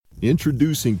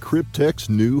Introducing Kryptek's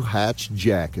new Hatch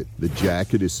Jacket. The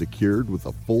jacket is secured with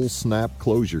a full snap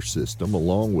closure system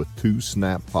along with 2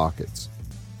 snap pockets.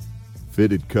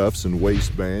 Fitted cuffs and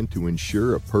waistband to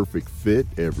ensure a perfect fit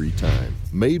every time.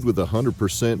 Made with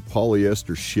 100%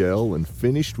 polyester shell and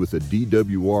finished with a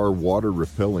DWR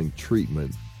water-repelling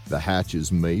treatment, the hatch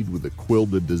is made with a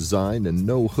quilted design and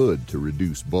no hood to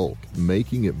reduce bulk,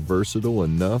 making it versatile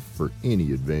enough for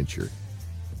any adventure.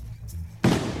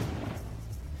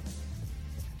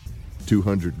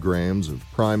 200 grams of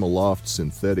PrimaLoft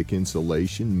synthetic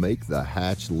insulation make the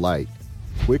hatch light,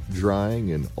 quick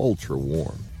drying, and ultra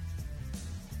warm.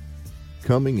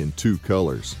 Coming in 2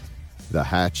 colors, the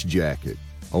Hatch Jacket,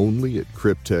 only at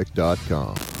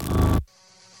Kryptek.com.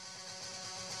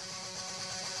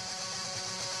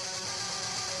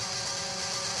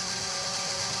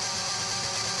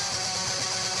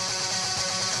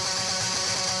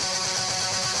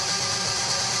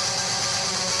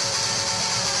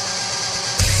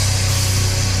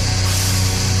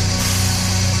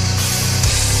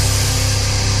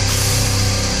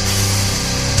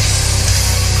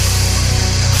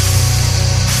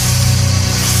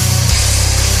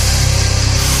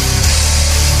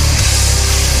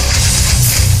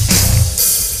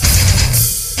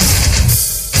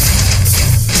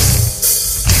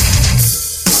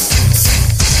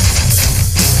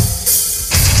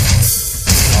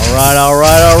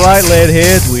 All right,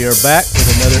 Leadheads. We are back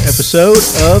with another episode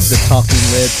of the Talking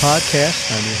Lead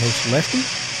Podcast. I'm your host, Lefty.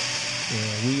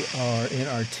 And we are in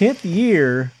our 10th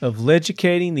year of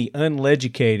leducating the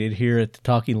unleducated here at the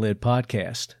Talking Lead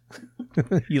Podcast.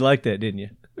 You liked that, didn't you?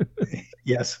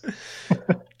 Yes.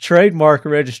 Trademark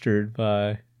registered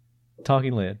by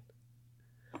Talking Lead.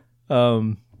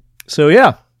 So,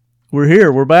 yeah, we're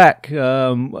here. We're back.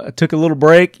 I took a little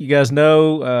break. You guys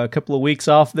know, a couple of weeks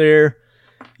off there.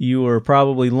 You were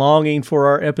probably longing for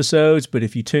our episodes, but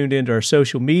if you tuned into our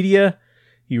social media,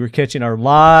 you were catching our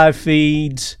live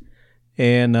feeds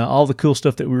and all the cool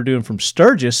stuff that we were doing from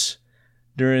Sturgis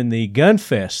during the Gun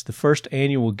Fest, the first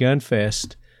annual Gun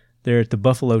Fest there at the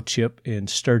Buffalo Chip in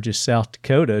Sturgis, South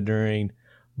Dakota during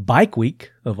Bike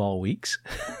Week of all weeks.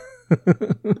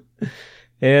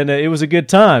 And it was a good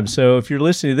time. So if you're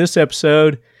listening to this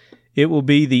episode, it will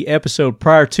be the episode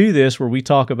prior to this where we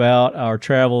talk about our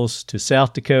travels to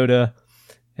South Dakota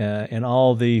and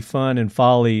all the fun and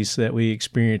follies that we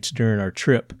experienced during our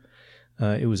trip.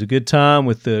 It was a good time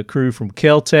with the crew from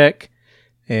Kel-Tec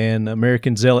and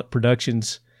American Zealot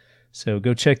Productions. So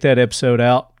go check that episode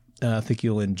out. I think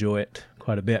you'll enjoy it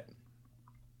quite a bit.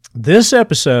 This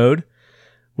episode,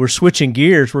 we're switching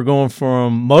gears. We're going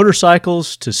from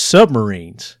motorcycles to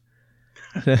submarines.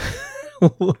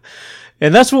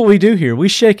 And that's what we do here. We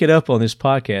shake it up on this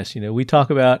podcast. You know, we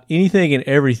talk about anything and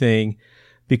everything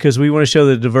because we want to show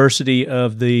the diversity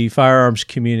of the firearms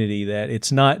community, that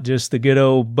it's not just the good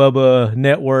old Bubba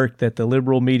network that the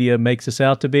liberal media makes us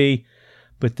out to be,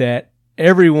 but that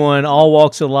everyone, all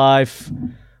walks of life,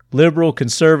 liberal,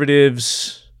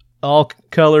 conservatives, all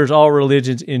colors, all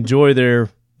religions, enjoy their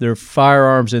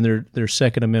firearms and their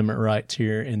Second Amendment rights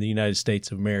here in the United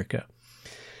States of America.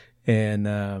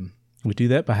 And we do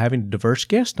that by having a diverse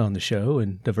guest on the show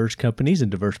and diverse companies and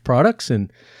diverse products.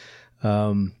 And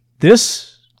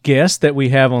this guest that we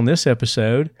have on this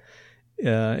episode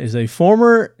is a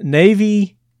former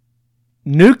Navy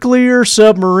nuclear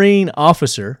submarine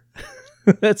officer.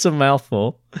 That's a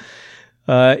mouthful.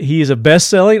 He is a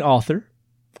best-selling author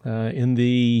in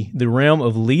the realm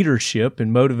of leadership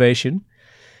and motivation.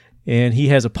 And he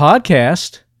has a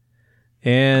podcast.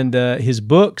 And his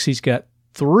books, he's got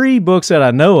 3 books that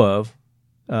I know of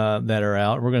that are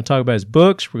out. We're going to talk about his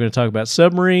books. We're going to talk about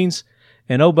submarines.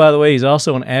 And oh, by the way, he's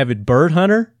also an avid bird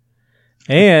hunter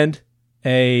and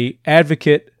a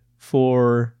advocate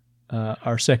for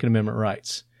our Second Amendment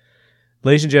rights.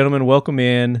 Ladies and gentlemen, welcome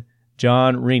in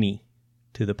John Rennie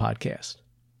to the podcast.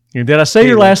 Did I say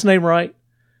your last name right?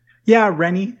 Yeah,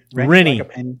 Rennie. Rennie. Like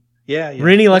a penny. Yeah.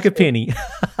 Rennie like a penny.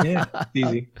 Yeah,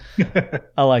 easy.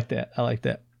 I like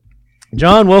that.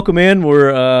 John, welcome in.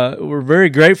 We're very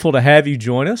grateful to have you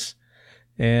join us,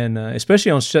 and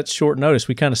especially on such short notice.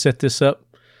 We kind of set this up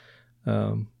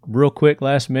real quick,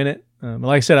 last minute.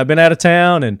 Like I said, I've been out of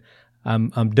town, and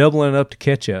I'm doubling up to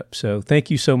catch up. So thank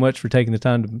you so much for taking the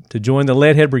time to join the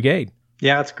Leadhead Brigade.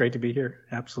 Yeah, it's great to be here.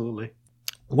 Absolutely.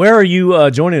 Where are you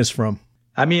joining us from?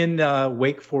 I'm in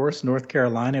Wake Forest, North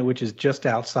Carolina, which is just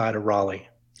outside of Raleigh.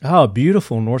 Oh,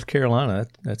 beautiful North Carolina.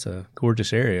 That's a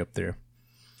gorgeous area up there.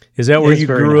 Is that where you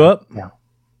grew up? Yeah.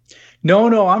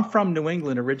 No, I'm from New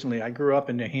England originally. I grew up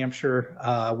in New Hampshire,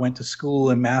 went to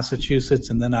school in Massachusetts,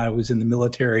 and then I was in the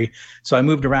military. So I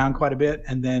moved around quite a bit.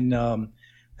 And then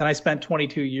then I spent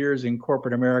 22 years in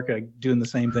corporate America doing the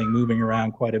same thing, moving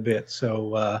around quite a bit.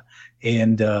 So,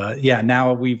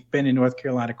 now we've been in North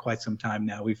Carolina quite some time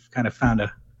now. We've kind of found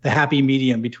the happy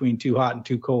medium between too hot and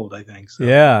too cold, I think. So.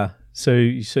 Yeah. So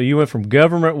you went from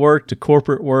government work to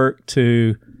corporate work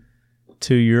to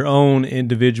your own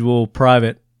individual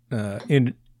private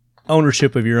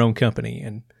ownership of your own company,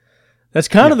 and that's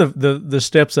kind of the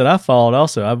steps that I followed.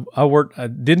 Also, I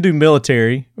didn't do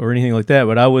military or anything like that,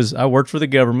 but I worked for the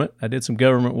government. I did some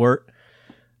government work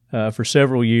for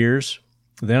several years.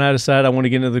 Then I decided I want to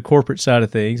get into the corporate side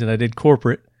of things, and I did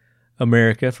corporate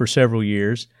America for several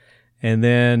years. And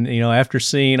then, after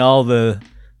seeing all the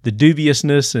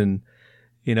dubiousness and,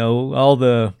 all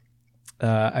the,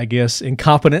 I guess,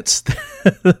 incompetence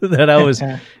that I was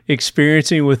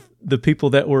experiencing with the people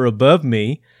that were above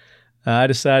me, I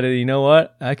decided, you know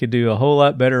what, I could do a whole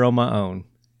lot better on my own.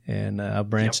 And I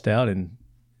branched out and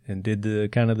did the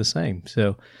kind of the same.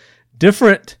 So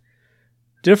different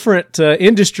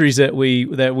industries that we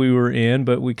were in,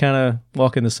 but we kind of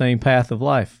walk in the same path of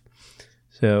life.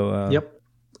 So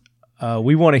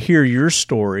we want to hear your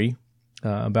story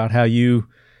about how you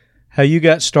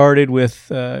got started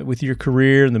with your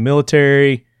career in the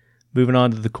military, moving on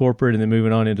to the corporate, and then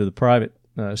moving on into the private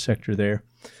sector there.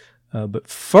 But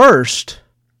first,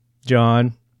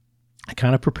 John, I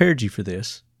kind of prepared you for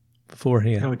this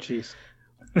beforehand. Oh, jeez.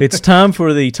 It's time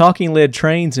for the Talking Lead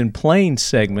Trains and Planes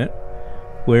segment,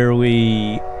 where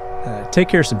we take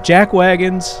care of some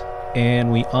jackwagons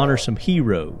and we honor some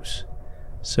heroes.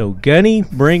 So, Gunny,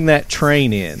 bring that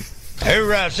train in.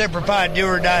 Hoorah, Semper Fi, do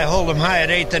or die, hold 'em high at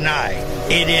 8th and I.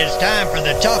 It is time for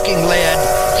the Talking Lead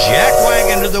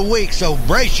Jackwagon of the Week, so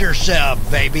brace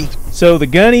yourself, baby. So the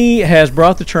Gunny has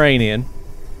brought the train in,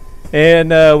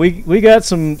 and we got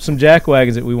some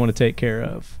jackwagons that we want to take care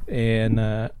of. And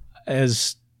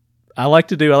as I like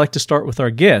to do, I like to start with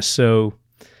our guests. So,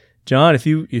 John, if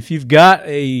you've got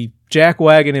a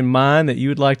jackwagon in mind that you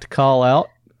would like to call out,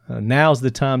 now's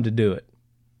the time to do it.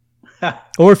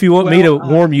 Or if you want me to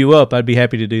warm you up, I'd be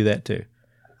happy to do that too.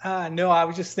 No, I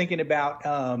was just thinking about,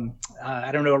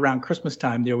 I don't know, around Christmas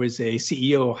time, there was a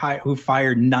CEO who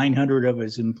fired 900 of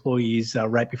his employees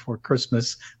right before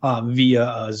Christmas via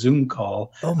a Zoom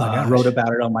call. Oh my gosh. I wrote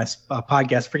about it on my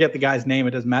podcast. Forget the guy's name.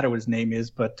 It doesn't matter what his name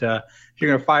is. But if you're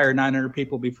going to fire 900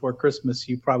 people before Christmas,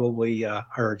 you probably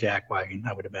are a jackwagon,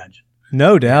 I would imagine.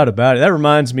 No doubt about it. That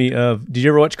reminds me of, did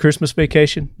you ever watch Christmas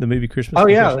Vacation, the movie Christmas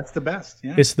Vacation? Oh, yeah, that's the best.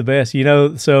 Yeah. It's the best. Is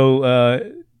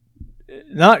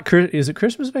it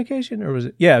Christmas Vacation or was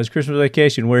it? Yeah, it was Christmas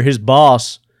Vacation where his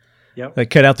boss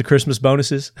cut out the Christmas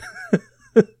bonuses.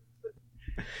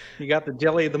 You got the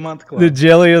Jelly of the Month Club. The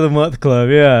Jelly of the Month Club,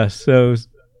 yeah. So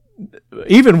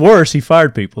even worse, he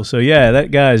fired people. So yeah,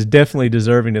 that guy is definitely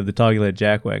deserving of the Talking Lead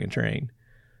Jackwagon train.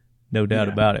 No doubt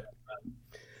about it.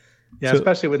 Yeah, so,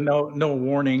 especially with no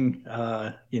warning,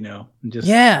 just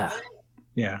yeah.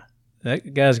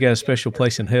 That guy's got a special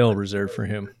place in hell reserved for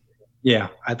him. Yeah,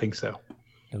 I think so.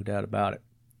 No doubt about it.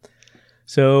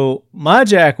 So my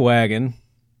jackwagon,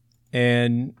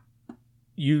 and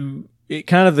it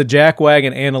kind of the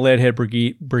jackwagon and the Leadhead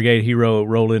Brigade hero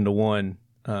roll into one,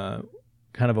 kind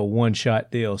of a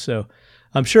one-shot deal. So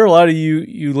I'm sure a lot of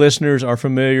you listeners are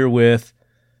familiar with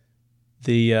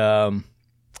the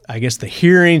I guess the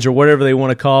hearings or whatever they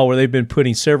want to call, where they've been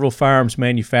putting several firearms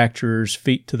manufacturers'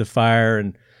 feet to the fire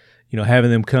and, having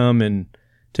them come and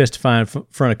testify in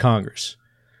front of Congress.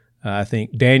 I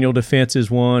think Daniel Defense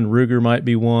is one, Ruger might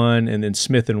be one, and then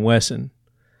Smith & Wesson.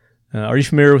 Are you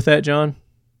familiar with that, John?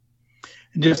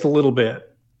 Just a little bit.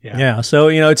 Yeah. So,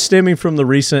 it's stemming from the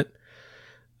recent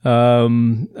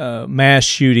mass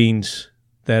shootings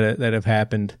that have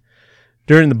happened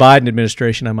during the Biden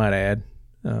administration, I might add.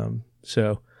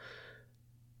 So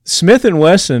Smith &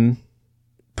 Wesson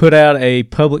put out a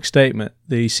public statement.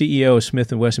 The CEO of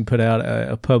Smith & Wesson put out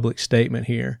a public statement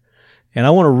here. And I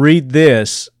want to read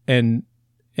this, and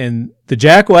the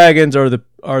jackwagons are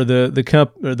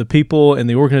the people and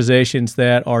the organizations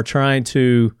that are trying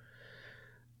to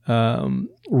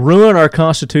ruin our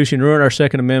Constitution, ruin our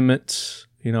Second Amendment,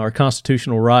 our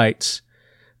constitutional rights,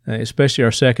 especially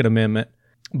our Second Amendment,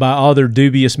 by all their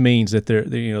dubious means that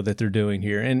they're doing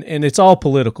here, and it's all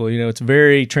political. It's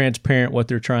very transparent what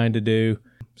they're trying to do.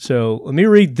 So let me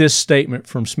read this statement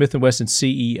from Smith & Wesson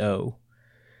CEO.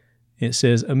 It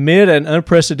says, amid an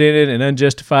unprecedented and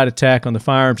unjustified attack on the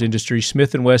firearms industry,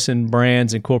 Smith & Wesson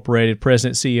Brands Incorporated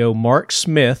President CEO Mark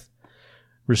Smith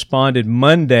responded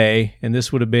Monday, and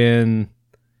this would have been,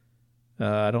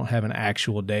 I don't have an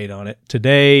actual date on it.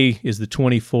 Today is the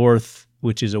 24th,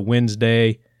 which is a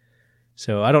Wednesday.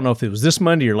 So I don't know if it was this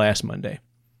Monday or last Monday.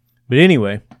 But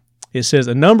anyway, It says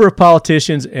a number of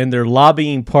politicians and their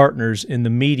lobbying partners in the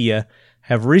media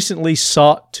have recently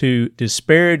sought to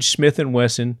disparage Smith &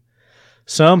 Wesson.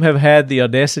 Some have had the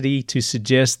audacity to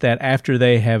suggest that after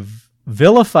they have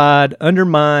vilified,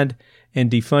 undermined,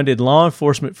 and defunded law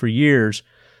enforcement for years,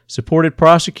 supported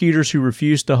prosecutors who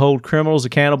refused to hold criminals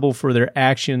accountable for their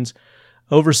actions,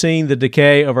 overseeing the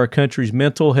decay of our country's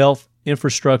mental health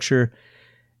infrastructure,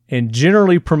 and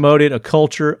generally promoted a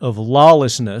culture of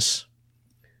lawlessness,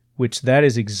 which that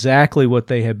is exactly what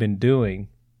they have been doing.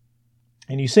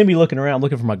 And you see me looking around,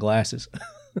 looking for my glasses.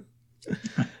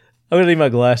 I'm going to need my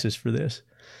glasses for this.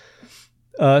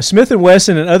 Smith &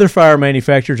 Wesson and other fire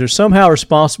manufacturers are somehow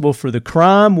responsible for the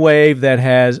crime wave that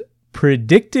has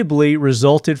predictably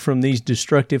resulted from these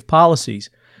destructive policies,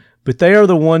 but they are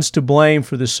the ones to blame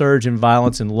for the surge in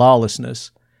violence and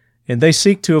lawlessness, and they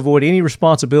seek to avoid any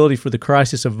responsibility for the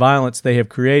crisis of violence they have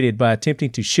created by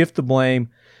attempting to shift the blame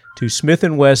to Smith &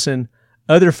 Wesson,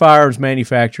 other firearms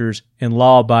manufacturers, and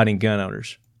law-abiding gun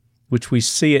owners, which we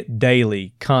see it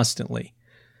daily, constantly,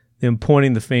 them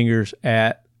pointing the fingers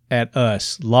at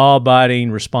us,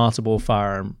 law-abiding, responsible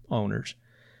firearm owners.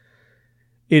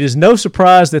 It is no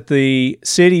surprise that the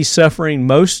cities suffering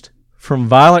most from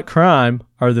violent crime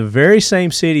are the very same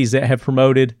cities that have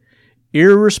promoted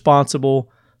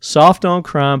irresponsible,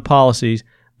 soft-on-crime policies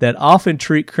that often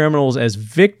treat criminals as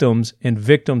victims and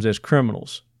victims as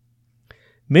criminals.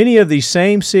 Many of these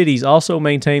same cities also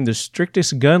maintain the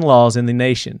strictest gun laws in the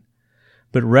nation,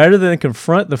 but rather than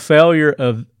confront the failure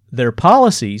of their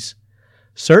policies,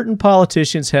 certain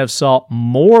politicians have sought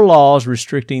more laws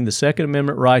restricting the Second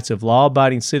Amendment rights of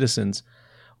law-abiding citizens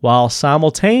while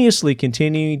simultaneously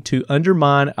continuing to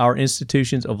undermine our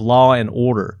institutions of law and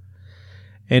order.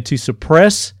 And to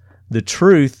suppress the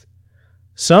truth,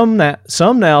 some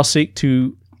now seek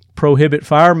to prohibit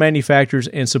fire manufacturers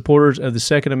and supporters of the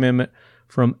Second Amendment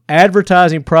from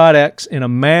advertising products in a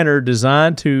manner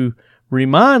designed to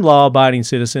remind law-abiding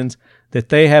citizens that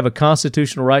they have a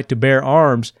constitutional right to bear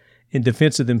arms in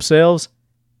defense of themselves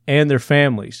and their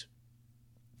families.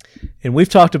 And we've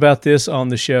talked about this on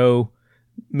the show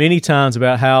many times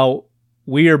about how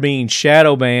we are being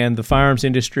shadow banned, the firearms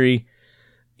industry,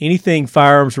 anything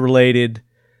firearms related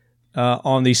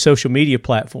on these social media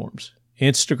platforms,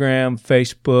 Instagram,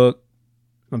 Facebook,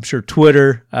 I'm sure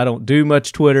Twitter. I don't do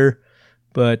much Twitter,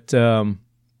 but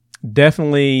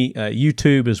definitely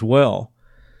YouTube as well.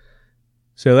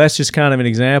 So that's just kind of an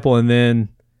example. And then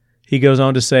he goes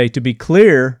on to say, to be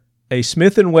clear, a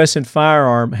Smith & Wesson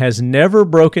firearm has never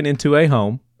broken into a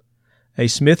home. A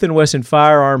Smith & Wesson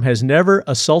firearm has never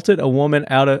assaulted a woman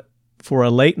for a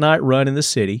late-night run in the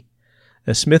city.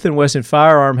 A Smith & Wesson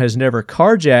firearm has never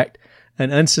carjacked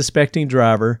an unsuspecting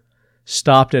driver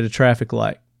stopped at a traffic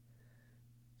light.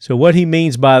 So what he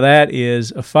means by that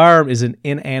is a firearm is an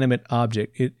inanimate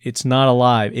object. It's not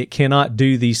alive. It cannot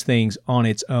do these things on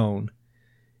its own.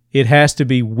 It has to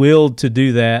be willed to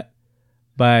do that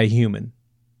by a human,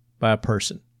 by a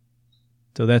person.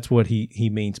 So that's what he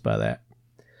means by that.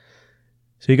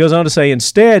 So he goes on to say,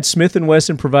 instead, Smith &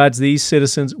 Wesson provides these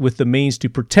citizens with the means to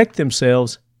protect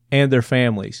themselves and their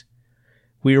families.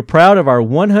 We are proud of our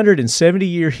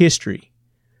 170-year history.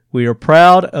 We are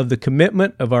proud of the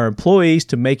commitment of our employees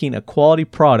to making a quality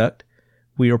product.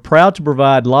 We are proud to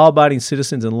provide law-abiding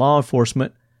citizens and law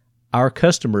enforcement, our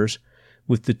customers,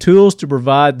 with the tools to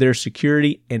provide their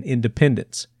security and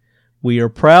independence. We are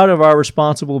proud of our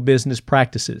responsible business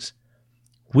practices.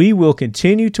 We will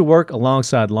continue to work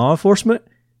alongside law enforcement,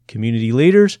 community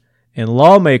leaders, and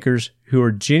lawmakers who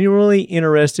are genuinely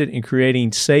interested in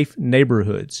creating safe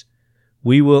neighborhoods.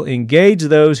 We will engage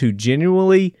those who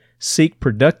genuinely seek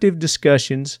productive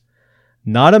discussions,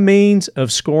 not a means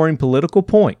of scoring political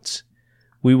points.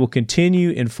 We will continue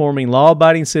informing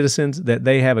law-abiding citizens that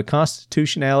they have a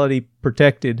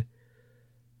constitutionality-protected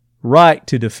right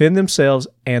to defend themselves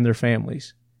and their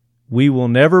families. We will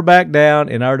never back down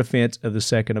in our defense of the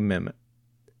Second Amendment.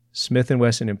 Smith &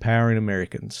 Wesson Empowering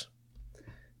Americans.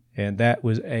 And that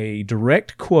was a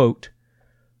direct quote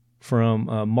from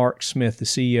Mark Smith, the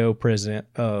CEO, president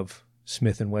of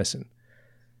Smith & Wesson.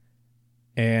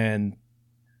 And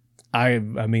I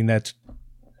mean, that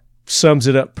sums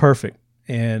it up perfect.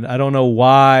 And I don't know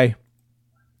why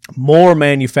more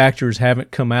manufacturers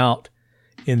haven't come out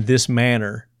in this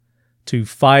manner to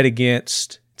fight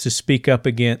against, to speak up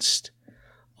against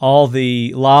all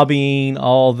the lobbying,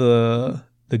 all the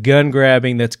gun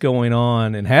grabbing that's going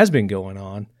on and has been going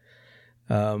on.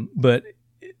 But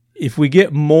if we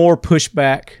get more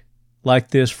pushback like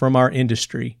this from our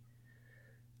industry,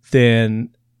 then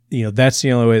that's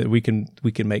the only way that we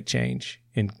can make change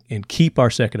and keep our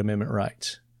Second Amendment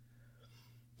rights.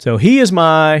 So he is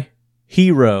my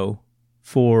hero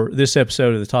for this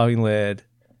episode of the Talking Lead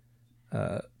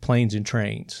Planes and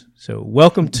Trains. So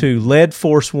welcome to Lead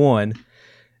Force One.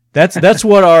 That's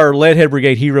what our Leadhead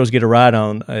Brigade heroes get a ride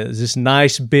on. Is this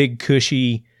nice, big,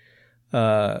 cushy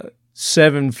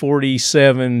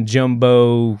 747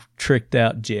 jumbo tricked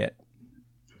out jet.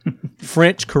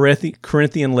 French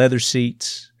Corinthian leather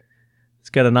seats. It's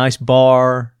got a nice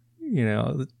bar,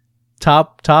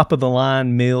 top of the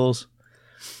line meals.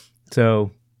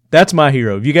 So that's my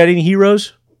hero. Have you got any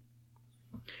heroes?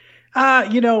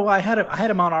 I had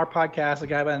him on our podcast, a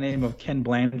guy by the name of Ken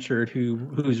Blanchard,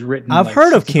 who's written. I've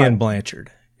heard of Ken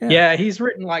Blanchard. Yeah, he's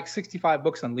written like 65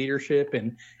 books on leadership,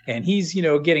 and he's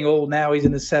getting old now. He's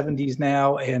in his 70s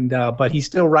now, and but he's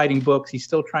still writing books. He's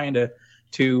still trying to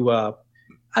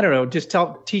just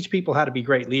teach people how to be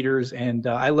great leaders. And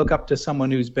I look up to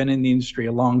someone who's been in the industry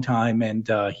a long time,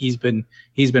 and he's been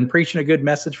preaching a good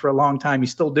message for a long time.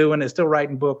 He's still doing it, still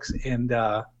writing books, and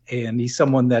he's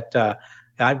someone that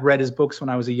I've read his books when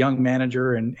I was a young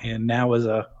manager, and now as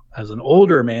an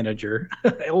older manager,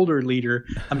 older leader,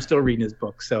 I'm still reading his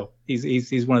books. So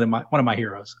he's one of my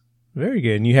heroes. Very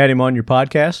good. And you had him on your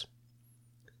podcast?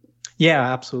 Yeah,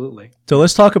 absolutely. So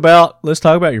let's talk about your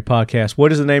podcast.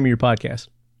 What is the name of your podcast?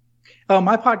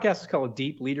 My podcast is called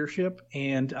Deep Leadership,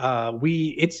 and I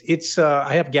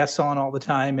have guests on all the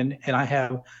time, and I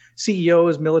have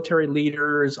CEOs, military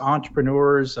leaders,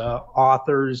 entrepreneurs,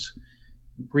 authors,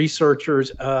 researchers,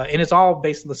 and it's all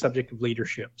based on the subject of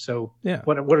leadership. So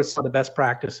what are some of the best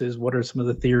practices? What are some of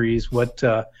the theories?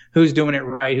 Who's doing it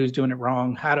right? Who's doing it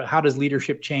wrong? How does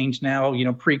leadership change now?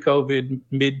 Pre-COVID,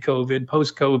 mid-COVID,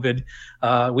 post-COVID.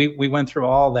 We went through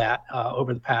all that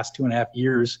over the past 2.5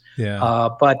 years.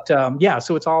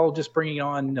 So it's all just bringing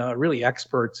on really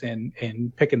experts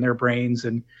and picking their brains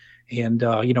and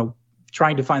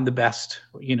trying to find the best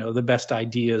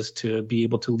ideas to be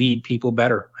able to lead people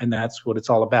better. And that's what it's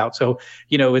all about. So,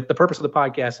 the purpose of the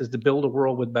podcast is to build a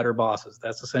world with better bosses.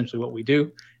 That's essentially what we do.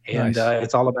 And nice.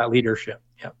 It's all about leadership.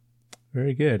 Yep.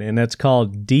 Very good. And that's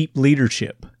called Deep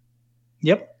Leadership.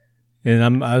 Yep. And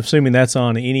I'm assuming that's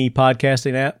on any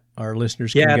podcasting app our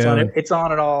listeners can go. Yeah, it's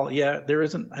on it all. Yeah, there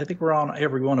isn't. I think we're on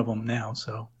every one of them now.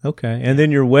 So okay. And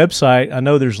then your website, I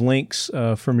know there's links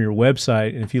from your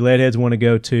website. And if you leadheads want to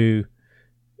go to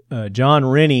John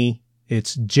Rennie,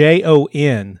 it's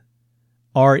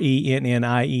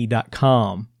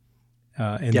JONRENNIE.com.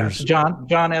 And there's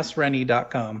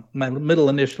JohnSRennie.com. My middle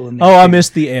initial. Oh, I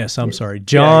missed the S. I'm sorry.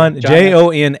 John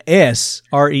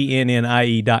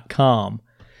JONSRENNIE.com.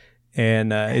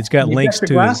 And it's got links to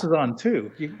glasses on too.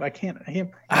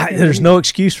 There's no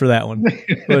excuse for that one,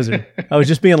 was there? I was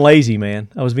just being lazy, man.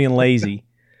 I was being lazy.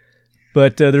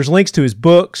 But there's links to his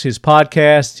books, his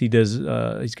podcasts. He does.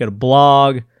 He's got a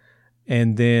blog.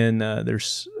 And then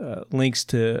there's links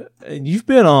to, you've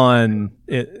been on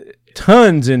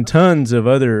tons and tons of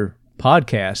other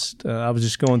podcasts. I was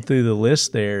just going through the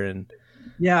list there, and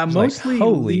mostly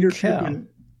leadership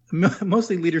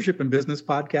and business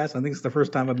podcasts. I think it's the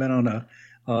first time I've been on a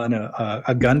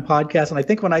gun podcast. And I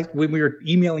think when we were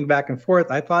emailing back and forth,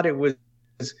 I thought it was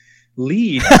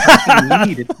lead.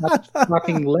 It's not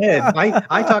talking lead.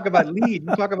 I talk about lead.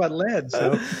 You talk about lead.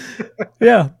 So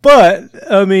yeah, but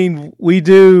I mean, we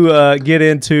do get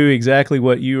into exactly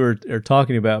what you are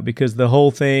talking about, because the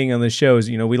whole thing on the show is,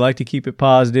 we like to keep it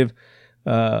positive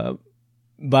by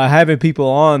having people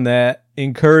on that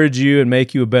encourage you and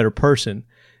make you a better person,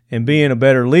 and being a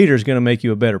better leader is going to make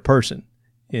you a better person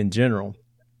in general.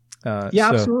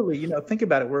 Absolutely. Think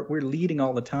about it. We're leading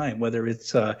all the time, whether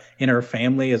it's in our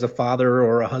family as a father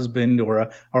or a husband or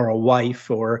a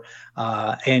wife, or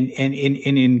and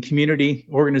in community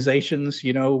organizations.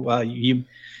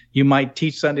 You might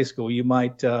teach Sunday school, you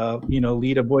might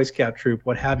lead a Boy Scout troop,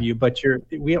 what have you. But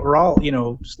we're all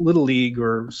Little League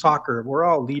or soccer. We're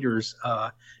all leaders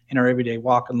in our everyday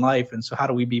walk in life. And so how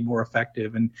do we be more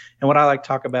effective? And what I like to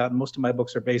talk about, and most of my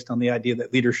books are based on the idea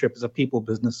that leadership is a people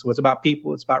business. So it's about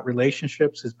people, it's about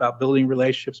relationships, it's about building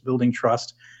relationships, building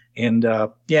trust. And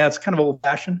it's kind of old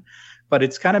fashioned, but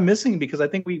it's kind of missing, because I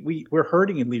think we're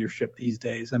hurting in leadership these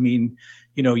days. I mean,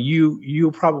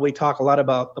 you probably talk a lot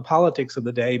about the politics of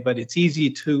the day, but it's easy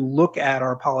to look at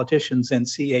our politicians and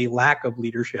see a lack of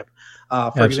leadership.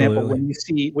 For example, when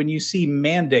you see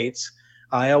mandates,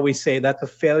 I always say that's a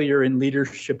failure in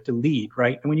leadership to lead,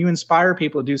 right? And when you inspire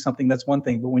people to do something, that's one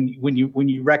thing. But when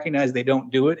you recognize they don't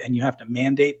do it, and you have to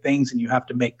mandate things, and you have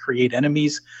to create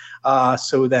enemies,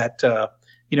 so that and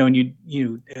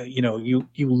you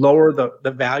lower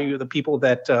the value of the people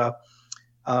that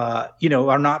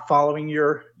are not following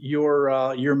your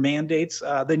mandates,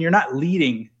 then you're not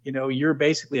leading. You're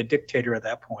basically a dictator at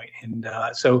that point. And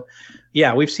so,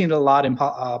 yeah, we've seen it a lot in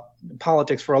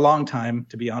politics for a long time.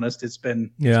 To be honest,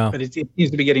 but it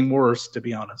seems to be getting worse. To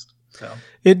be honest, so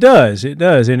it does,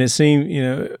 and it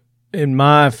seems in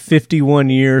my 51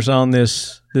 years on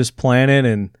this planet,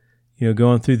 and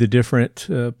going through the different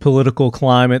political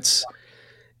climates.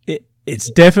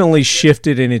 It's definitely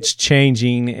shifted and it's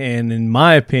changing, and in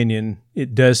my opinion,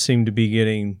 it does seem to be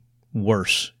getting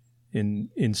worse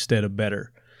instead of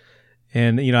better.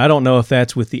 And I don't know if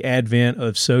that's with the advent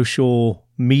of social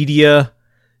media,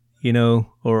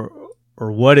 or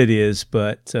what it is,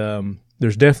 but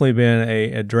there's definitely been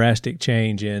a drastic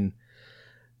change in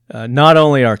not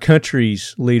only our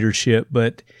country's leadership,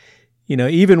 but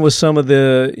even with some of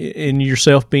in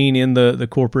yourself being in the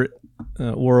corporate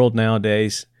world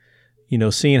nowadays.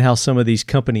 Seeing how some of these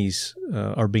companies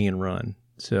are being run.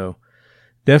 So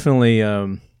definitely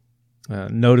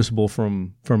noticeable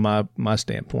from my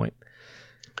standpoint.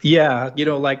 Yeah,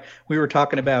 like we were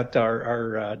talking about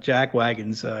our jack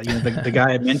wagons. The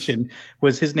guy I mentioned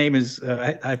his name is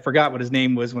I forgot what his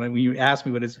name was when you asked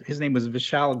me what his name was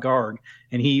Vishal Garg,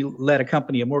 and he led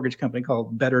a mortgage company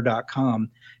called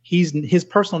Better.com. His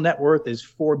personal net worth is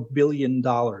 $4 billion,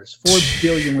 $4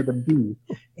 billion with a B,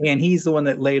 and he's the one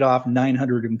that laid off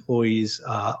 900 employees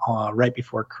right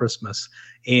before Christmas.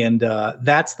 And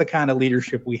that's the kind of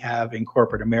leadership we have in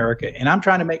corporate America. And I'm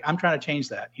trying to change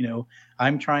that.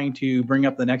 I'm trying to bring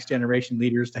up the next generation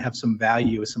leaders to have some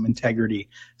value, some integrity,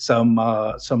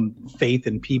 some faith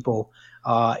in people,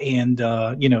 and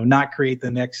not create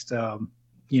the next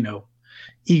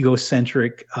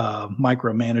egocentric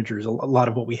micromanagers. A lot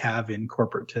of what we have in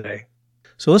corporate today.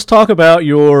 So let's talk about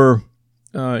your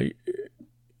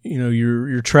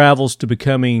travels to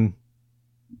becoming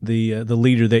the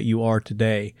leader that you are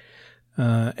today,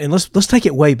 and let's take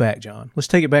it way back, John. Let's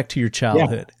take it back to your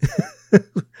childhood. Yeah.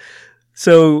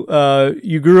 So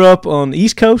you grew up on the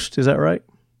East Coast, is that right?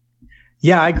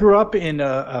 Yeah, I grew up in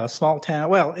a small town.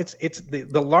 Well, it's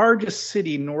the largest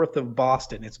city north of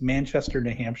Boston. It's Manchester,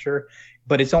 New Hampshire,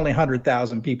 but it's only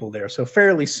 100,000 people there, so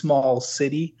fairly small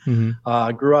city.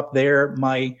 Mm-hmm. Grew up there.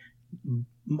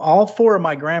 All four of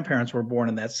my grandparents were born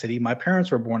in that city. My parents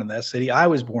were born in that city. I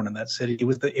was born in that city.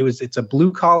 It's a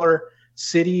blue collar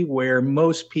city where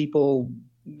most people,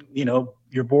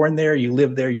 you're born there, you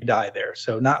live there, you die there.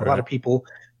 So not a lot of people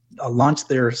launch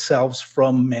themselves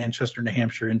from Manchester, New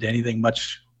Hampshire into anything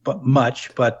much.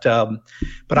 But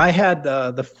I had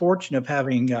the fortune of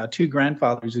having two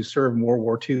grandfathers who served in World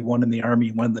War II, one in the Army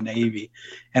and one in the Navy.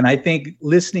 And I think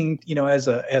listening, as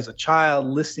a child,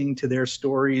 listening to their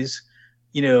stories,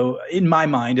 in my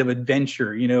mind, of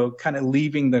adventure, kind of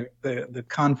leaving the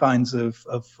confines of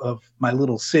my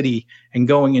little city and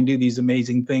going and do these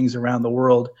amazing things around the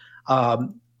world.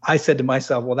 I said to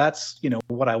myself, well, that's,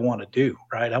 what I want to do,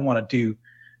 right? I want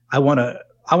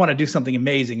to do something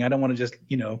amazing. I don't want to just,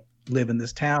 live in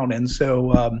this town. And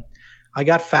so I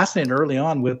got fascinated early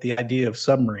on with the idea of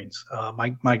submarines.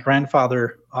 My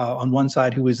grandfather on one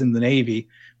side, who was in the Navy,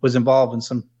 was involved in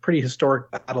some pretty historic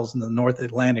battles in the North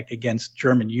Atlantic against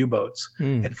German U-boats.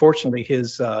 And fortunately,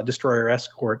 his destroyer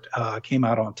escort came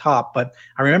out on top. But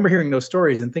I remember hearing those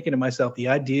stories and thinking to myself, the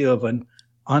idea of an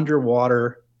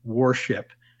underwater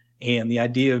warship and the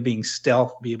idea of being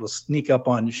stealth, be able to sneak up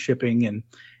on shipping.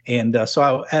 And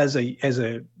so as a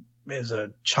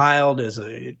child, as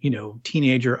a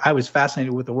teenager, I was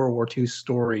fascinated with the World War II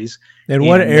stories. And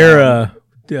what era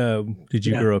did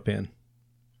you grow up in?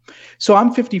 So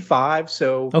I'm 55.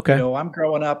 So okay. I'm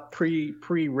growing up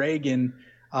pre-Reagan,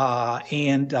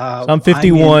 and I'm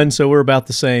 51. So we're about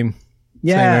the same.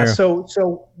 Yeah.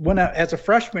 So when as a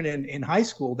freshman in high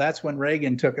school, that's when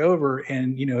Reagan took over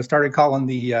and started calling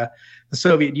the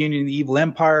Soviet Union the evil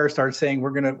empire. Started saying we're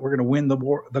gonna win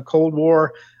the Cold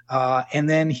War. And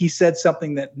then he said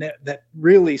something that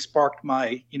really sparked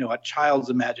my a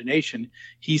child's imagination.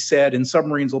 He said, "And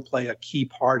submarines will play a key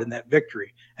part in that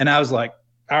victory." And I was like,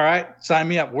 all right, sign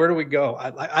me up. Where do we go?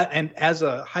 And as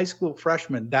a high school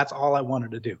freshman, that's all I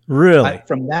wanted to do. Really?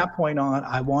 From that point on,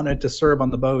 I wanted to serve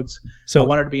on the boats. So I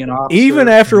wanted to be an officer. Even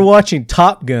after watching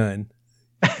Top Gun,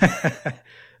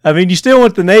 I mean, you still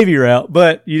went the Navy route,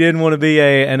 but you didn't want to be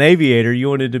an aviator. You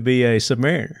wanted to be a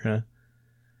submariner, huh?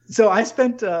 So I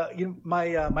spent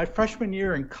my freshman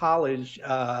year in college,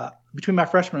 between my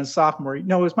freshman and sophomore.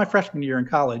 No, it was my freshman year in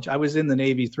college. I was in the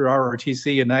Navy through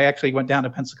ROTC, and I actually went down to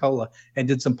Pensacola and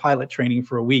did some pilot training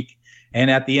for a week. And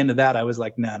at the end of that, I was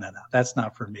like, no, that's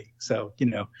not for me. So,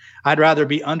 I'd rather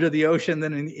be under the ocean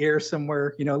than in the air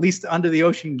somewhere. At least under the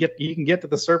ocean, you can get to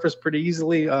the surface pretty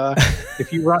easily.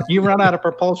 If you run out of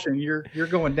propulsion, you're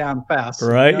going down fast.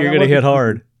 Right, you're going to hit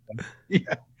hard.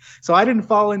 Yeah. So I didn't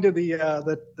fall into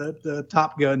the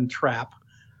Top Gun trap.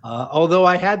 Although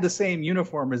I had the same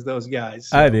uniform as those guys.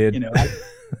 So, I did.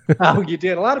 Oh, you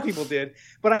did. A lot of people did.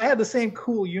 But I had the same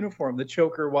cool uniform, the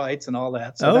choker whites and all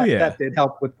that. So that did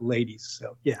help with the ladies.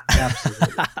 So, yeah,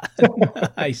 absolutely.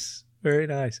 Nice. Very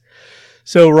nice.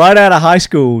 So right out of high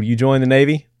school, you joined the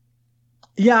Navy?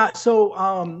 Yeah. So,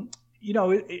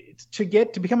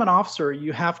 to become an officer,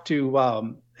 you have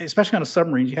to, especially on a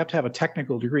submarine, you have to have a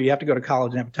technical degree. You have to go to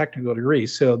college and have a technical degree.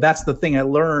 So that's the thing I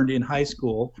learned in high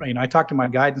school. I talked to my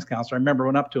guidance counselor. I remember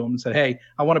went up to him and said, "Hey,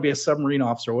 I want to be a submarine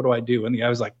officer. What do I do?" And the guy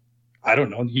was like, "I don't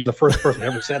know. You're the first person who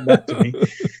ever said that to me."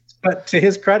 But to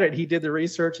his credit, he did the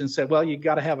research and said, "Well, you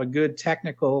got to have a good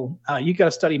technical. You got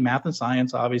to study math and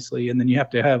science, obviously, and then you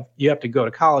have to go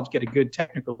to college, get a good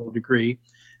technical degree."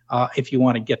 If you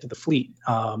want to get to the fleet,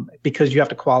 because you have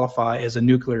to qualify as a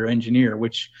nuclear engineer,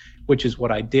 which is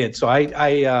what I did. So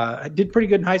I did pretty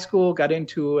good in high school, got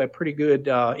into a pretty good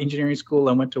engineering school.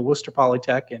 I went to Worcester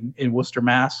Polytech in Worcester,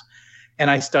 Mass. And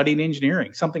I studied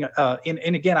engineering, something,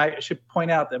 and again, I should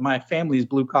point out that my family is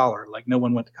blue collar, like no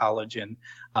one went to college and,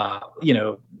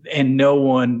 and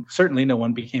certainly no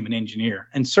one became an engineer,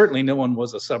 and certainly no one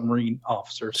was a submarine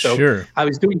officer. So sure. I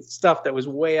was doing stuff that was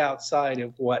way outside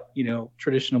of what,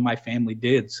 traditional my family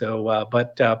did. So,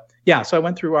 so I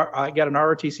went through, I got an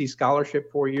ROTC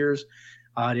scholarship 4 years.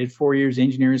 I did 4 years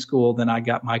engineering school. Then I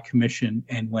got my commission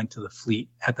and went to the fleet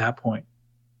at that point.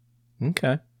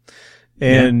 Okay.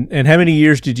 And how many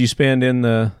years did you spend in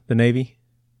the Navy?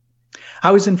 I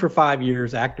was in for 5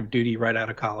 years, active duty, right out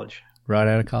of college. Right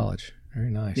out of college. Very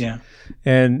nice. Yeah.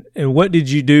 And what did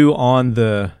you do on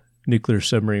the nuclear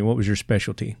submarine? What was your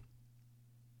specialty?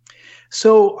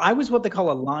 So I was what they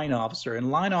call a line officer,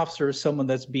 and line officer is someone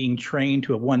that's being trained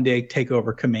to one day take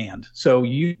over command. So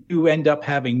you end up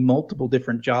having multiple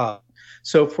different jobs.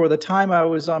 So for the time I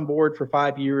was on board for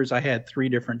 5 years, I had 3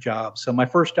 different jobs. So my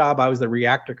first job, I was the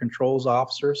reactor controls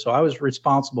officer. So I was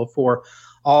responsible for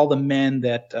all the men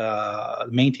that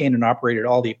maintained and operated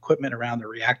all the equipment around the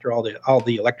reactor, all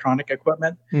the electronic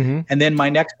equipment. Mm-hmm. And then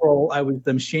my next role, I was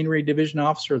the machinery division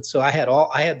officer. So I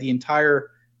had the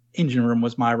entire engine room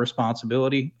was my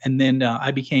responsibility. And then I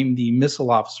became the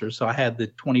missile officer. So I had the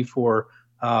 24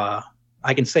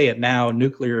 I can say it now,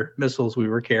 nuclear missiles we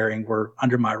were carrying were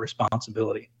under my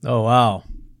responsibility. Oh, wow.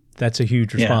 That's a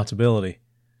huge responsibility.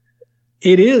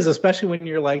 It is, especially when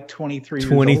you're like 23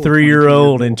 years old.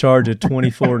 23-year-old in charge of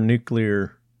 24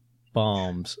 nuclear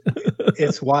bombs.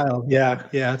 It's wild. Yeah,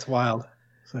 it's wild.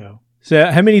 So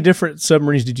how many different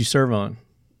submarines did you serve on?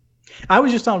 I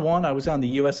was just on one. I was on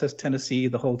the USS Tennessee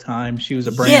the whole time. She was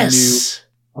a brand new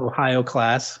Ohio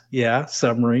class,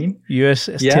 submarine.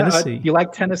 USS Tennessee. You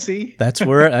like Tennessee? That's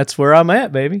where I'm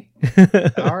at, baby.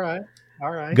 All right.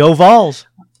 Go Vols.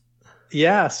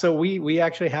 Yeah, so we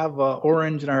actually have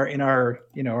orange in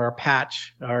our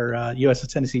patch, our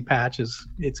USS Tennessee patch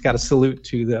it's got a salute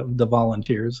to the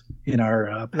volunteers in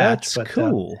our patch. That's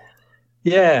cool.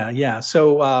 Yeah.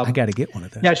 So I got to get one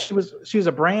of those. Yeah, she was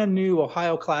a brand new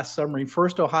Ohio class submarine,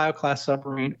 first Ohio class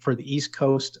submarine for the East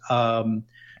Coast.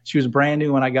 She was brand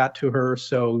new when I got to her,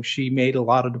 so she made a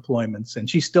lot of deployments, and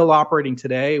she's still operating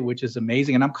today, which is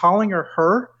amazing. And I'm calling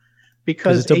her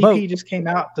because AP just came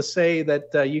out to say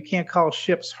that you can't call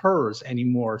ships hers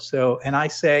anymore. So, and I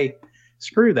say,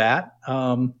 screw that.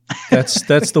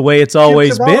 That's the way it's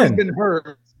always been. Always been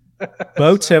hers.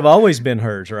 Boats have always been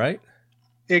hers, right?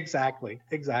 Exactly.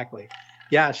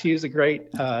 Yeah, she's a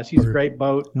great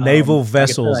boat. Naval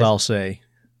vessels, I'll say.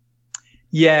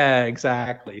 Yeah,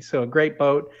 exactly. So a great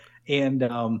boat. And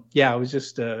it was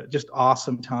just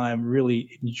awesome time.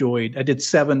 Really enjoyed. I did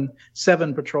seven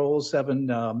patrols,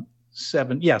 seven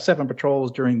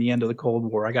patrols during the end of the Cold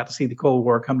War. I got to see the Cold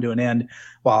War come to an end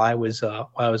while I was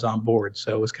on board.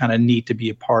 So it was kind of neat to be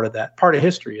a part of that, part of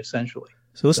history, essentially.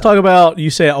 So let's talk about, you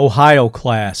say Ohio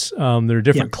class. There are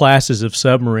different classes of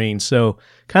submarines. So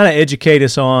kind of educate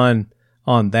us on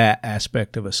that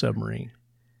aspect of a submarine.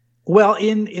 Well,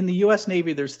 in the U.S.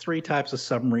 Navy, there's 3 types of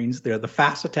submarines. They're the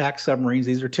fast attack submarines.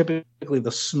 These are typically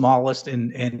the smallest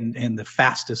and the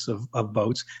fastest of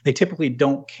boats. They typically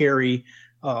don't carry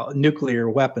nuclear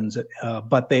weapons,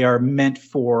 but they are meant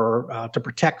to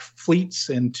protect fleets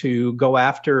and to go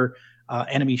after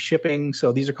enemy shipping.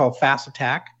 So these are called fast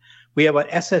attack. We have an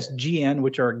SSGN,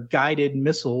 which are guided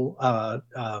missile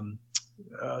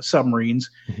submarines,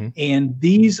 and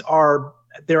these are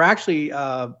they're actually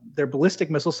they're ballistic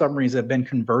missile submarines that have been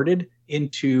converted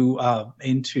into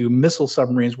missile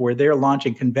submarines where they're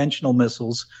launching conventional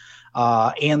missiles,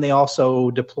 and they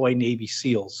also deploy Navy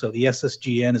SEALs. So the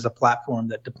SSGN is a platform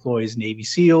that deploys Navy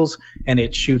SEALs, and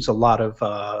it shoots a lot of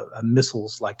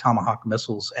missiles like Tomahawk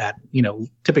missiles at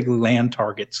typically land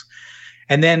targets.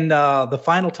 And then the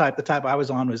final type, the type I was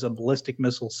on, was a ballistic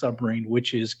missile submarine,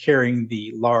 which is carrying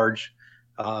the large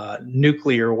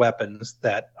nuclear weapons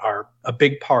that are a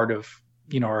big part of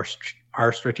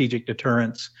our strategic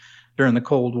deterrence during the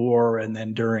Cold War, and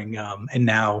then during and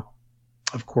now,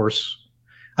 of course,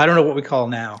 I don't know what we call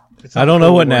now. I don't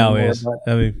know what now is.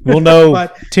 I mean, we'll know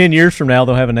 10 years from now.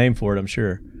 They'll have a name for it, I'm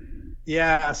sure.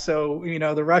 Yeah, so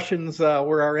the Russians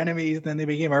were our enemies, then they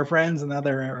became our friends, and now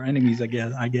they're our enemies. I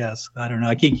guess I don't know.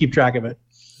 I can't keep track of it.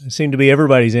 It seemed to be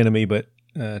everybody's enemy, but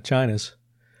China's.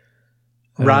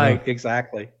 Right,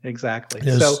 exactly.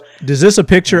 So, is this a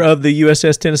picture of the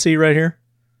USS Tennessee right here?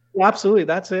 Well, absolutely,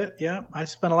 that's it. Yeah, I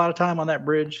spent a lot of time on that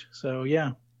bridge. So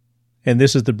yeah. And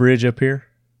this is the bridge up here.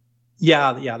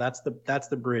 Yeah, that's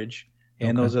the bridge,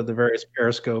 and those are the various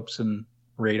periscopes and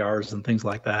radars and things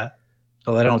like that.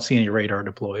 So I don't see any radar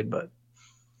deployed, but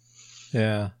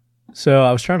yeah. So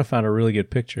I was trying to find a really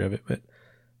good picture of it, but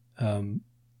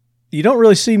you don't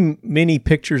really see many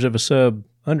pictures of a sub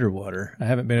underwater. I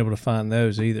haven't been able to find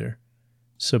those either.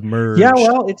 Submerged. Yeah,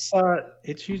 well,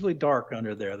 it's usually dark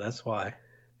under there. That's why.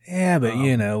 Yeah, but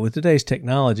with today's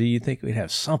technology, you'd think we'd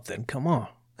have something. Come on.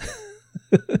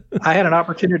 I had an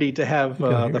opportunity to have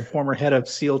the former head of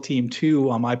SEAL Team 2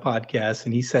 on my podcast,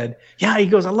 and he said, "Yeah," he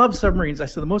goes, "I love submarines." I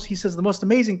said, the most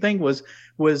amazing thing was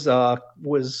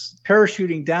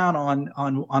parachuting down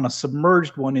on a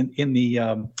submerged one in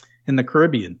the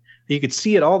Caribbean. You could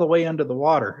see it all the way under the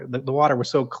water. The water was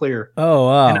so clear. Oh,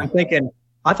 wow. And I'm thinking,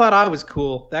 I thought I was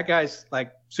cool. That guy's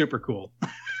like super cool.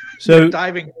 So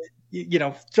diving,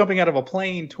 jumping out of a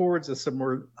plane towards a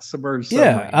submerged submarine.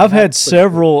 Yeah, I've had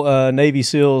several Navy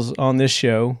SEALs on this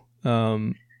show,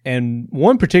 and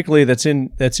one particularly that's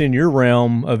in your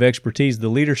realm of expertise, the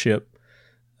leadership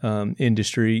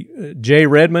industry. Jay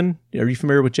Redmond, are you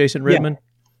familiar with Jason Redmond?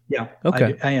 Yeah.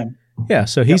 Okay, I am. Yeah,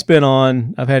 so he's been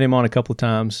on. I've had him on a couple of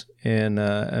times, and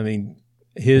I mean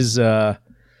his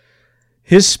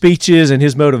speeches and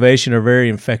his motivation are very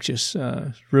infectious.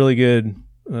 Really good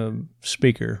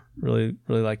speaker. Really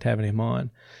liked having him on.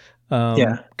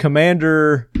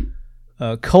 Commander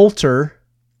Coulter,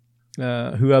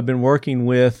 who I've been working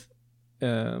with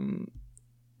on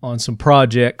some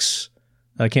projects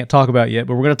that I can't talk about yet,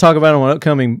 but we're going to talk about them on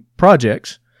upcoming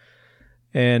projects.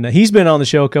 And he's been on the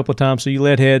show a couple of times, so you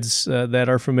lead heads that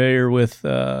are familiar with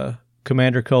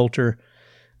Commander Coulter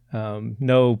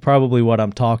know probably what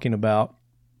I'm talking about.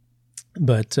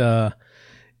 But, so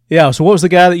what was the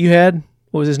guy that you had?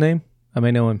 What was his name? I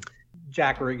may know him.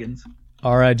 Jack Riggins.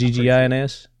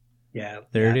 Riggins? Yeah.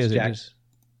 There it is. Jack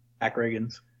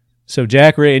Riggins. So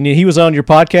Jack, and he was on your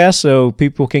podcast, so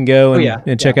people can go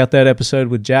and check out that episode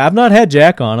with Jack. I've not had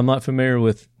Jack on. I'm not familiar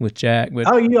with Jack.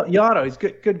 But you ought to. He's a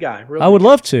good guy. Really I would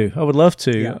love to.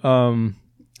 Yeah.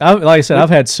 Like I said, I've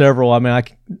had several. I mean,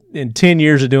 in 10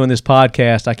 years of doing this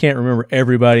podcast, I can't remember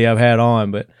everybody I've had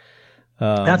on, but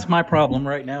that's my problem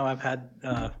right now. I've had,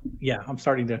 I'm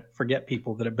starting to forget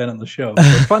people that have been on the show.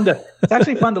 It's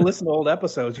actually fun to listen to old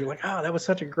episodes. You're like, oh, that was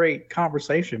such a great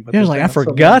conversation. But I was like, I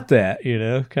forgot that,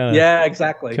 kind of. Yeah,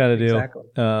 exactly. Kind of deal. Exactly.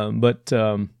 But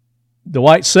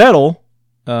Dwight Settle,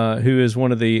 who is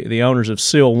one of the owners of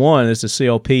SEAL One, it's a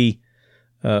CLP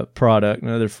product,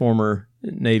 another former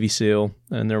Navy SEAL,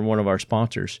 and they're one of our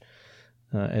sponsors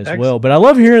as well. But I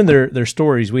love hearing their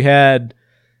stories. We had.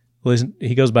 Well,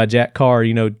 he goes by Jack Carr.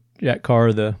 Jack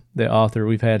Carr, the author.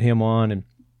 We've had him on, and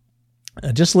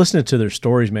just listening to their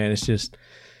stories, man, it's just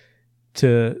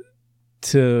to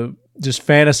just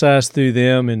fantasize through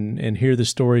them and hear the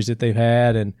stories that they've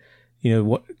had, and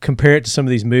compare it to some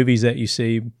of these movies that you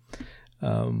see.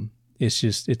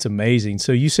 It's amazing.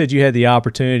 So you said you had the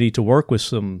opportunity to work with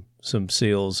some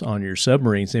SEALs on your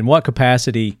submarines. In what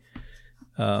capacity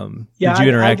did you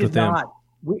interact with them?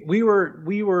 We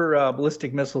were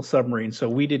ballistic missile submarines, so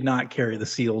we did not carry the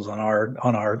SEALs on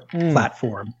our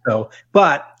platform. So,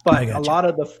 but a lot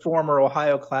of the former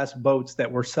Ohio class boats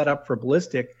that were set up for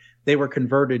ballistic, they were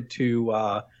converted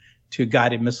to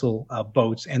guided missile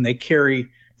boats, and they carry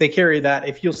that.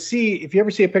 If you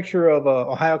ever see a picture of a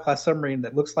Ohio class submarine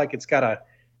that looks like got a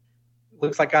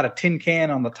tin can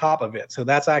on the top of it, so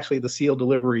that's actually the SEAL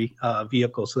delivery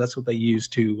vehicle. So that's what they use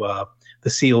to the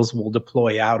SEALs will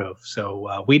deploy out of.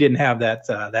 So we didn't have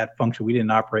that function. We didn't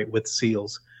operate with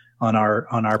SEAls on our.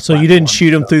 So platform. You didn't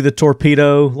shoot them through the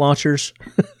torpedo launchers?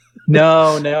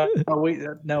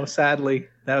 No, sadly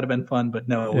that would have been fun, but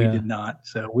no, we did not.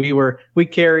 So we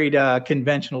carried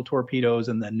conventional torpedoes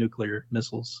and then nuclear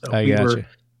missiles. So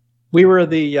we were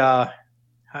the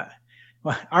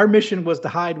our mission was to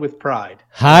hide with pride.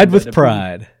 Hide with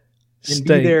pride. And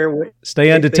be there.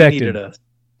 Stay undetected.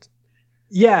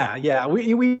 Yeah.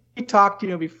 We talked.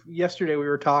 Yesterday we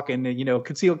were talking.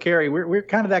 Concealed carry. We're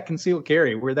kind of that concealed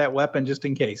carry. We're that weapon just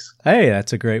in case. Hey,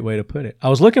 that's a great way to put it. I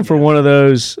was looking for one of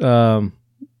those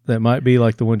that might be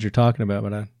like the ones you're talking about,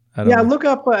 but I don't know. Look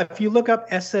up if you look up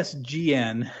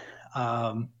SSGN,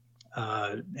 and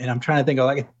I'm trying to think.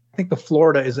 I think the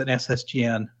Florida is an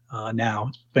SSGN now.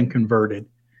 It's been converted.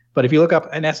 But if you look up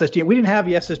an SSGN, we didn't have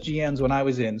the SSGNs when I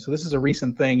was in. So this is a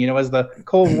recent thing. As the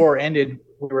Cold War ended,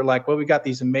 we were like, well, we got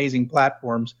these amazing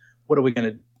platforms. What are we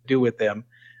going to do with them?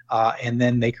 And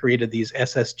then they created these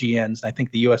SSGNs. I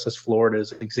think the USS Florida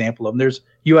is an example of them. There's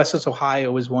USS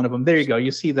Ohio is one of them. There you go.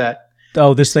 You see that.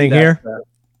 Oh, this thing here?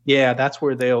 Yeah, that's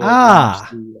where they'll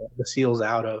launch the SEALs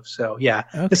out of. So, yeah,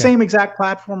 The same exact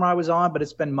platform I was on, but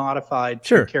it's been modified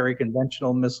to carry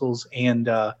conventional missiles and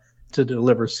to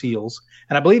deliver SEALs.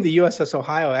 And I believe the USS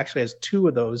Ohio actually has 2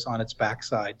 of those on its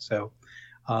backside, so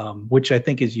which I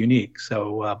think is unique.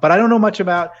 So, but I don't know much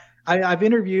about. I've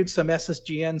interviewed some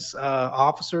SSGN's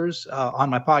officers on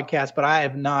my podcast, but I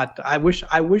have not. I wish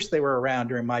they were around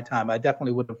during my time. I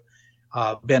definitely would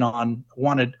have been on.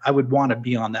 I would want to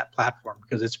be on that platform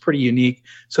because it's pretty unique.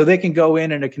 So they can go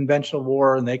in a conventional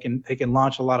war and they can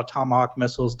launch a lot of Tomahawk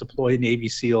missiles, deploy Navy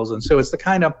SEALs, and so it's the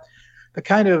kind of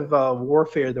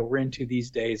warfare that we're into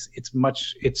these days. It's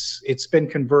been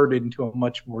converted into a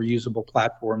much more usable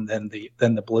platform than the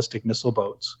ballistic missile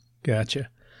boats. Gotcha.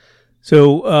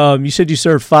 So you said you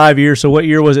served 5 years. So what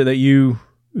year was it that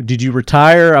did you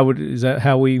retire? Is that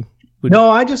how we would?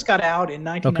 No, I just got out in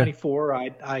 1994.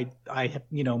 Okay. I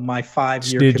my 5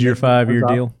 year. Did your 5 year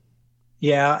deal?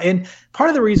 Yeah, and part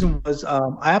of the reason was I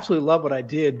absolutely love what I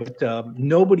did, but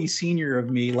nobody senior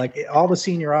of me, like all the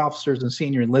senior officers and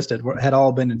senior enlisted, had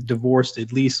all been divorced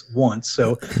at least once.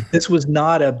 So this was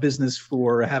not a business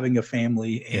for having a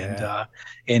family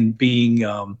and being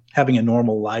having a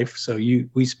normal life. So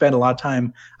we spent a lot of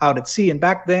time out at sea, and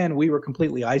back then we were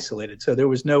completely isolated. So there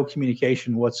was no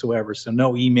communication whatsoever. So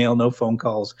no email, no phone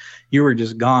calls. You were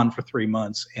just gone for 3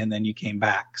 months, and then you came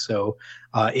back. So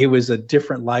it was a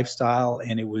different lifestyle,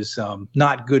 and it was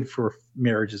not good for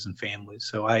marriages and families.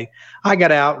 So I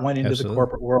got out, went into the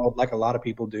corporate world like a lot of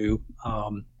people do,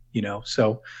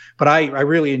 but I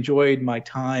really enjoyed my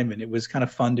time, and it was kind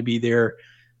of fun to be there,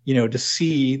 to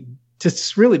see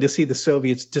the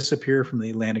Soviets disappear from the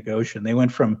Atlantic Ocean. They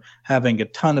went from having a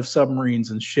ton of submarines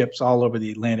and ships all over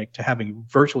the Atlantic to having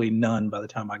virtually none by the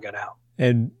time I got out.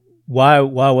 And why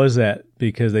was that?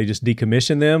 Because they just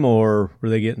decommissioned them, or were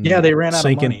they getting they ran out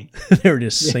of money. They were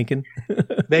just sinking.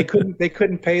 They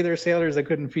couldn't pay their sailors, they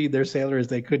couldn't feed their sailors,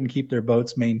 they couldn't keep their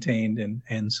boats maintained,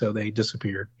 and so they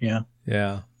disappeared.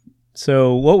 Yeah.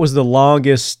 So what was the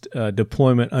longest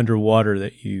deployment underwater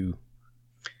that you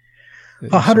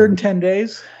 110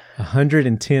 days.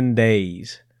 110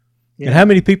 days. Yeah. And how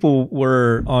many people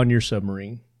were on your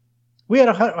submarine? We had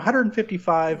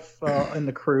 155 in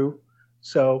the crew.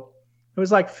 So it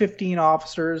was like 15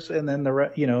 officers, and then the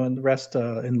rest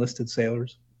enlisted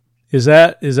sailers. Is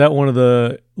that one of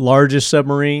the largest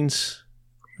submarines?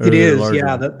 It is,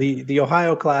 yeah. The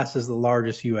Ohio class is the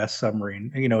largest U.S.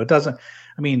 submarine. It doesn't.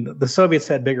 I mean, the Soviets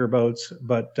had bigger boats,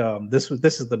 but this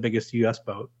is the biggest U.S.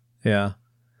 boat. Yeah.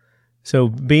 So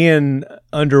being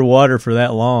underwater for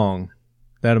that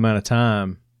amount of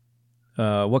time,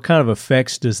 what kind of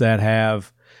effects does that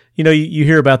have? You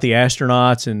hear about the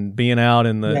astronauts and being out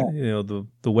in the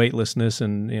the weightlessness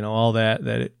and all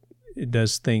that it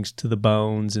does things to the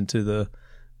bones and to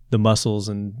the muscles.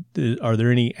 And are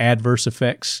there any adverse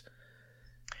effects?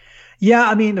 Yeah,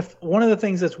 I mean, one of the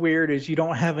things that's weird is you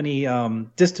don't have any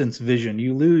distance vision.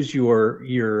 You lose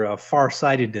your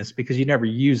farsightedness because you never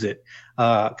use it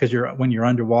because when you're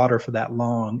underwater for that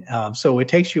long. So it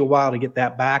takes you a while to get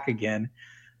that back again.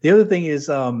 The other thing is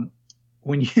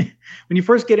when you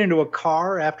first get into a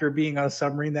car after being on a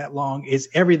submarine that long,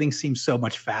 everything seems so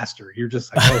much faster. You're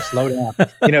just like, oh, slow down,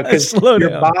 because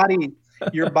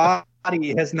your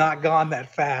body has not gone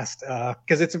that fast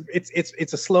because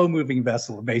it's a slow moving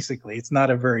vessel. Basically, it's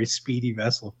not a very speedy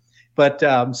vessel, but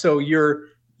so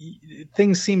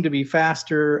things seem to be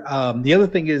faster. The other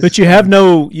thing is, but you have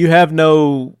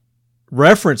no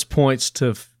reference points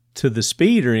to the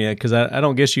speed or anything, because I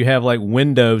don't guess you have like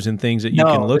windows and things that you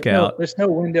can look out. There's no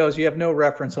windows. You have no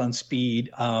reference on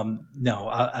speed.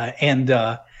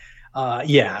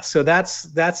 So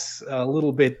that's a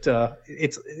little bit.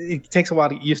 It takes a while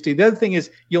to get used to. The other thing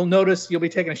is you'll notice you'll be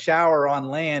taking a shower on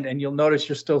land and you'll notice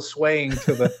you're still swaying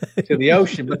to the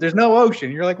ocean, but there's no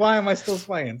ocean. You're like, why am I still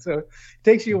swaying? So it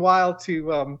takes you a while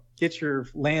to get your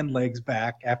land legs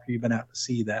back after you've been out to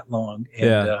sea that long.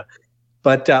 And,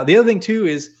 but the other thing too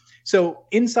is, so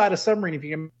inside a submarine, if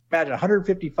you can imagine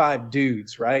 155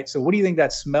 dudes, right? So what do you think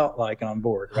that smelled like on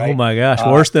board, right? Oh my gosh,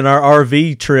 worse than our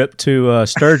RV trip to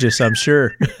Sturgis, I'm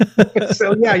sure.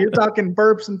 So yeah, you're talking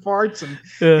burps and farts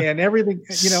and everything,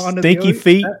 under stinky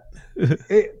feet.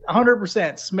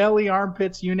 100%, smelly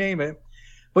armpits, you name it.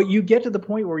 But you get to the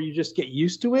point where you just get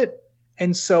used to it.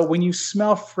 And so when you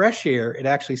smell fresh air, it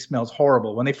actually smells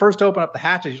horrible. When they first open up the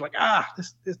hatches, you're like,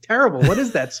 this is terrible. What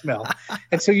is that smell?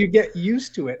 And so you get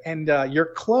used to it. And your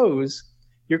clothes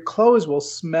will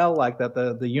smell like that.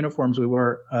 The uniforms we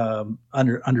wore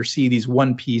undersea, these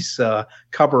one-piece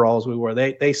coveralls we wore,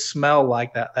 they smell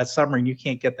like that submarine. You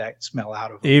can't get that smell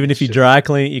out of them. Even if you dry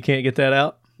clean it, you can't get that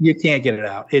out? You can't get it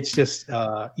out. It's just,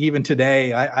 even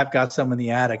today, I've got some in the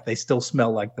attic. They still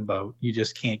smell like the boat. You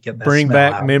just can't get that Bring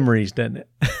smell back out. memories, doesn't it?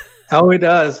 Oh, it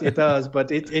does. It does. But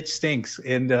it stinks.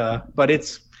 And,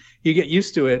 but you get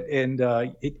used to it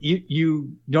and,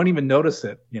 you don't even notice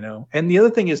it, And the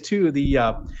other thing is too,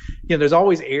 there's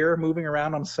always air moving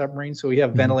around on a submarine. So we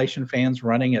have ventilation fans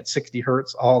running at 60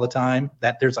 hertz all the time,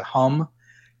 that there's a hum,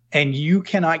 and you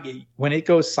cannot get, when it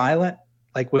goes silent,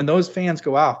 like when those fans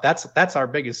go off, that's our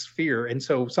biggest fear. And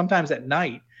so sometimes at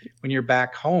night when you're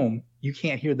back home, you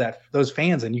can't hear those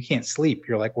fans and you can't sleep.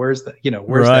 You're like, where's that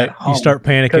hum? You start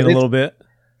panicking a little bit.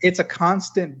 It's a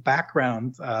constant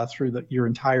background through your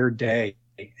entire day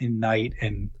and night,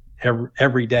 and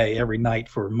every day, every night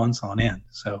for months on end.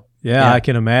 So yeah, I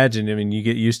can imagine. I mean, you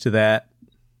get used to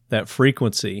that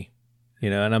frequency,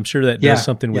 and I'm sure that does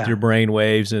something with your brain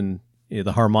waves and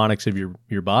the harmonics of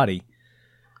your body.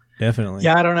 Definitely.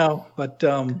 Yeah, I don't know, but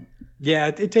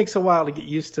it takes a while to get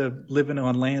used to living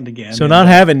on land again. So not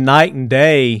having night and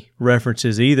day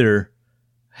references either.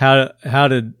 How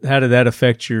did that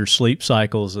affect your sleep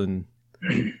cycles and?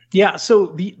 Yeah,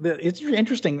 so it's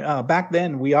interesting. Back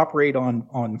then, we operate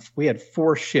we had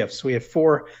 4 shifts. We had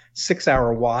 4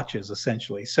 6-hour watches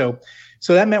essentially. So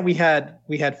that meant we had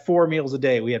 4 meals a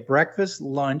day. We had breakfast,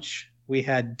 lunch, we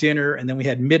had dinner, and then we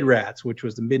had mid-rats, which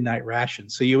was the midnight ration.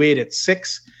 So you ate at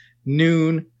 6,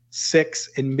 noon, 6,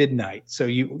 and midnight. So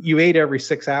you ate every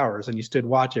 6 hours and you stood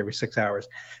watch every 6 hours.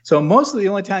 So most of the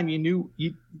only time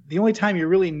the only time you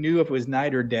really knew if it was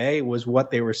night or day was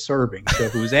what they were serving. So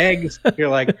if it was eggs, you're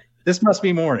like, this must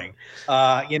be morning.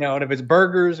 And if it's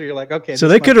burgers, you're like, okay. So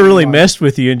they could have really messed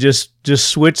with you and just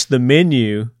switched the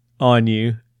menu on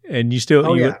you, and you still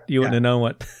wouldn't have known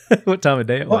what time of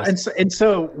day it was. Well, and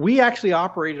so we actually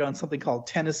operated on something called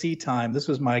Tennessee time. This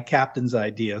was my captain's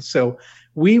idea. So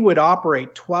we would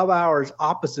operate 12 hours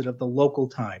opposite of the local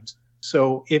times.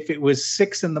 So if it was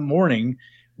 6 a.m,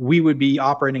 we would be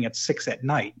operating at 6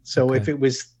 p.m. So if it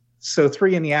was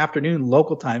 3 p.m.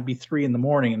 local time, it'd be 3 a.m.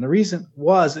 And the reason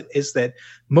is that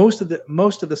most of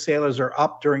the sailors are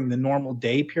up during the normal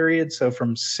day period. So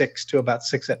from 6 to about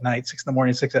 6 p.m, 6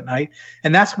 a.m, 6 p.m.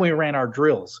 And that's when we ran our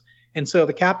drills. And so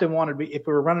the captain if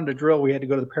we were running a drill, we had to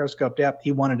go to the periscope depth.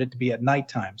 He wanted it to be at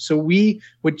nighttime. So we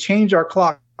would change our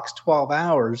clocks 12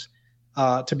 hours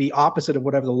to be opposite of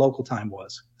whatever the local time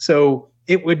was. So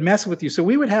it would mess with you. So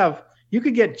you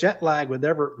could get jet lag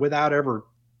without ever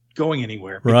going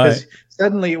anywhere, because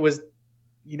suddenly it was,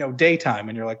 daytime,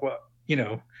 and you're like, well,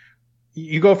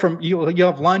 you go from you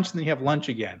have lunch and then you have lunch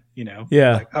again,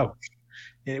 Yeah. Like,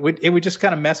 it would just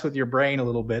kind of mess with your brain a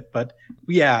little bit, but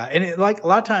yeah. And like a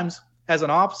lot of times as an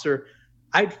officer,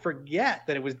 I'd forget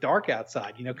that it was dark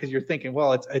outside, because you're thinking,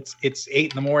 well, it's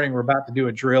 8 a.m, we're about to do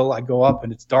a drill. I go up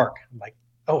and it's dark. I'm like,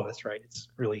 oh, that's right.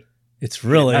 It's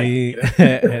really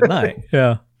at night.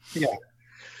 Yeah. Yeah.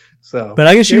 So, but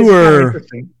I guess you were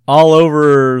all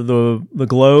over the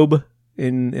globe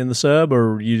in the sub,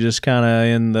 or were you just kind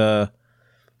of in the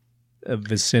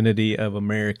vicinity of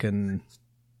American?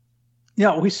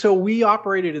 Yeah, we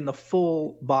operated in the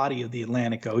full body of the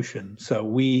Atlantic Ocean. So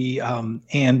we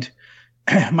and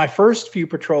my first few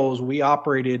patrols, we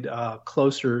operated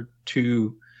closer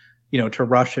to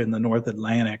Russia in the North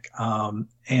Atlantic.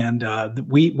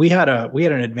 We had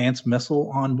an advanced missile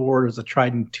on board. It was a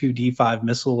Trident II D5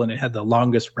 missile, and it had the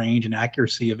longest range and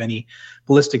accuracy of any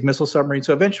ballistic missile submarine.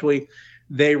 So eventually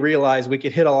they realized we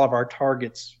could hit all of our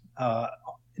targets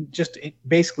just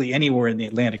basically anywhere in the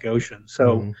Atlantic Ocean.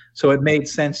 So it made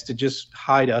sense to just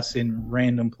hide us in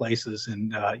random places.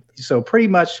 And so pretty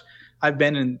much I've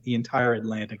been in the entire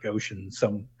Atlantic Ocean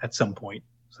at some point.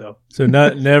 So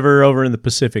never over in the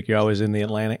Pacific. You're always in the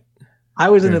Atlantic. I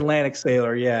was an Atlantic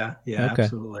sailor. Yeah, okay.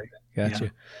 Absolutely. Gotcha. Yeah.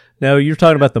 Now you're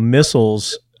talking about the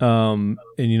missiles, and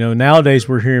nowadays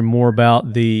we're hearing more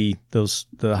about the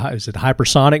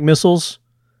hypersonic missiles?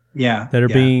 Yeah, that are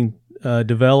being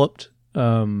developed.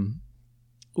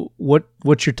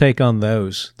 What's your take on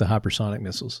those, the hypersonic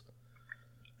missiles?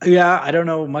 Yeah, I don't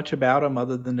know much about them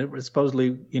other than it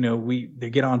supposedly, they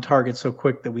get on target so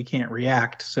quick that we can't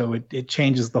react. So it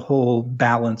changes the whole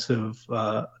balance of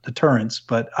deterrence.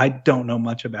 But I don't know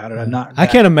much about it. I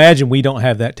can't imagine we don't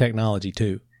have that technology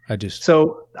too. I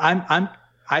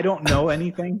don't know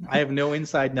anything. I have no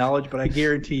inside knowledge, but I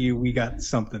guarantee you we got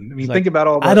something. I mean, think about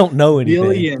all the I don't know anything.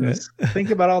 Billions.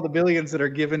 Think about all the billions that are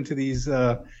given to these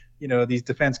these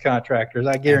defense contractors.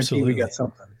 I guarantee we got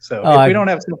something. So if we don't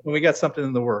have something, we got something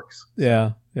in the works.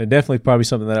 Yeah, definitely probably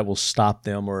something that will stop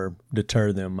them or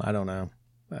deter them. I don't know.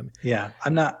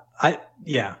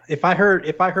 If I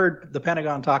heard the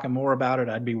Pentagon talking more about it,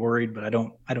 I'd be worried, but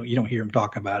you don't hear them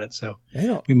talk about it. So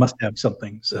we must have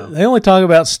something. So they only talk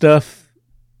about stuff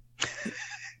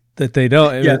that they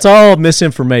don't. It's all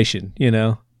misinformation,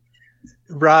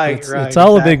 Right, it's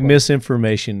all a big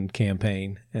misinformation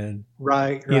campaign, and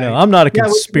right. I'm not a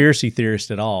conspiracy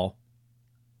theorist at all.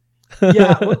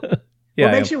 Yeah, what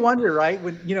makes you wonder, right?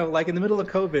 When like in the middle of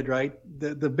COVID, right?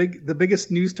 The biggest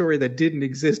news story that didn't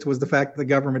exist was the fact that the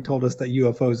government told us that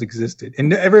UFOs existed,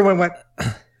 and everyone went.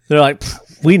 They're like,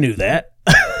 we knew that.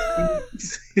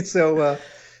 So,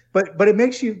 but it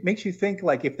makes you think,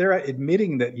 like, if they're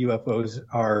admitting that UFOs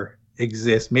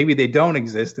exist, maybe they don't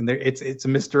exist, and it's a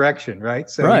misdirection, right?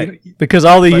 So right, because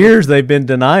all the years they've been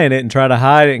denying it and try to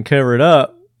hide it and cover it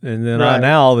up, and then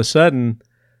now all of a sudden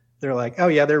they're like, oh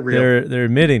yeah, they're real. They're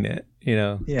admitting it,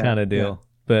 kind of deal.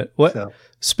 Yeah. But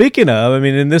speaking of, I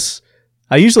mean, in this,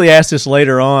 I usually ask this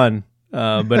later on,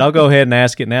 but I'll go ahead and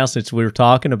ask it now since we were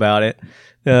talking about it.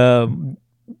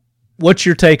 What's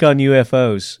your take on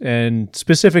UFOs, and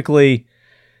specifically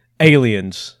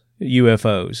aliens,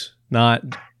 UFOs, not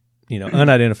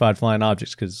unidentified flying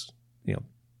objects? Because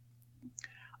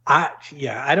I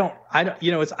don't.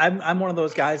 I'm one of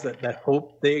those guys that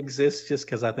hope they exist just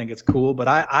because I think it's cool. But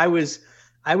I was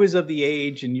of the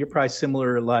age, and you're probably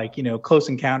similar. Like Close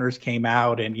Encounters came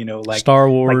out, and like Star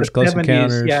Wars, like Close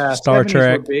 70s, Encounters, Star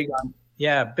Trek. Big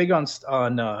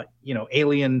on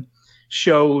alien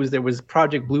shows. There was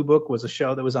Project Blue Book was a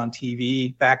show that was on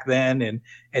TV back then,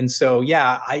 and so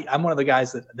I'm one of the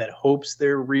guys that hopes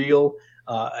they're real.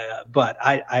 But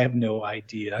I have no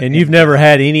idea. And you've never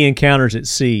had any encounters at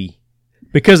sea,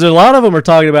 because a lot of them are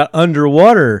talking about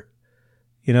underwater.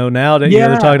 Now that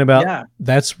they're talking about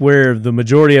that's where the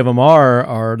majority of them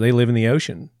are they live in the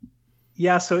ocean.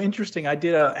 Yeah, so interesting. I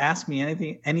did Ask Me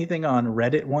Anything on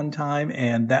Reddit one time,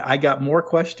 and that I got more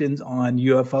questions on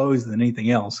UFOs than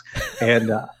anything else.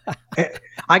 And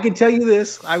I can tell you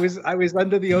this: I was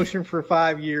under the ocean for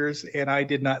 5 years, and I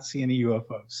did not see any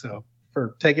UFOs. So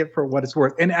take it for what it's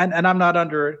worth. And I'm not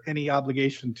under any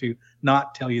obligation to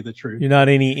not tell you the truth. You're not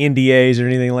any NDAs or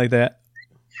anything like that?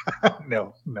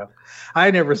 No. I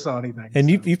never saw anything. And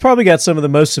you've probably got some of the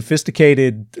most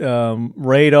sophisticated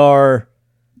radar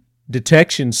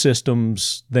detection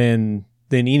systems than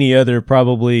any other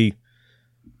probably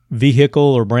vehicle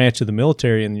or branch of the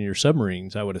military in your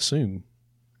submarines, I would assume.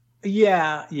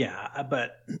 Yeah.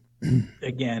 But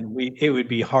again, it would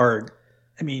be hard.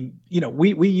 I mean,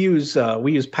 we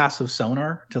use passive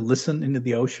sonar to listen into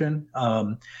the ocean.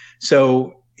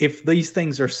 So if these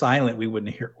things are silent, we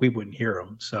wouldn't hear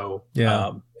them. So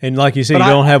and like you said, you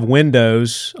don't have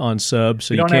windows on subs,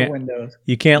 so you can't have windows.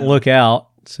 You can't look out.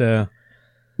 So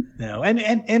no,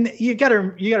 and you got to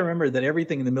remember that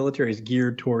everything in the military is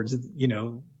geared towards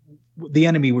the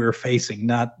enemy we were facing,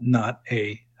 not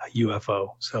a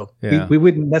UFO. So we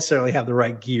wouldn't necessarily have the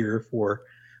right gear for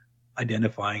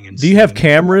identifying. And do you have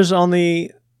cameras on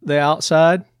the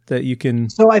outside that you can?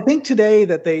 So I think today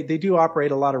that they do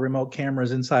operate a lot of remote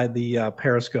cameras inside the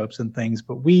periscopes and things,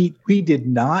 but we did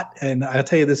not. And I'll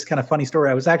tell you this kind of funny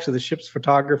story. I was actually the ship's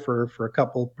photographer for a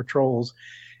couple patrols,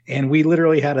 and we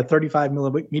literally had a 35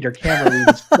 millimeter camera we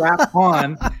would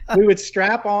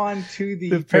strap on to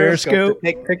the periscope to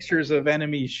take pictures of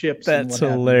enemy ships. That's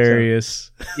hilarious.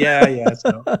 So, yeah.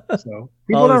 So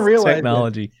people don't realize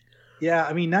technology. Yeah,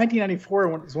 I mean, 1994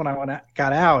 was when I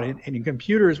got out, and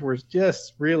computers were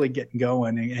just really getting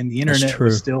going, and the internet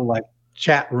was still like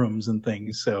chat rooms and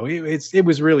things. So it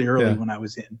was really early when I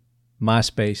was in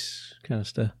MySpace kind of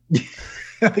stuff. I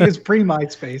think it's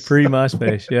pre-MySpace.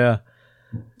 Pre-MySpace, yeah.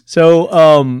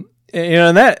 So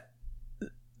and that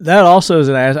also is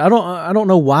an ask. I don't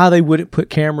know why they wouldn't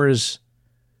put cameras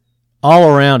all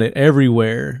around it,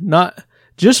 everywhere, not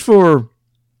just for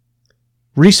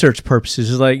research purposes.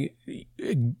 It's like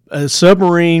a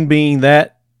submarine being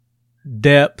that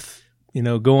depth,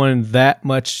 going that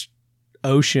much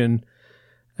ocean.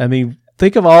 I mean,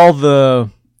 think of all the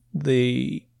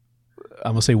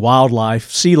I'm gonna say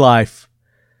wildlife, sea life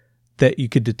that you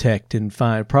could detect and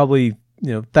find. Probably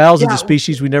thousands of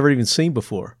species we've never even seen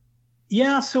before.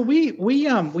 Yeah, so we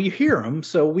hear them.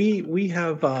 So we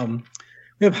have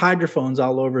hydrophones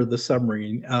all over the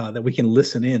submarine that we can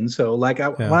listen in. So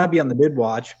when I'd be on the mid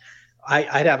watch,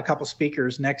 I'd have a couple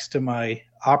speakers next to my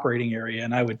operating area,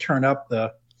 and I would turn up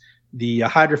the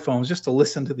hydrophones just to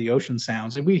listen to the ocean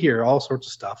sounds, and we hear all sorts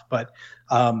of stuff. But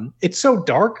it's so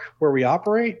dark where we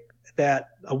operate that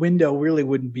a window really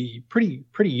wouldn't be pretty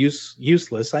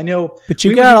useless. I know, but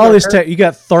you got all this tech. You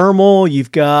got thermal.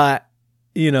 You've got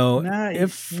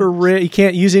infrared. You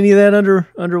can't use any of that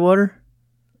underwater.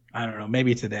 I don't know.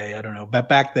 Maybe today. I don't know. But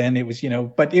back then it was,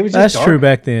 but it was just that's dark. True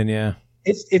back then. Yeah.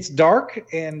 It's dark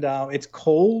and it's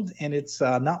cold and it's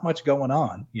not much going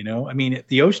on. I mean,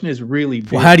 the ocean is really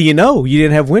big. Well, how do you know? You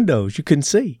didn't have windows. You couldn't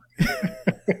see.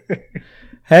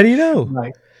 How do you know?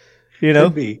 Right.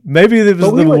 Maybe it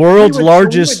was the world's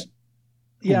largest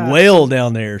whale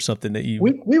down there or something that you.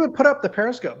 We would put up the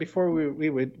periscope before we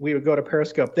would go to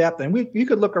periscope depth, and you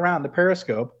could look around the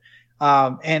periscope.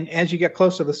 And as you get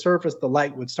close to the surface, the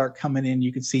light would start coming in.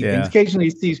 You could see things. Occasionally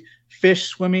you see fish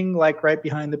swimming like right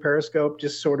behind the periscope,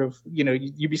 just sort of,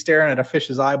 you'd be staring at a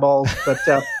fish's eyeballs, but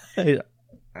there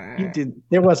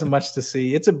wasn't much to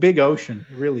see. It's a big ocean.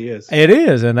 It really is. It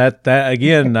is. And that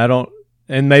again,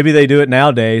 and maybe they do it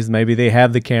nowadays. Maybe they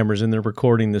have the cameras and they're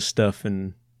recording this stuff.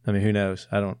 And I mean, who knows?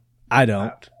 I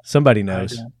don't. Somebody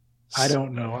knows. I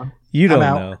don't know. You don't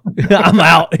know. I'm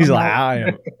out. He's like, I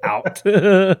am out.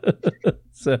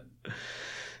 So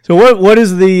what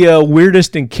is the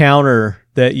weirdest encounter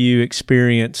that you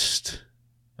experienced?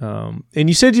 And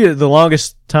you said the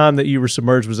longest time that you were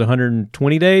submerged was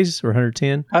 120 days or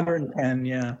 110? 110,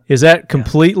 yeah. Is that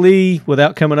completely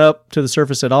without coming up to the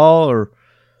surface at all, or?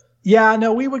 Yeah,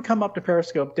 no, we would come up to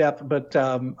periscope depth, but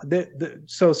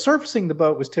so surfacing the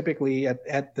boat was typically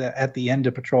at the end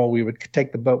of patrol. We would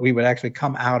take the boat. We would actually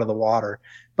come out of the water,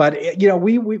 but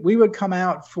we would come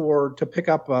out to pick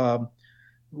up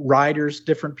riders,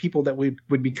 different people that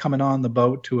would be coming on the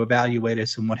boat to evaluate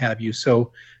us and what have you.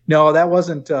 So no, that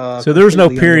wasn't. So there was no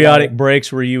periodic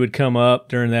breaks where you would come up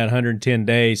during that 110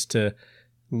 days to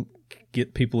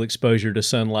get people exposure to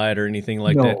sunlight or anything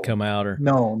like that come out, or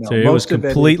no. So it was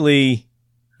completely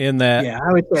in that. Yeah,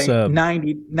 I would say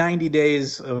 90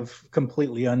 days of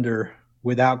completely under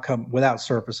without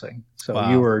surfacing. So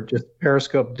you were just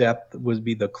periscope depth would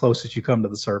be the closest you come to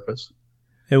the surface.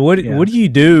 And what do you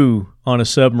do on a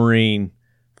submarine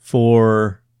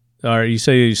for? Or you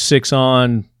say 6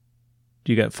 on?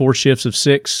 You got 4 shifts of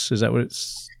 6? Is that what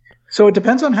it's? So it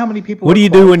depends on how many people. What do you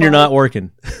do when you're not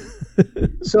working?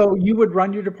 So you would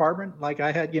run your department. Like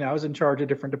I had, I was in charge of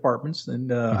different departments,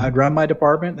 and I'd run my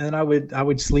department, and then I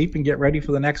would sleep and get ready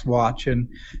for the next watch. And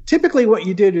typically, what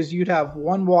you did is you'd have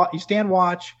one watch. You stand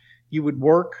watch. You would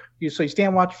work. So you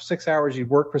stand watch for 6 hours. You'd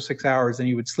work for 6 hours, and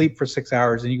you would sleep for 6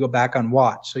 hours, and you go back on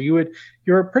watch. So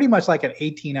you're pretty much like an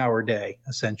 18-hour day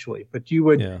essentially. But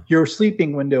your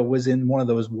sleeping window was in one of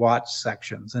those watch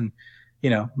sections, and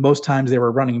most times they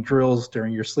were running drills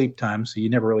during your sleep time, so you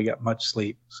never really got much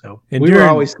sleep. So we were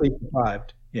always sleep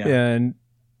deprived. Yeah. Yeah, and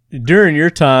during your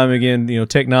time, again,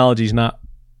 technology's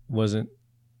wasn't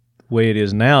the way it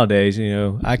is nowadays.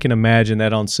 I can imagine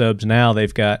that on subs now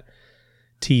they've got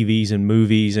TVs and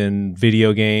movies and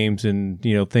video games and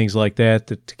things like that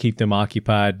to keep them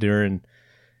occupied during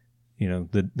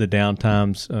the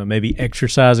downtimes, maybe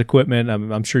exercise equipment.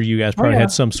 I'm sure you guys probably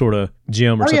had some sort of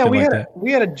gym or something like that.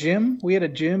 We had a gym. We had a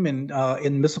gym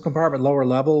in missile compartment lower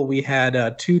level. We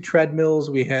had 2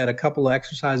 treadmills. We had a couple of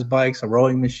exercise bikes, a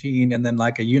rowing machine, and then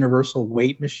like a universal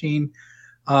weight machine.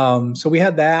 So we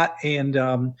had that.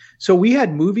 And so we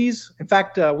had movies. In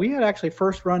fact, we had actually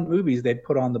first run movies they'd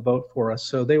put on the boat for us.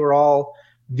 So they were all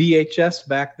VHS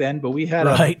back then, but we had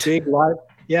a big live.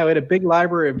 Yeah, we had a big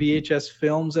library of VHS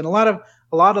films, and a lot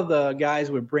of the guys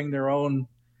would bring their own,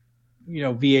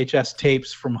 VHS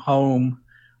tapes from home.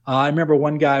 I remember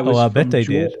one guy was. Oh, I bet they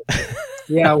did.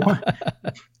 Yeah,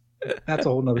 that's a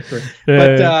whole nother story.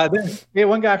 But we had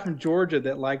one guy from Georgia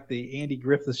that liked the Andy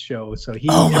Griffith Show, so every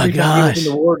time he was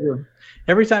in the wardroom.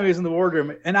 Every time he was in the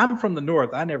wardroom, and I'm from the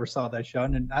north, I never saw that show,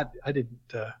 and I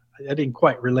didn't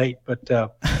quite relate,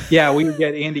 but yeah, we would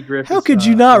get Andy Griffith. How could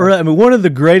you not? I mean, one of the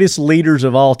greatest leaders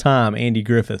of all time, Andy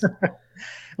Griffith.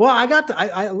 Well,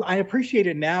 I appreciate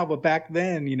it now, but back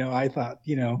then, I thought,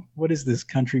 what is this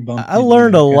country bumpkin? I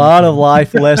learned a lot of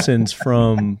life lessons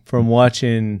from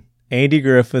watching Andy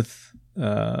Griffith,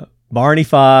 Barney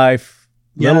Fife,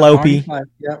 Little Opie,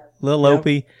 Little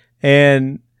Opie,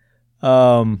 and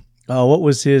what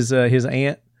was his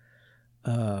aunt?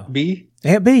 B?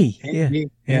 Aunt B. Aunt B.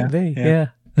 Aunt B. Yeah.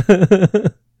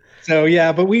 So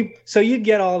you'd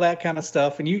get all that kind of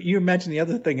stuff, and you mentioned the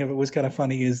other thing of it was kind of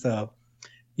funny is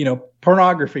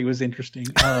pornography was interesting.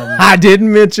 I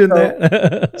didn't mention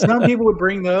that. Some people would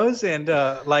bring those, and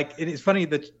it is funny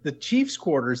that the Chiefs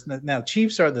quarters now.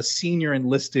 Chiefs are the senior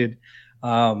enlisted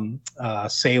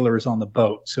sailors on the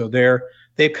boat, so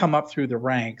they've come up through the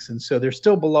ranks, and so they're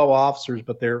still below officers,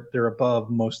 but they're above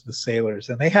most of the sailors,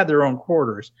 and they had their own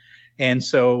quarters. And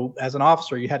so as an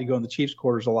officer, you had to go in the chief's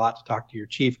quarters a lot to talk to your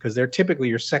chief because they're typically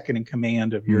your second in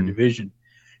command of your division.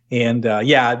 And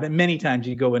many times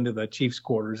you go into the chief's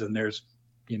quarters and there's,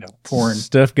 porn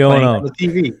stuff going on the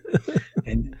TV.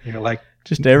 And you're like,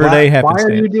 just everyday happenstance.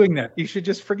 Why are you doing that? You should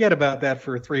just forget about that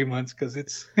for 3 months because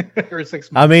it's or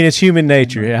 6 months. I mean, it's human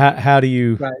nature. How do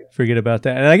you forget about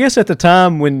that? And I guess at the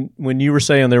time when you were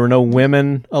saying there were no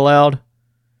women allowed.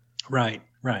 Right.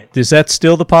 Is that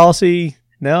still the policy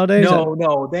nowadays?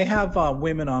 No, they have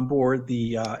women on board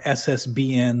the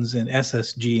SSBNs and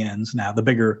SSGNs now, the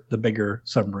bigger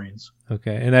submarines.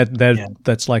 Okay, and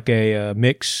that's like a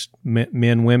mixed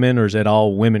men women, or is that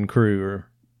all women crew? Or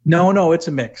no, it's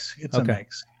a mix. It's a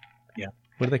mix. Yeah.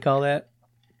 What do they call that?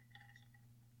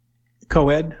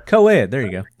 Co-ed. There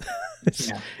you go.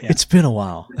 It's been a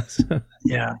while.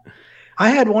 Yeah. I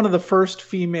had one of the first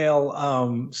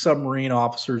female submarine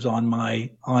officers on my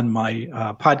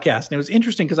podcast, and it was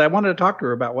interesting because I wanted to talk to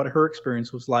her about what her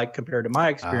experience was like compared to my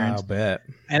experience. I'll bet.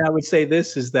 And I would say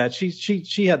this is that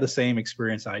she had the same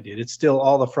experience I did. It's still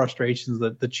all the frustrations,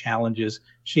 the challenges.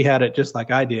 She had it just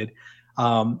like I did.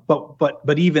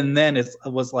 But even then, it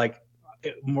was like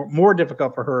more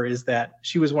difficult for her is that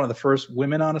she was one of the first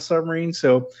women on a submarine.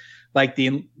 So like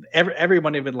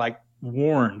everyone had been like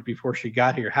warned before she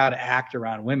got here how to act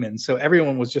around women, so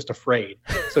everyone was just afraid.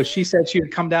 So she said she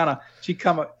would come down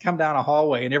a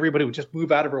hallway and everybody would just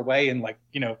move out of her way and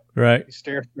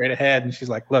stare straight ahead, and she's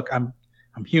like, look, I'm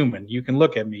human, you can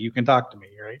look at me, you can talk to me,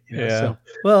 right? So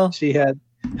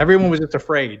everyone was just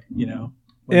afraid,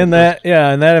 in that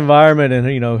environment,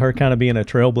 and her kind of being a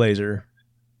trailblazer.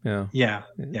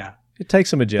 It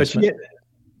takes some adjustment.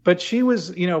 But she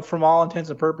was, from all intents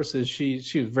and purposes, she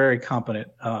was a very competent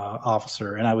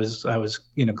officer, and I was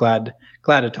glad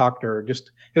to talk to her. Just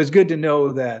it was good to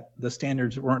know that the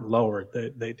standards weren't lowered.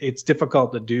 It's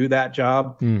difficult to do that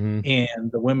job,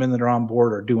 and the women that are on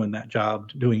board are doing that job,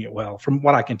 doing it well, from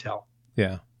what I can tell.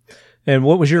 Yeah. And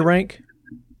what was your rank?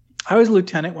 I was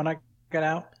lieutenant when I got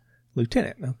out.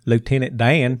 Lieutenant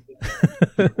Dan.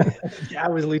 Yeah, I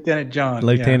was Lieutenant John.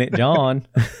 John.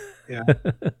 Yeah.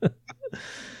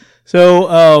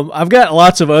 So I've got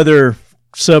lots of other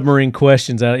submarine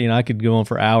questions. I could go on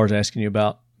for hours asking you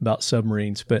about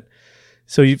submarines. But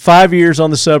so 5 years on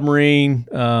the submarine.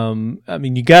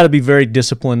 You got to be very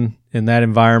disciplined in that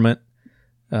environment,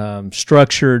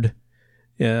 structured.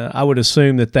 I would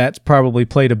assume that that's probably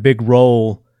played a big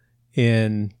role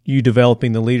in you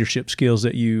developing the leadership skills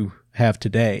that you have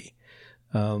today.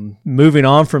 Moving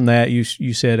on from that,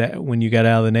 you said when you got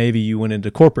out of the Navy, you went into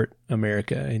corporate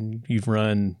America, and you've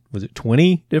run, was it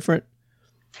 20 different?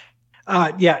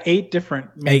 8 different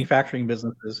manufacturing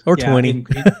businesses. Or 20.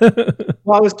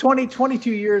 Well, it was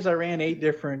 22 years. I ran 8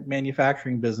 different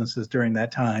manufacturing businesses during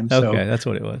that time. So, okay, that's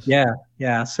what it was.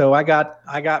 Yeah. So I got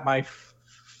my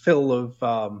fill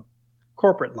of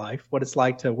corporate life, what it's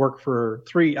like to work for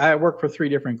 3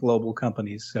 different global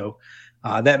companies. So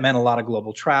that meant a lot of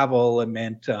global travel. It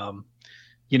meant,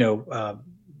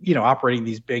 operating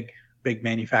these big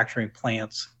manufacturing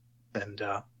plants, and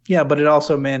but it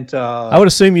also meant. I would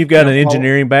assume you've got an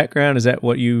engineering background. Is that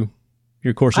what your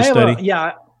course of study?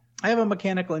 I have a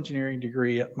mechanical engineering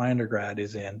degree. My undergrad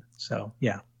is in. So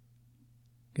yeah.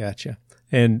 Gotcha.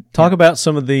 And talk about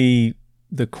some of the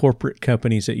corporate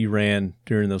companies that you ran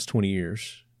during those 20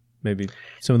 years. Maybe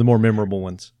some of the more memorable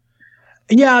ones.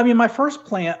 Yeah, my first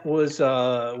plant was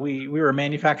we were a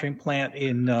manufacturing plant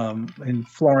in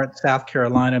Florence, South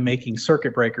Carolina, making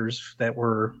circuit breakers that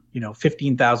were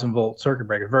 15,000 volt circuit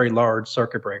breakers, very large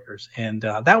circuit breakers, and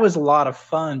that was a lot of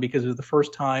fun because it was the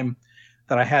first time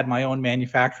that I had my own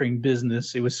manufacturing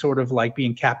business. It was sort of like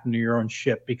being captain of your own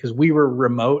ship because we were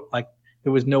remote, like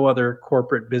there was no other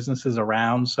corporate businesses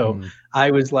around, so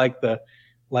I was like the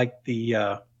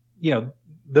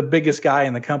the biggest guy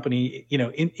in the company,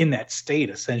 in that state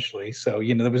essentially. So,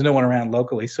 there was no one around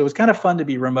locally. So it was kind of fun to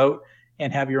be remote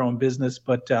and have your own business.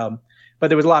 But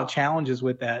there was a lot of challenges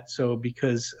with that. So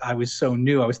because I was so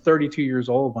new, I was 32 years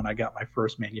old when I got my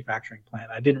first manufacturing plant.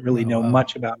 I didn't really know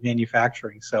much about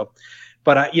manufacturing. So,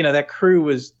 but that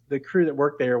the crew that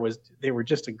worked there they were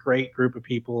just a great group of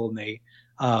people, and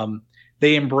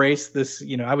they embraced this.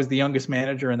 I was the youngest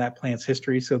manager in that plant's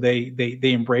history, so they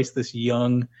embraced this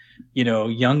young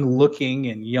looking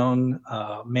and young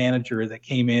manager that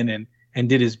came in and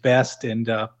did his best. And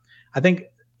I think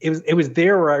it was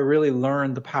there where I really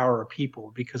learned the power of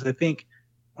people, because I think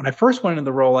when I first went into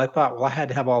the role, I thought, well, I had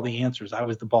to have all the answers. I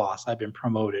was the boss. I've been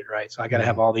promoted, right? So I got to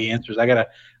have all the answers. I got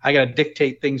to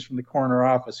dictate things from the corner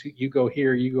office. You go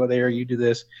here, you go there, you do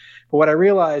this. But what I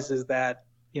realized is that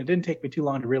it didn't take me too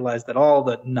long to realize that all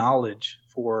the knowledge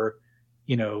for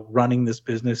running this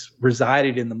business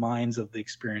resided in the minds of the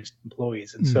experienced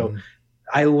employees. And so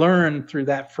I learned through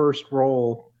that first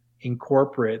role in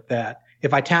corporate that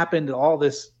if I tap into all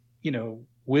this,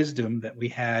 wisdom that we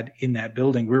had in that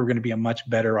building, we were going to be a much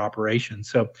better operation.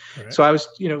 So, So I was,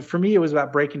 for me, it was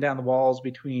about breaking down the walls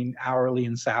between hourly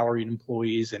and salaried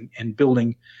employees and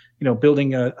building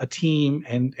a team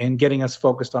and getting us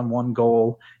focused on one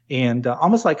goal. And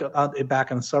almost like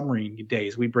back in the submarine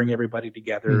days, we bring everybody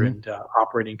together and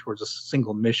operating towards a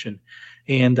single mission.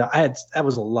 And that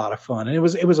was a lot of fun. And it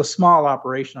was a small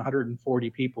operation, 140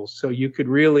 people. So you could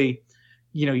really,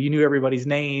 you knew everybody's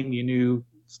name, you knew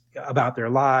about their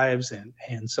lives.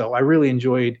 And so I really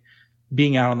enjoyed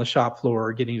being out on the shop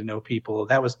floor, getting to know people.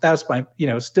 That was my,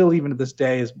 still even to this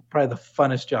day is probably the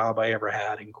funnest job I ever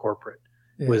had in corporate.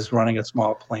 Was running a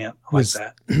small plant like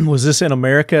that. Was this in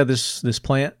America, this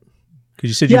plant? Because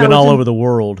you said you've been all over the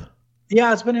world.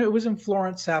 Yeah, it was in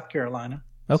Florence, South Carolina.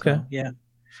 Okay. So, yeah.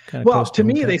 Well, to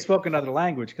me, they spoke another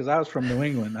language because I was from New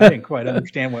England. I didn't quite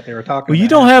understand what they were talking about. Well, you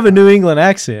don't have a New England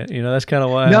accent. That's kind of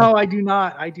why. No, I do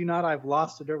not. I've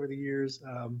lost it over the years.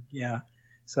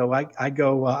 So I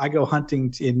go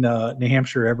hunting in New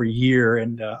Hampshire every year,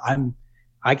 and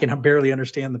I can barely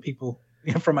understand the people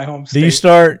from my home state. Do you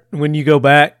start, when you go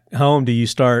back home, do you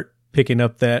start picking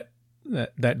up that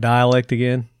dialect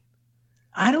again?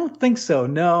 I don't think so.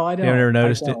 No, I don't. You ever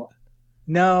noticed it?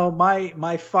 No,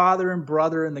 my father and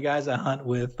brother and the guys I hunt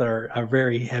with are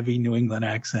very heavy New England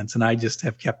accents, and I just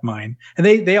have kept mine. And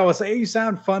they always say, "Hey, you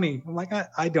sound funny." I'm like,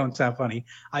 I don't sound funny.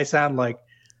 I sound like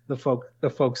the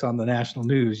folks on the national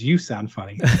news. You sound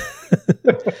funny.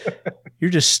 You're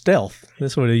just stealth.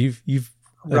 That's what you've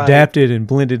adapted and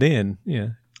blended in. Yeah.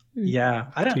 Yeah.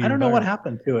 I don't know what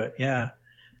happened to it. Yeah.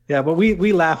 Yeah. But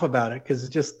we laugh about it because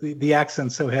it's just the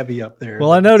accent's so heavy up there.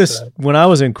 Well, I noticed when I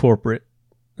was in corporate,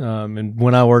 and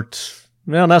when I worked,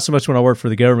 well, not so much when I worked for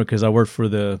the government, because I worked for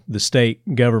the state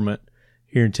government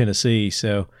here in Tennessee.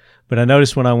 So, but I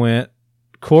noticed when I went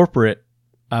corporate,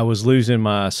 I was losing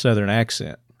my Southern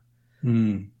accent.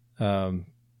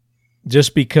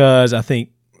 Just because I think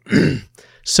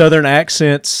Southern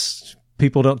accents,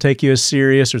 people don't take you as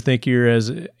serious or think you're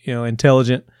as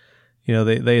intelligent.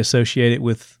 They associate it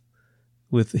with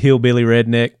hillbilly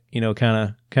redneck,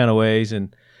 kind of ways.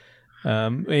 And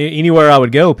anywhere I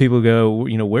would go, people go,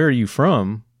 where are you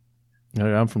from?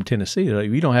 I'm from Tennessee. They're like,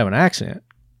 you don't have an accent.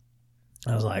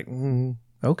 I was like,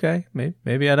 okay,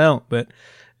 maybe I don't. But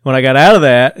when I got out of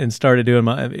that and started doing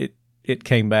it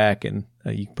came back, and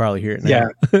you can probably hear it now.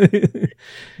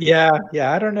 Yeah.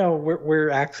 I don't know where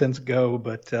accents go,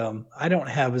 but I don't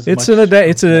have as much.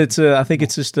 I think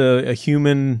it's just a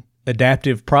human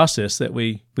adaptive process that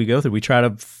we go through. We try to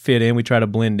fit in. We try to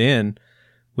blend in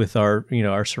with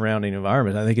our surrounding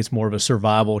environment. I think it's more of a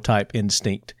survival type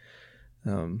instinct.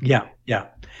 Yeah.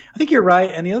 I think you're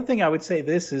right. And the other thing I would say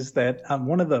is that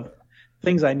one of the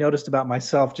things I noticed about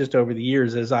myself just over the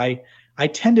years is I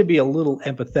tend to be a little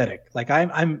empathetic. Like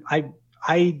I'm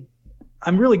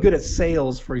really good at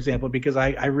sales, for example, because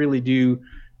I really do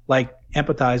like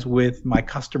empathize with my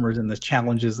customers and the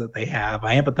challenges that they have.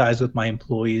 I empathize with my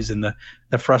employees and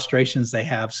the frustrations they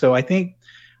have. So I think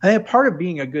part of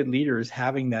being a good leader is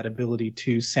having that ability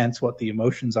to sense what the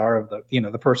emotions are of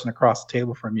the person across the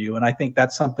table from you. And I think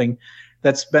that's something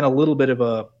that's been a little bit of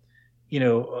a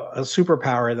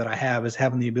superpower that I have, is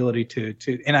having the ability to,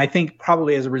 and I think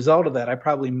probably as a result of that, I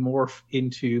probably morph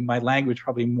into my language,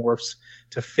 probably morphs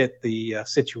to fit the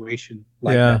situation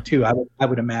like that too. I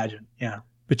would imagine. Yeah.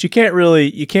 But you can't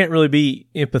really be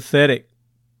empathetic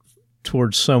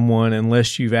towards someone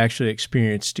unless you've actually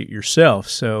experienced it yourself.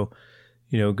 So,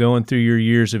 going through your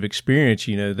years of experience,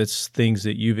 that's things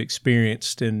that you've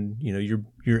experienced, and,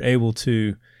 you're able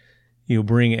to,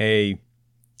 bring a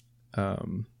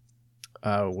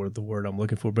what the word I'm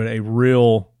looking for, but a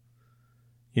real,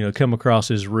 come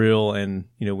across as real and,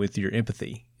 with your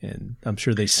empathy. And I'm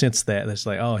sure they sense that. That's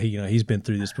like, oh, he's been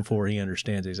through this before. He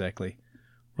understands exactly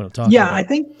what I'm talking about.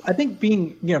 Yeah, I think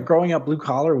being, growing up blue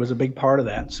collar was a big part of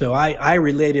that. So I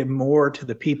related more to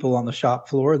the people on the shop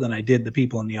floor than I did the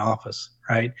people in the office,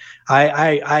 right?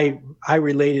 I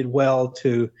related well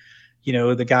to,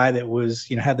 the guy that was,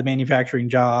 had the manufacturing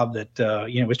job that,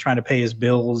 was trying to pay his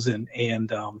bills and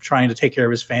trying to take care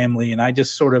of his family. And I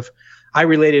just I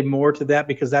related more to that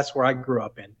because that's where I grew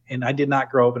up in. And I did not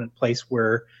grow up in a place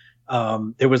where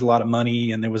there was a lot of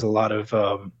money and there was a lot of,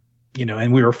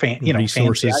 and we were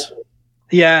resources. Fancy.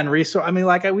 Yeah. And resource. I mean,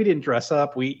 we didn't dress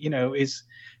up. We,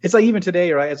 it's like even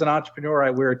today, right? As an entrepreneur, I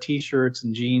wear t-shirts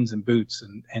and jeans and boots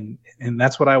and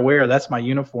that's what I wear. That's my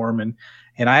uniform.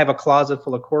 And I have a closet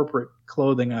full of corporate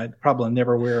clothing I'd probably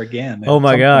never wear again. Oh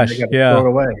my gosh. Yeah. Throw it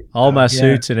away. All my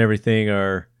suits and everything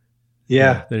are,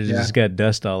 they just got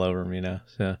dust all over them,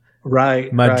 So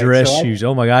right. My dress shoes.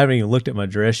 Oh my God. I haven't even looked at my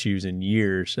dress shoes in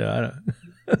years. So I don't,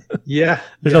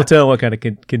 there's no telling what kind of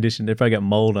condition. They probably got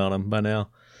mold on them by now.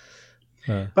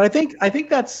 But I think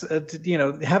that's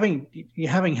having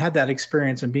had that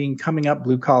experience and coming up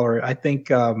blue collar. I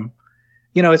think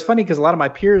it's funny because a lot of my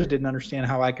peers didn't understand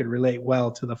how I could relate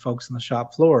well to the folks on the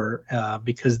shop floor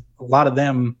because a lot of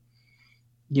them,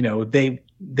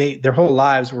 their whole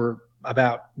lives were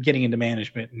about getting into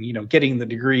management and getting the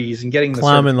degrees and getting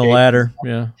climbing the ladder.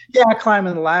 Yeah,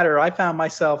 climbing the ladder. I found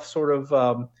myself sort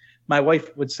of. My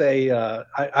wife would say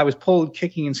I was pulled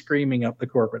kicking and screaming up the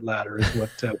corporate ladder is what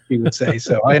she would say.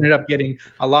 So I ended up getting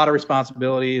a lot of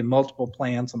responsibility and multiple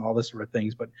plants and all this sort of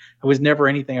things. But it was never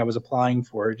anything I was applying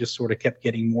for. It just sort of kept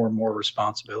getting more and more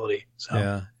responsibility. So.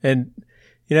 Yeah. And,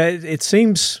 it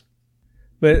seems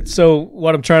 – but so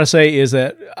what I'm trying to say is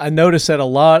that I noticed that a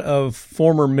lot of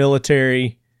former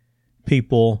military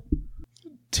people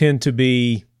tend to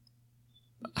be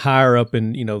higher up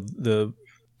in, the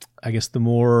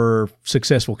more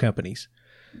successful companies.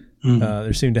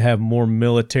 There seem to have more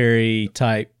military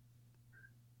type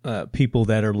people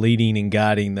that are leading and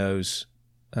guiding those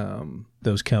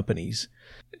companies.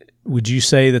 Would you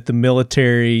say that the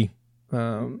military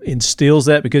instills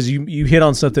that? Because you hit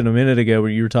on something a minute ago where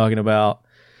you were talking about,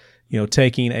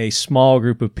 taking a small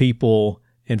group of people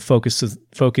and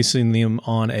focusing them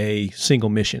on a single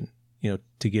mission,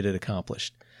 to get it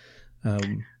accomplished.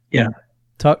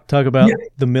 Talk about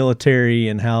the military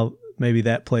and how maybe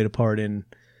that played a part in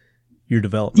your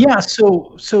development. Yeah,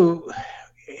 so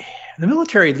the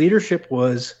military leadership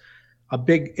was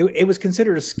it was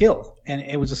considered a skill, and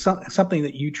it was something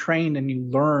that you trained and you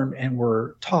learned and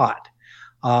were taught.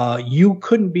 You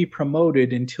couldn't be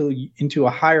promoted into a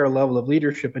higher level of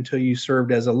leadership until you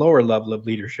served as a lower level of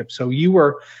leadership. So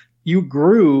you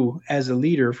grew as a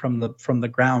leader from the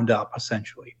ground up,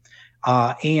 essentially.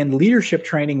 And leadership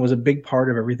training was a big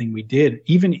part of everything we did.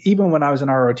 Even when I was in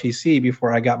ROTC,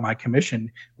 before I got my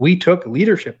commission, we took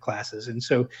leadership classes. And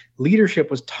so leadership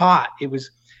was taught.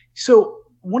 So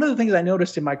one of the things I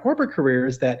noticed in my corporate career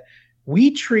is that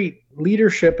we treat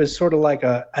leadership as sort of like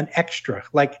an extra,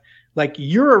 like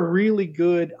you're a really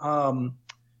good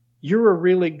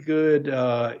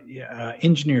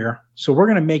engineer. So we're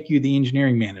going to make you the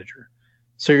engineering manager.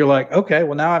 So you're like, okay,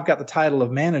 well, now I've got the title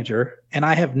of manager and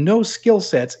I have no skill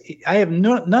sets. I have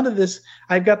none of this.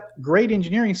 I've got great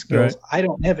engineering skills. Right. I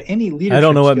don't have any leadership I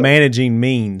don't know skills. What managing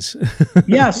means.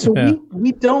 Yeah. So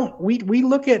we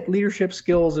look at leadership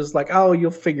skills as like, oh, you'll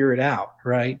figure it out.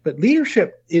 Right. But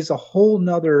leadership is a whole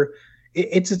nother,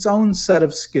 it's its own set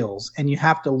of skills, and you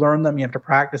have to learn them. You have to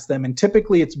practice them. And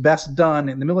typically it's best done,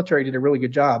 and the military did a really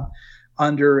good job,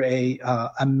 under a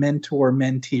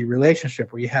mentor-mentee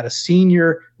relationship where you had a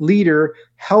senior leader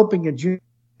helping a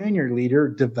junior leader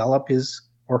develop his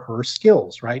or her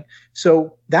skills, right?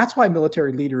 So that's why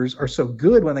military leaders are so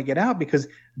good when they get out, because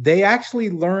they actually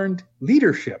learned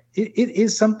leadership. It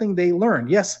is something they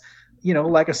learned. Yes,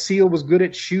 like a SEAL was good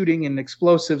at shooting and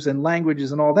explosives and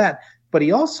languages and all that, but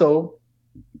he also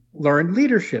learned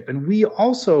leadership, and we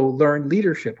also learned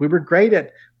leadership. We were great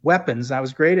at weapons. I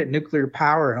was great at nuclear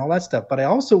power and all that stuff, but I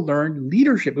also learned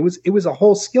leadership. It was a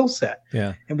whole skill set.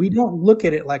 Yeah. And we don't look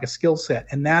at it like a skill set.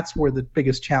 And that's where the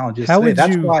biggest challenge is.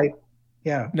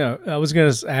 Yeah. No, I was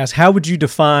going to ask, how would you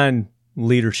define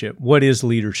leadership? What is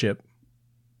leadership?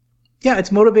 Yeah,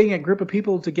 it's motivating a group of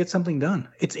people to get something done.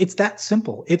 It's that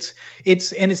simple. It's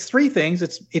three things.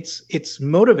 It's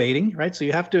motivating, right? So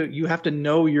you have to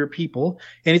know your people,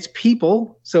 and it's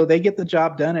people, so they get the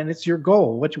job done, and it's your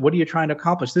goal. What are you trying to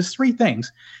accomplish? There's three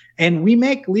things, and we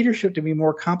make leadership to be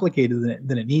more complicated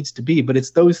than it needs to be, but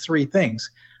it's those three things,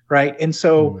 right? And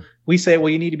so we say, well,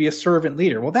 you need to be a servant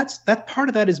leader. Well, that part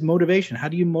of that is motivation. How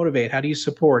do you motivate? How do you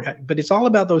support? But it's all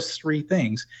about those three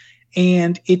things.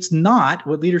 And it's not,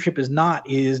 what leadership is not,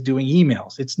 is doing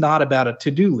emails. It's not about a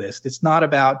to-do list. It's not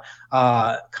about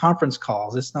conference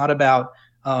calls. It's not about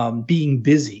being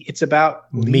busy. It's about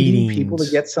leading people to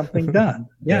get something done.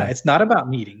 Yeah, it's not about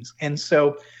meetings. And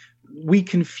so we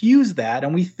confuse that,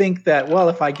 and we think that, well,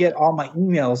 if I get all my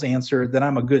emails answered, then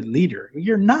I'm a good leader.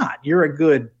 You're not. You're a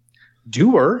good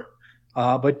doer,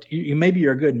 but maybe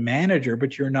you're a good manager,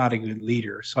 but you're not a good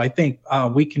leader. So I think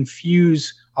we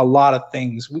confuse a lot of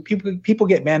things. People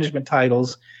get management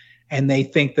titles and they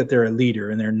think that they're a leader,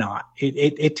 and they're not.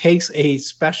 It takes a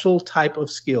special type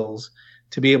of skills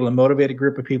to be able to motivate a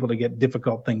group of people to get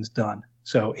difficult things done.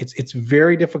 So it's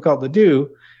very difficult to do,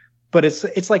 but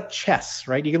it's like chess,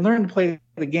 right? You can learn to play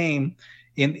the game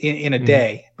in a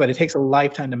day, but it takes a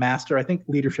lifetime to master. I think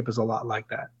leadership is a lot like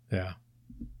that. Yeah.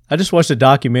 I just watched a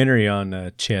documentary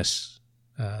on chess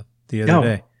the other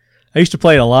day. I used to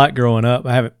play it a lot growing up.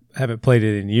 I haven't played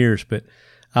it in years, but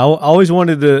I always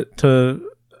wanted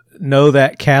to know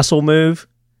that castle move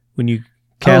when you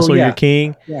castle your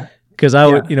king. Yeah. Because I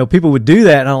would, people would do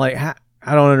that, and I'm like,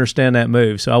 I don't understand that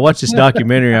move. So I watched this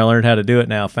documentary, and I learned how to do it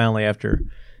now, finally, after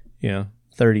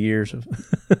 30 years of.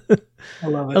 I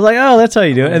love it. I was like, oh, that's how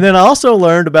you do it. And then I also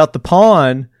learned about the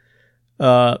pawn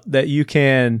that you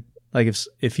can, like,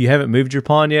 if you haven't moved your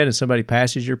pawn yet, and somebody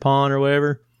passes your pawn or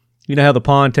whatever, you know how the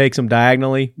pawn takes them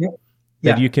diagonally. Yeah.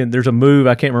 That you can. There's a move,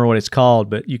 I can't remember what it's called,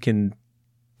 but you can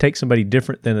take somebody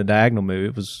different than a diagonal move.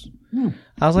 It was.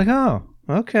 I was like, oh,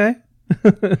 okay.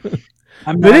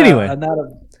 I'm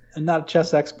not a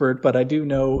chess expert, but I do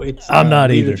know it's. I'm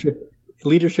not either.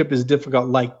 Leadership is difficult,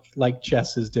 like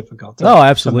chess is difficult. Oh,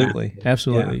 absolutely,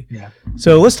 absolutely. Yeah.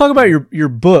 So let's talk about your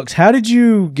books. How did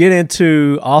you get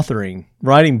into authoring,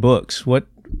 writing books? What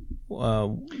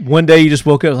one day you just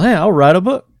woke up, hey, I'll write a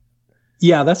book.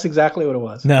 Yeah, that's exactly what it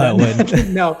was. No, it wasn't.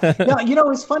 No.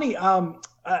 It's funny.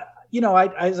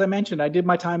 As I mentioned, I did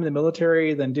my time in the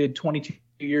military, then did 22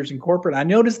 years in corporate. I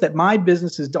noticed that my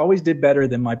businesses always did better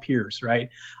than my peers, right?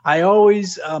 I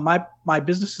always, my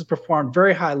businesses performed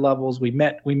very high levels. We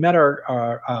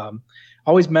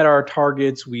always met our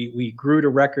targets. We grew to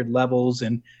record levels,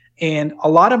 and a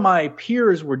lot of my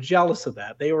peers were jealous of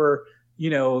that. They were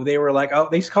like, oh,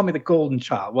 they used to call me the golden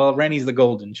child. Well, Rennie's the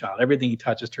golden child. Everything he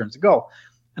touches turns to gold.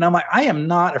 And I'm like, I am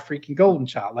not a freaking golden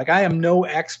child. Like, I am no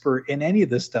expert in any of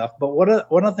this stuff. But one of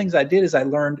the things I did is I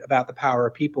learned about the power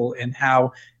of people and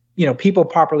how, people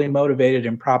properly motivated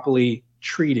and properly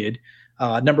treated.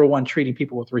 Number one, treating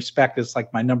people with respect is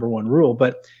like my number one rule.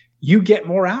 But you get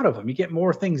more out of them. You get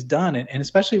more things done. And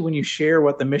especially when you share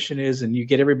what the mission is and you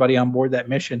get everybody on board that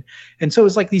mission. And so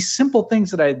it's like these simple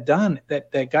things that I had done that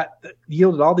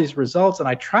yielded all these results. And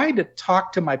I tried to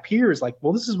talk to my peers like,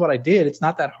 well, this is what I did. It's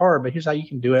not that hard, but here's how you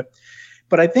can do it.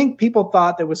 But I think people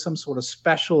thought there was some sort of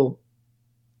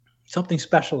something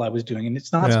special I was doing. And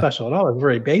it's not special at all. It's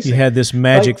very basic. You had this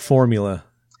magic formula.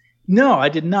 No, I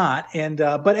did not. And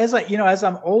but as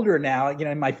I'm older now,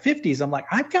 in my 50s, I'm like,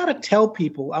 I've got to tell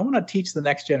people, I want to teach the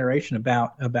next generation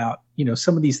about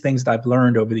some of these things that I've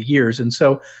learned over the years. And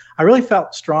so I really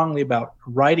felt strongly about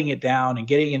writing it down and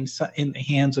getting in the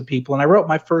hands of people. And I wrote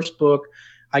my first book,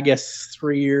 I guess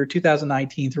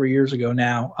 2019, 3 years ago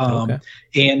now.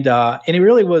 And it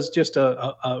really was just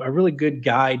a really good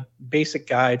basic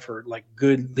guide for like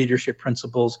good leadership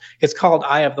principles. It's called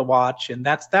Eye of the Watch. And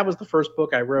that was the first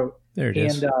book I wrote. There it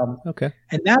is. And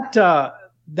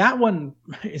that one,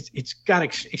 it's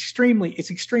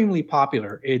extremely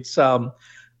popular. It's,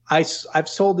 I've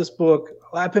sold this book.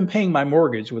 I've been paying my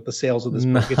mortgage with the sales of this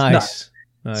book. It's nuts.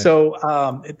 Nice. So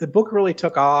the book really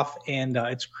took off, and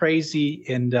it's crazy,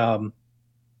 and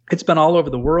it's been all over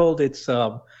the world. It's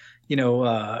I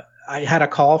had a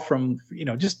call from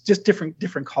just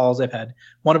different calls I've had.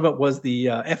 One of it was the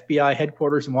FBI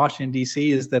headquarters in Washington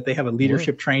D.C. is that they have a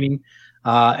leadership training,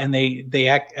 and they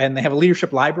have a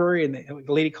leadership library. And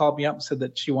the lady called me up and said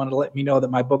that she wanted to let me know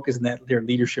that my book is in their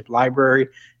leadership library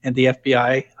and the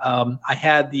FBI. I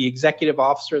had the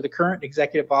current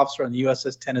executive officer on the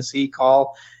USS Tennessee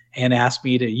call and asked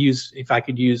me to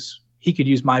he could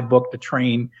use my book to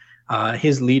train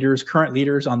his current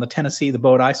leaders on the Tennessee, the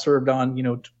boat I served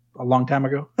on, a long time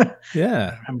ago. Yeah. I don't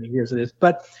know how many years it is,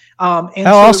 but how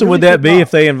awesome would that be if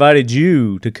they invited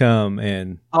you to come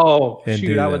and I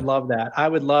would love that. I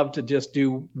would love to just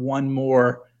do one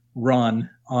more run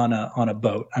on a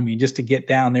boat. I mean, just to get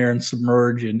down there and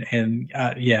submerge and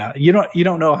you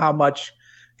don't know how much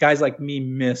guys like me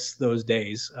miss those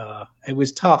days. It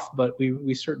was tough, but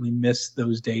we certainly miss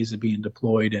those days of being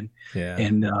deployed and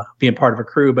being part of a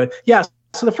crew. But yeah,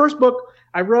 So the first book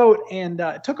I wrote and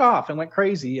it took off and went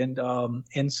crazy. And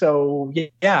so,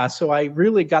 so I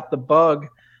really got the bug.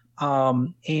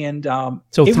 So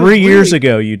 3 years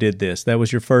ago you did this. That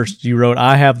was your first, you wrote,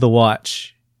 I Have the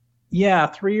Watch. Yeah,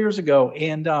 3 years ago.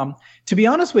 And to be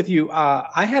honest with you,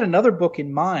 I had another book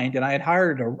in mind, and I had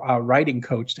hired a writing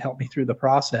coach to help me through the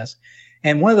process.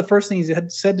 And one of the first things he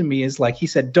had said to me is he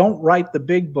said, don't write the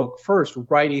big book first,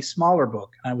 write a smaller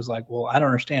book. And I was like, well, I don't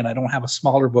understand. I don't have a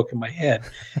smaller book in my head.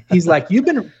 He's like, you've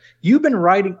been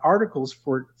writing articles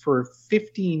for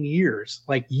 15 years.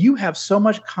 Like, you have so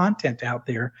much content out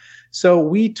there. So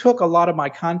we took a lot of my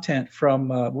content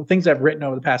from things I've written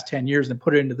over the past 10 years and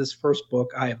put it into this first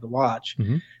book, I Have the Watch.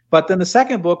 Mm-hmm. But then the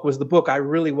second book was the book I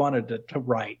really wanted to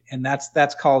write. And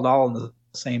that's called All in the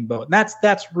Same Boat. And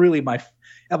that's really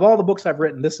of all the books I've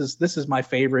written, this is my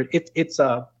favorite. It's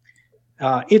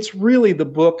really the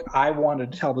book I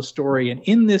wanted to tell the story. And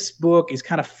in this book is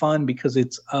kind of fun because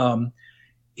it's sort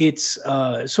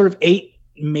of 8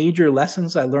 major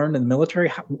lessons I learned in the military,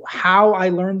 how I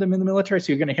learned them in the military.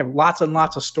 So you're going to have lots and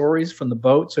lots of stories from the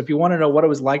boat. So if you want to know what it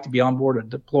was like to be on board a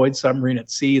deployed submarine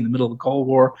at sea in the middle of the Cold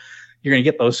War, you're going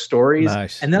to get those stories.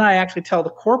 Nice. And then I actually tell the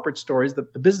corporate stories, the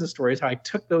business stories, how I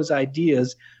took those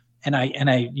ideas and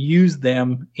I used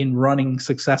them in running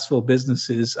successful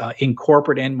businesses in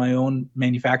corporate and my own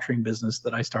manufacturing business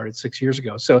that I started 6 years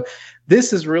ago. So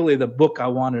this is really the book I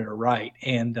wanted to write,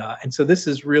 and so this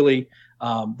is really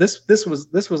this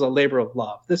was a labor of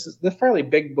love. This is the fairly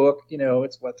big book.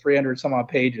 It's 300 some odd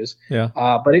pages. Yeah.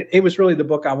 But it was really the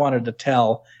book I wanted to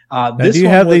tell. Now, do you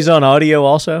have these on audio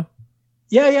also?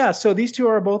 Yeah. So these two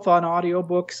are both on audio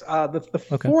books.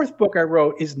 The fourth book I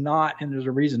wrote is not, and there's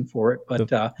a reason for it. But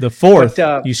the fourth,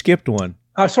 you skipped one.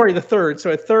 Sorry, the third.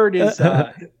 So a third is.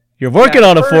 You're working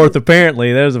on a fourth,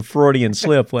 apparently. That was a Freudian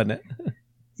slip, wasn't it?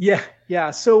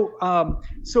 Yeah. So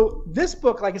this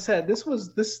book, like I said, this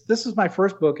was my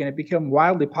first book, and it became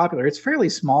wildly popular. It's fairly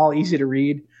small, easy to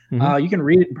read. Mm-hmm. You can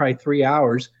read it in probably 3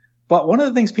 hours. But one of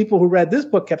the things people who read this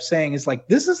book kept saying is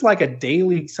this is like a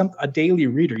daily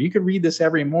reader. You could read this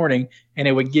every morning and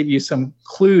it would give you some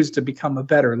clues to become a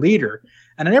better leader.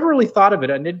 And I never really thought of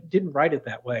it. I didn't write it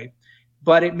that way,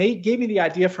 but it gave me the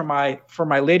idea for my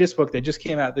latest book that just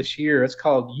came out this year. It's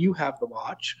called You Have the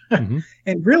Watch. Mm-hmm.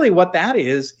 And really what that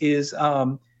is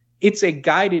it's a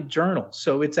guided journal.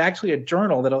 So it's actually a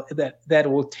journal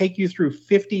that will take you through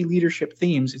 50 leadership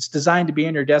themes. It's designed to be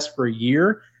on your desk for a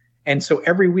year. And so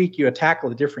every week you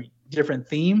tackle a different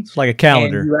theme. It's like a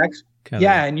calendar.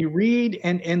 And you read,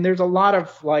 and there's a lot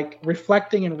of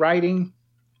reflecting and writing.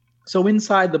 So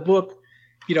inside the book,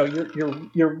 you're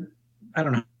I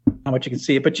don't know how much you can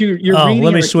see it, but you're reading.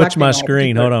 Let me switch my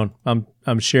screen. Hold on.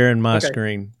 I'm sharing my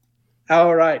screen.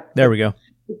 All right. There we go.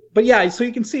 But yeah, so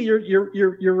you can see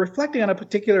you're reflecting on a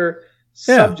particular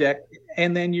subject,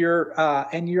 and then you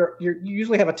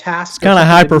usually have a task. It's kind of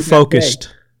hyper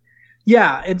focused.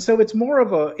 Yeah, and so it's more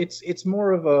of a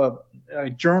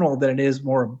journal than it is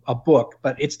more a book,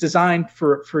 but it's designed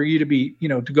for you to be,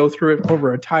 to go through it over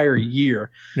an entire year.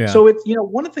 Yeah. So it's,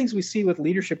 one of the things we see with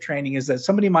leadership training is that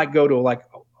somebody might go to like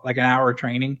an hour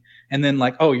training and then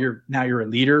you're a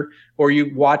leader, or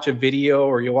you watch a video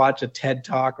or you watch a TED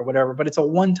talk or whatever, but it's a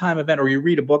one-time event, or you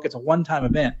read a book, it's a one-time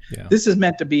event. Yeah. This is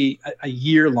meant to be a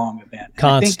year-long event.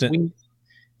 Constant.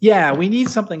 We need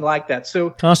something like that. So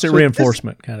constant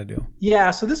reinforcement kind of deal. Yeah.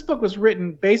 So this book was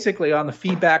written basically on the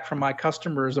feedback from my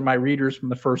customers and my readers from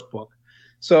the first book.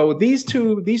 So these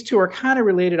two are kind of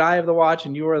related. I Have the Watch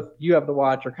and You Have the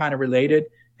Watch are kind of related.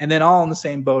 And then All in the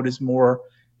Same Boat is more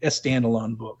a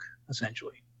standalone book,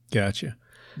 essentially. Gotcha.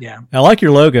 Yeah. I like your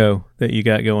logo that you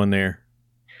got going there.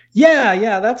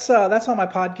 Yeah. That's on my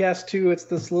podcast too. It's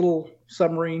this little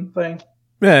submarine thing.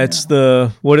 Yeah. It's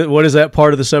the, what is that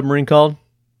part of the submarine called?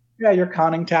 Yeah, your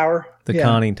conning tower. The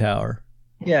conning tower.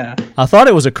 Yeah. I thought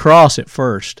it was a cross at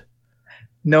first.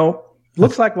 No.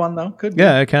 Looks like one, though. Could be.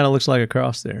 Yeah, it kind of looks like a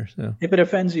cross there. So if it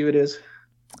offends you, it is.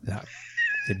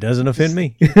 It doesn't offend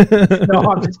me. No,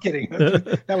 I'm just kidding.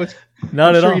 That was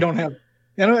not at all. You don't have.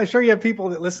 I'm sure you have people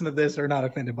that listen to this are not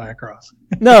offended by a cross.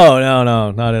 No, not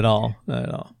at all. Not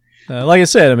at all. Like I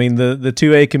said, I mean, the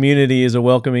 2A community is a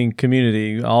welcoming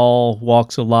community. All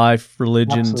walks of life,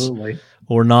 religions. Absolutely.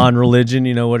 Or non-religion,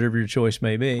 whatever your choice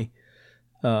may be.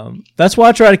 That's why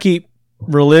I try to keep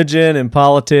religion and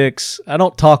politics. I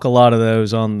don't talk a lot of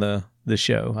those on the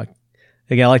show. I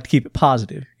like to keep it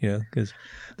positive, because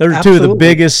those are two of the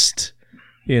biggest,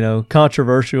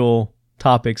 controversial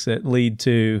topics that lead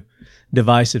to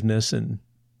divisiveness and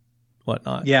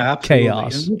whatnot. Yeah, absolutely.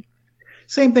 Chaos.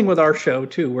 same thing with our show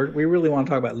too. We really want to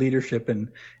talk about leadership, and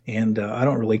I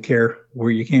don't really care where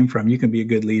you came from. You can be a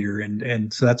good leader,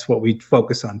 and so that's what we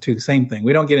focus on too. The same thing.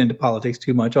 We don't get into politics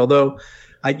too much, although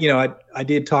I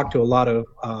did talk to a lot of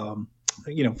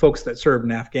folks that served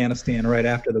in Afghanistan right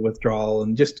after the withdrawal,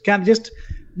 and just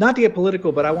not to get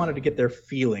political, but I wanted to get their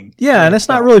feeling. Yeah, and it's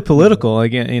not really political.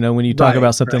 Again, when you talk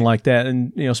about something right. like that,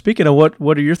 and speaking of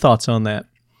what are your thoughts on that?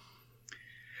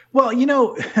 Well,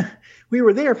 we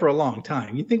were there for a long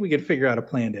time. You think we could figure out a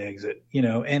plan to exit,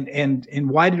 and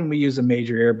why didn't we use a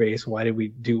major air base? Why did we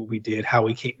do what we did? How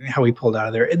we pulled out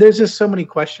of there? There's just so many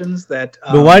questions that.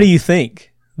 But why do you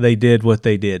think they did what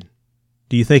they did?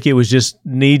 Do you think it was just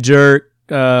knee-jerk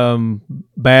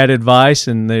bad advice,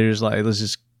 and they're just like, let's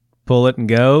just pull it and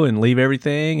go and leave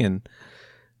everything? And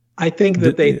I think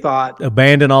that they thought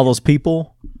abandon all those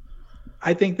people.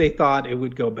 I think they thought it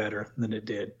would go better than it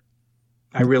did.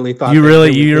 I really thought. You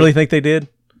really think they did?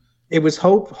 It was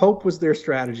hope. Hope was their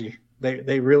strategy.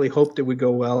 They really hoped it would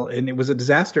go well, and it was a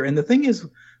disaster. And the thing is,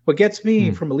 what gets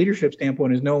me from a leadership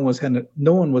standpoint is no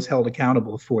one was held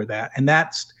accountable for that, and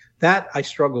that I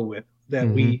struggle with.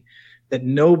 That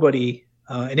nobody,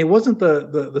 and it wasn't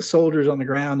the soldiers on the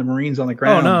ground, the Marines on the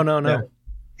ground. Oh no.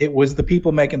 It was the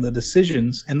people making the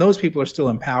decisions, and those people are still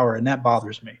in power, and that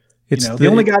bothers me. The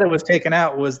only guy that was taken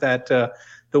out was that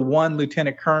the one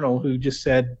lieutenant colonel who just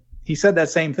said that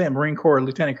same thing. Marine Corps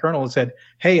lieutenant colonel said,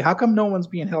 "Hey, how come no one's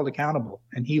being held accountable?"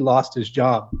 And he lost his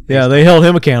job. Yeah, they held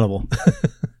him accountable.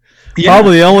 Yeah.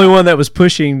 Probably the only one that was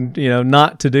pushing,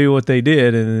 not to do what they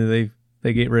did, and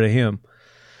they get rid of him.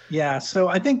 Yeah, so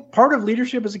I think part of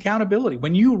leadership is accountability.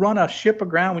 When you run a ship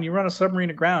aground, when you run a submarine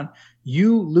aground,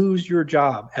 you lose your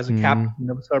job as a captain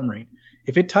of a submarine.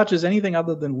 If it touches anything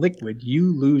other than liquid,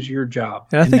 you lose your job.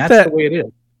 And I think that's the way it is.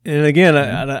 And again,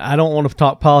 I don't want to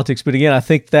talk politics, but again, I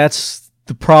think that's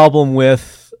the problem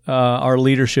with our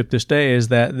leadership this day is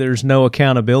that there's no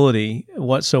accountability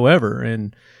whatsoever.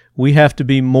 And we have to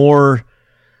be more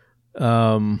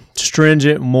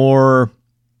stringent, more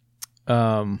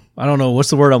I don't know what's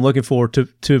the word I'm looking for to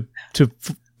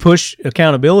push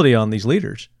accountability on these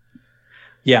leaders.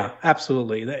 Yeah,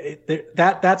 absolutely.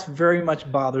 That's very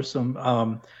much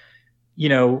bothersome. We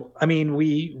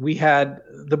had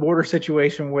the border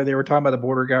situation where they were talking about the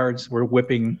border guards were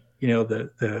whipping,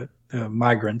 the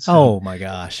migrants. Oh my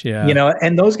gosh, yeah.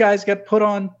 And those guys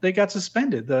they got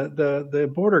suspended,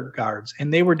 the border guards,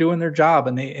 and they were doing their job,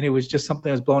 and it was just something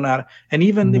that was blown out, and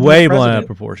even way blown out of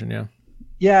proportion. Yeah.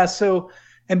 Yeah. So,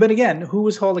 but again, who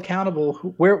was held accountable?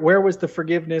 Where was the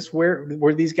forgiveness? Where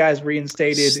were these guys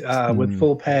reinstated with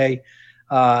full pay?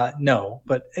 No,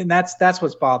 and that's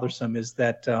what's bothersome is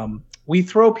that we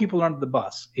throw people under the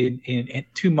bus in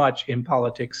too much in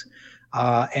politics,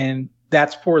 and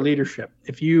that's poor leadership.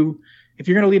 If you're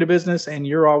going to lead a business and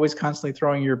you're always constantly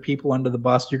throwing your people under the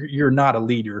bus, you're not a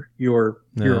leader. You're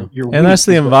and that's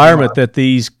the environment that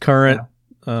these current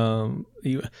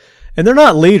and they're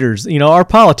not leaders. Our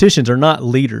politicians are not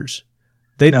leaders.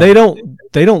 They don't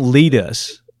lead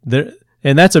us.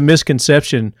 And that's a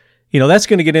misconception. That's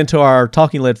going to get into our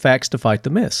Talking Lead Facts to Fight the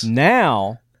Myths.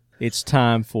 Now it's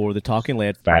time for the Talking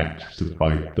Lead Facts to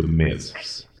Fight the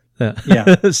Myths.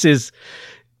 Yeah. This is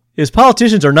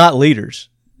politicians are not leaders.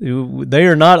 They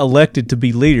are not elected to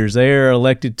be leaders. They are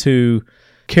elected to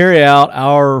carry out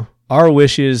our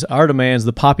wishes, our demands,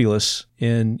 the populace,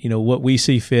 in what we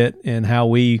see fit and how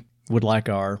we would like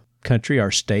our country,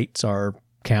 our states, our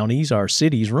counties, our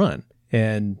cities run.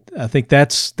 And I think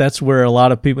that's where a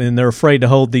lot of people, and they're afraid to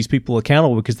hold these people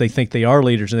accountable because they think they are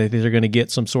leaders and they think they're going to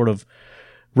get some sort of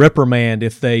reprimand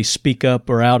if they speak up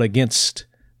or out against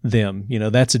them.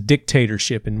 That's a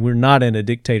dictatorship, and we're not in a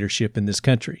dictatorship in this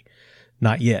country.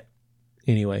 Not yet,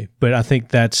 anyway. But I think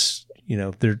that's,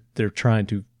 they're trying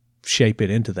to shape it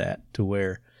into that, to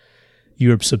where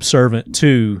you're subservient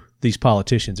to these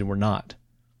politicians, and we're not.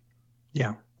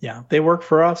 Yeah. They work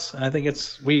for us, and I think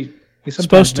we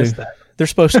sometimes miss that. They're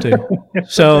supposed to.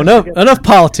 So enough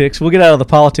politics. We'll get out of the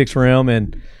politics realm,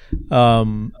 and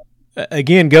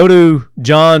again, go to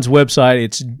John's website.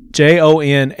 It's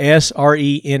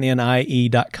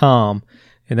JONSRENNIE.com,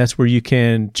 and that's where you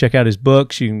can check out his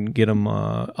books. You can get them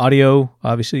audio,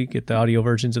 obviously, get the audio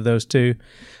versions of those too.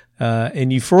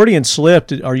 And you Freudian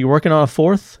slipped. Are you working on a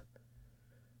fourth?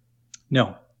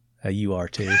 No. You are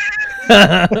too.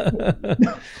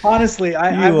 Honestly,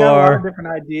 I've got a lot of different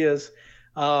ideas,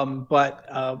 but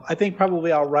I think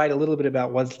probably I'll write a little bit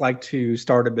about what it's like to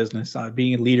start a business,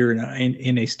 being a leader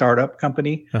in a startup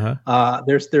company. Uh-huh.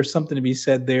 There's something to be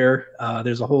said there.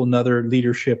 There's a whole nother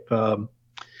leadership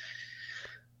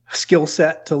skill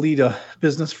set to lead a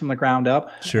business from the ground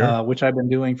up, Sure. which I've been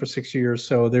doing for 6 years.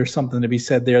 So there's something to be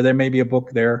said there. There may be a book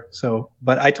there. So,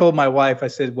 but I told my wife, I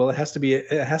said, well, it has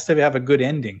to have a good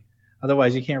ending.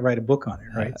 Otherwise you can't write a book on it.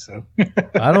 Right. So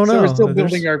I don't know. So we're still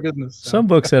There's building our business. So. some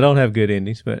books that don't have good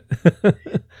endings, but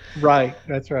Right.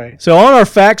 That's right. so on our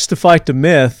facts to fight the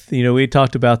myth, we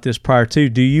talked about this prior too.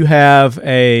 Do you have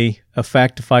a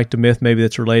fact to fight the myth maybe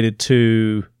that's related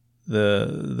to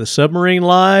the submarine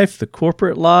life, the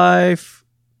corporate life,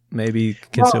 maybe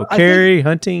concealed carry,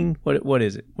 hunting? What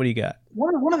is it? What do you got?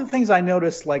 One of the things I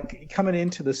noticed, like coming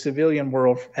into the civilian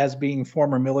world as being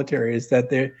former military, is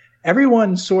that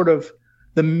everyone sort of,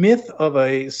 the myth of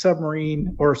a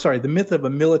the myth of a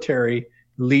military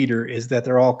leader is that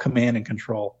they're all command and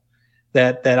control.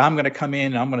 That I'm going to come in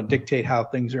and I'm going to dictate how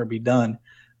things are to be done.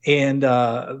 And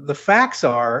the facts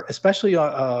are, especially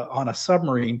on a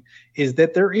submarine, is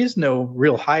that there is no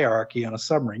real hierarchy on a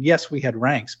submarine. Yes, we had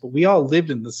ranks, but we all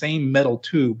lived in the same metal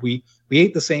tube. We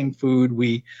ate the same food.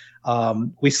 We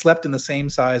slept in the same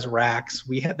size racks.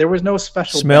 There was no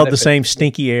special. Smelled benefit. the same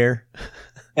stinky air.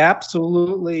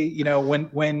 Absolutely.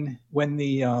 When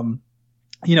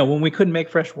we couldn't make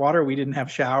fresh water, we didn't have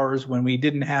showers. When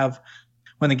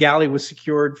the galley was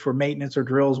secured for maintenance or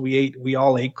drills, we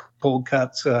all ate cold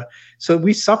cuts. So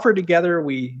we suffered together.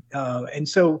 And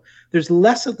so there's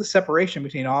less of the separation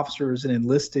between officers and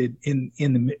enlisted in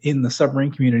the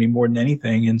submarine community more than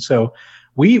anything. And so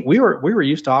we were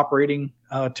used to operating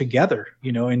together,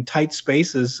 in tight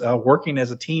spaces, working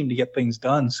as a team to get things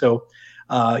done. So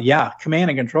command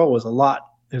and control was a lot.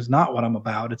 It's not what I'm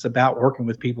about. It's about working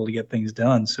with people to get things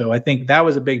done. So I think that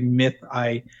was a big myth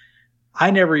I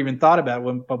never even thought about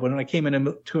it, but when I came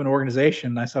into an organization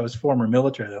and I saw I was former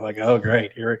military, they're like, "Oh,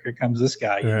 great! Here comes this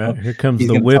guy." Here comes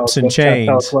the whips and chains.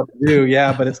 Tell us what to do.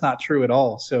 Yeah, but it's not true at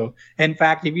all. So, in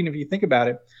fact, even if you think about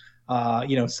it,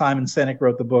 Simon Sinek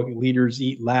wrote the book "Leaders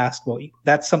Eat Last." Well,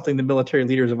 that's something the military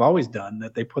leaders have always done.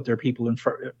 That they put their people in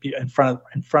front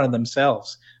of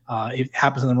themselves. It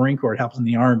happens in the Marine Corps. It happens in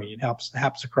the Army. It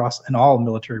happens across in all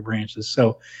military branches.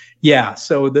 So,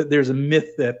 there's a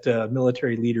myth that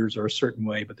military leaders are a certain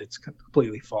way, but it's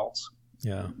completely false.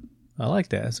 Yeah, I like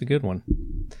that. That's a good one.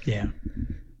 Yeah.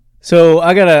 So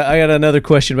I got another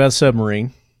question about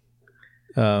submarine,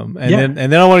 and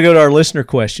then I want to go to our listener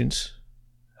questions.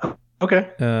 Okay.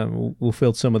 We'll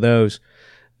field some of those.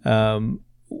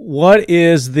 What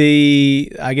is the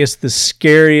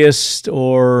scariest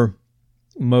or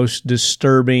most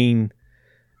disturbing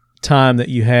time that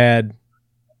you had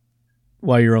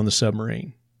while you're on the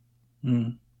submarine?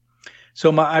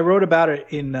 So I wrote about it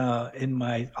in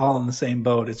my All in the Same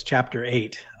Boat. It's chapter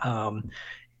 8. The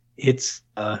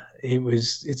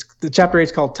chapter 8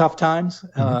 is called Tough Times.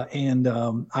 And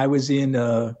I was in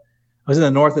the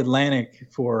North Atlantic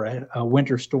for a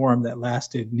winter storm that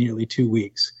lasted nearly 2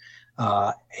 weeks.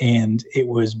 And it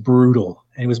was brutal.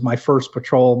 It was my first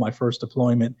patrol, my first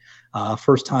deployment,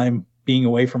 first time being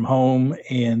away from home.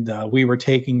 And we were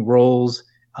taking rolls,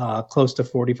 close to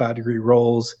 45-degree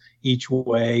rolls each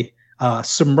way,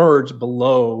 submerged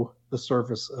below the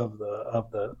surface of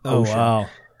the ocean. Oh, wow.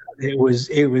 It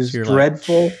was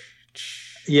dreadful.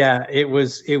 Yeah, it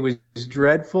was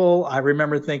dreadful. I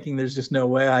remember thinking there's just no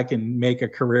way I can make a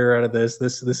career out of this.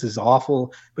 This is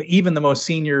awful. But even the most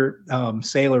senior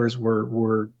sailors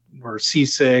were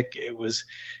seasick. It was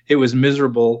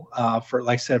miserable for,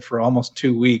 like I said, for almost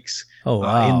 2 weeks. Oh,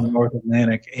 wow. In the North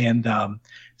Atlantic. And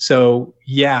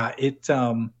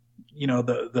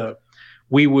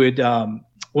we would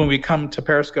when we come to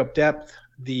periscope depth,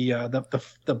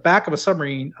 the back of a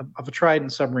submarine, of a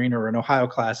Trident submarine or an Ohio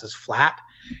class, is flat,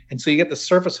 and so you get the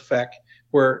surface effect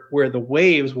where the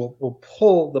waves will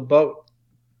pull the boat,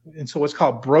 and so what's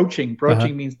called broaching.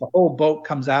 Broaching means the whole boat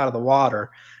comes out of the water,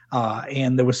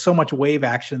 and there was so much wave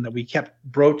action that we kept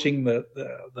broaching the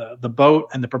boat,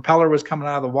 and the propeller was coming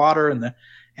out of the water,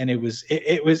 and it was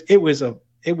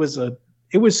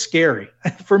scary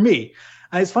for me.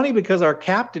 It's funny because our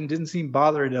captain didn't seem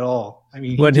bothered at all. I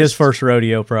mean, wasn't his first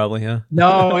rodeo, probably, huh?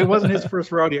 No, it wasn't his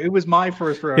first rodeo. It was my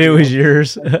first rodeo. It was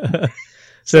yours.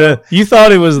 So you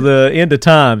thought it was the end of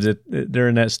times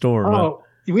during that storm? Oh,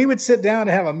 huh? We would sit down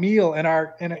to have a meal, and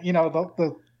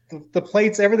the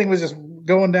plates, everything was just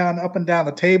going down, up and down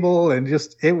the table, and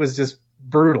it was just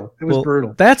brutal. It was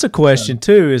brutal. That's a question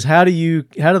too, is how do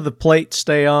the plates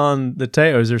stay on the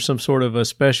table? Is there some sort of a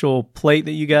special plate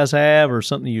that you guys have, or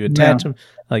something you attach them,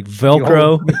 like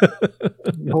Velcro?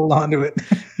 You hold on to it.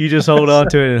 You just hold on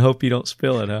to it and hope you don't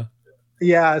spill it, huh?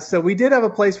 Yeah, so we did have a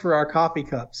place for our coffee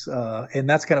cups, and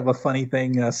that's kind of a funny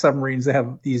thing. Submarines, they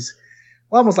have these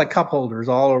almost like cup holders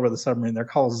all over the submarine. They're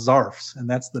called Zarfs, and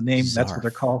that's the name. Zarf. That's what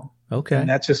they're called. Okay. And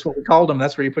that's just what we called them.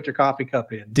 That's where you put your coffee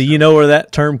cup in. Do you know where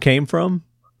that term came from?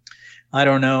 I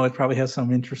don't know. It probably has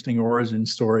some interesting origin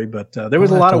story, but there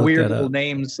was a lot of weird little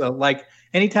names. Like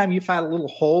anytime you found a little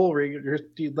hole where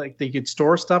you could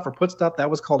store stuff or put stuff, that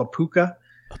was called a puka.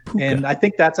 And I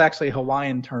think that's actually a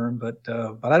Hawaiian term, but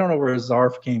I don't know where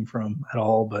Zarf came from at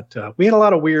all. But we had a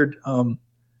lot of weird,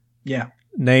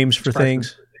 names for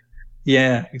things.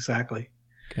 Yeah, exactly.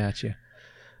 Gotcha.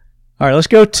 All right, let's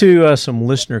go to some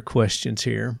listener questions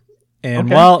here. And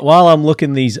Okay. while I'm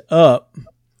looking these up,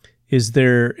 is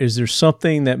there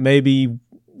something that maybe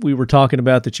we were talking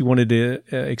about that you wanted to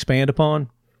expand upon?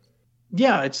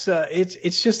 Yeah,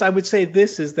 it's just I would say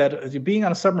this is that being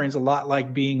on a submarine is a lot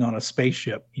like being on a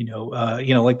spaceship.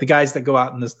 Like the guys that go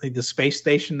out in the space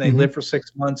station, they live for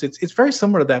 6 months. It's very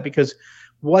similar to that because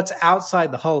what's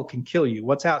outside the hull can kill you.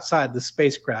 What's outside the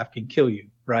spacecraft can kill you,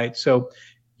 right? So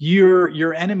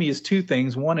your enemy is two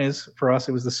things. One is, for us,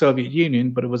 it was the Soviet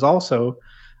Union, but it was also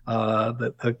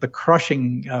the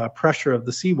crushing pressure of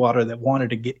the seawater that wanted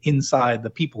to get inside the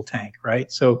people tank,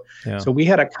 right? So we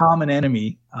had a common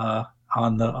enemy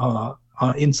on the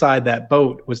inside that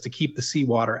boat was to keep the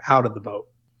seawater out of the boat.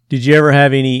 Did you ever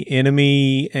have any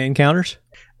enemy encounters?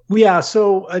 Yeah,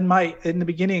 so in the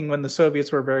beginning when the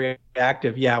Soviets were very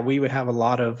active, we would have a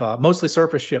lot of mostly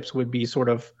surface ships would be sort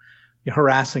of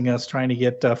harassing us, trying to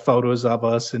get photos of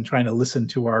us and trying to listen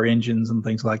to our engines and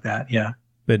things like that. Yeah.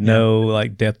 But no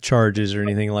like depth charges or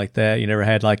anything like that? You never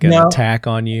had like an attack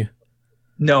on you?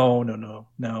 No.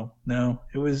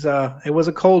 It was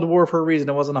a Cold War for a reason.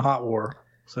 It wasn't a hot war.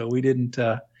 So we didn't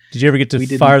Did you ever get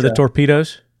to fire the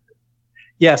torpedoes?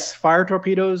 Yes, fire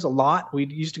torpedoes a lot. We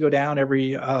used to go down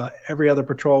every other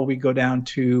patrol. We'd go down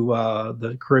to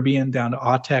the Caribbean, down to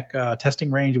Autech testing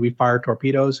range. We fired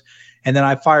torpedoes. And then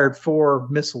I fired 4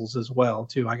 missiles as well,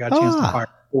 too. I got a chance to fire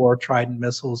 4 Trident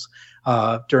missiles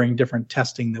during different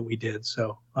testing that we did.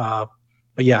 So, but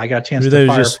yeah, I got a chance to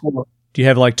fire 4. Do you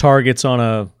have like targets on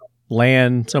a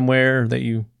land somewhere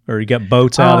you got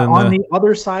boats out on the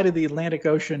other side of the Atlantic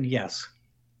Ocean? Yes.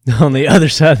 On the other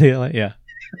side of the Atlantic, yeah.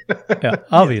 Yeah,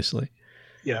 obviously.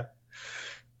 Yeah.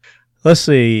 Let's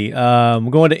see.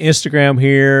 I'm going to Instagram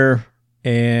here,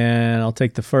 and I'll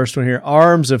take the first one here.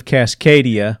 Arms of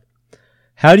Cascadia.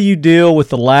 How do you deal with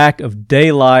the lack of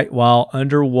daylight while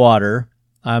underwater?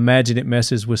 I imagine it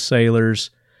messes with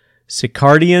sailors'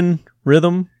 circadian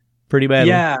rhythm pretty badly.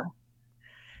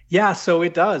 Yeah, so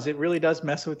it does. It really does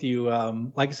mess with you.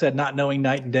 Like I said, not knowing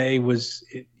night and day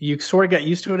you sort of got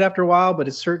used to it after a while, but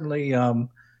it's certainly,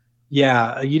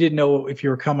 you didn't know if you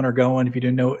were coming or going. If you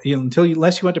didn't know,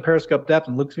 unless you went to periscope depth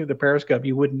and looked through the periscope,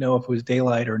 you wouldn't know if it was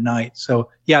daylight or night. So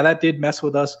yeah, that did mess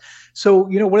with us. So,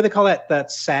 what do they call that? That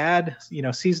SAD,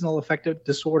 seasonal affective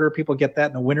disorder. People get that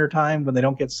in the wintertime when they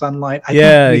don't get sunlight. You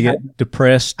get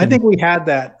depressed. I think we had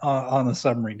that on the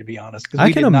submarine, to be honest.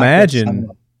 I can imagine.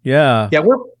 Yeah. Yeah,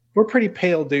 we're pretty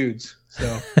pale dudes.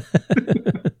 So.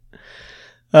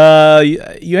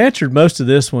 You answered most of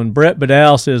this one. Brett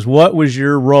Badal says, what was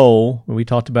your role? We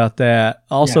talked about that.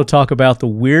 Also talk about the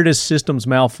weirdest systems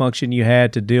malfunction you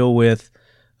had to deal with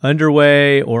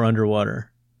underway or underwater.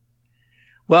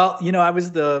 Well, I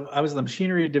was the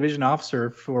machinery division officer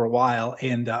for a while,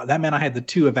 and that meant I had the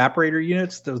 2 evaporator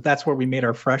units. That's where we made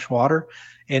our fresh water.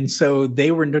 And so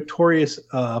they were notorious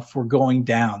for going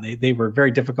down. They were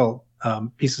very difficult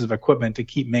pieces of equipment to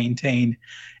keep maintained.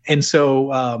 And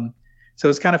so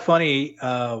it's kind of funny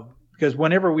because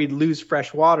whenever we lose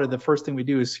fresh water, the first thing we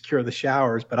do is secure the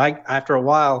showers. But after a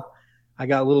while,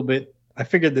 I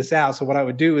figured this out. So what I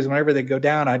would do is whenever they go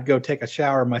down, I'd go take a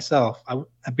shower myself.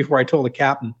 Before I told the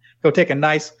captain, go take a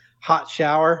nice hot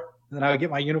shower. And then I would get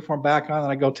my uniform back on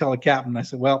and I go tell the captain. I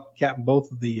said, well, Captain,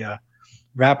 both of the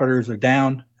evaporators are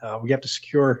down. We have to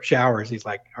secure showers. He's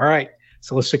like, all right,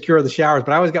 so let's secure the showers.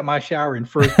 But I always got my shower in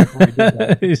first before we did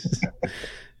that.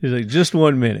 He's like, just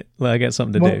 1 minute. Well, I got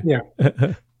something to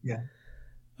do.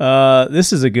 Yeah.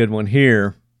 This is a good one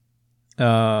here.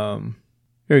 Here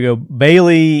we go.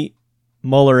 Bailey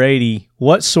Muller 80.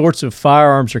 What sorts of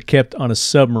firearms are kept on a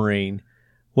submarine?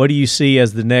 What do you see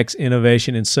as the next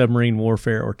innovation in submarine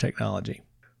warfare or technology?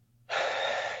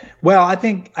 Well, I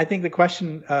think the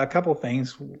question, a couple of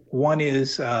things. One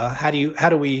is how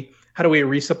do we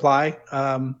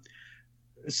resupply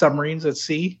submarines at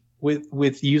sea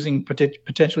with using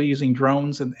potentially using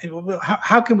drones, and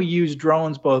how can we use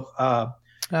drones both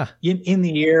in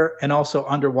the air and also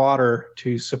underwater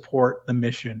to support the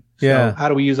mission? So how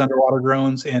do we use underwater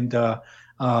drones and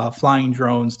flying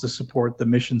drones to support the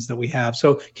missions that we have?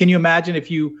 So can you imagine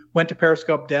if you went to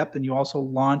periscope depth and you also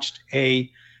launched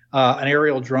a an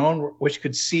aerial drone which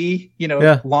could see,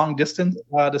 long distance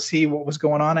to see what was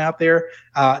going on out there.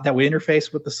 That would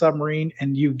interface with the submarine,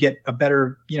 and you get a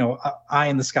better, eye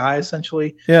in the sky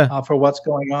essentially for what's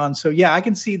going on. So yeah, I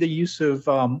can see the use of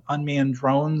unmanned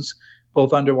drones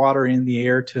both underwater and in the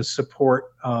air to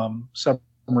support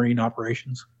submarine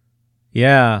operations.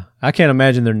 Yeah, I can't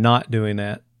imagine they're not doing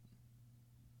that.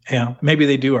 Yeah, maybe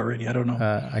they do already. I don't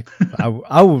know.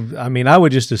 I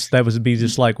would just that would be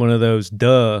just like one of those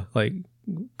like,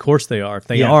 of course they are. If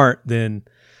they aren't, then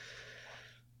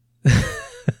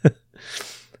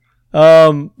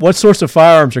what sorts of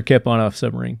firearms are kept on a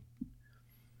submarine?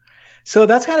 So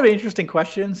that's kind of an interesting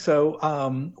question. So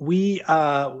we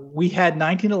had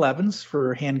 1911s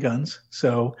for handguns.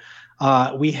 So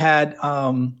we had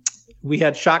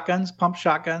shotguns, pump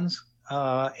shotguns,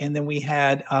 and then we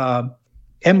had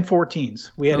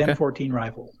M14s. We had M14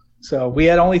 rifles. So we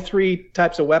had only 3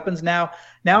 types of weapons. Now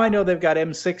I know they've got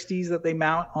M60s that they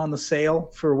mount on the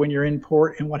sail for when you're in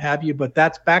port and what have you. But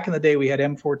that's back in the day. We had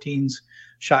M14s,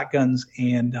 shotguns,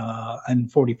 and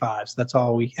 45s. That's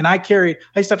all I used to have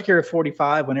to carry a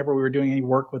 45 whenever we were doing any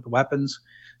work with the weapons.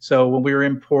 So when we were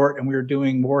in port and we were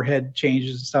doing warhead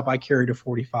changes and stuff, I carried a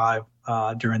 45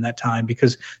 during that time,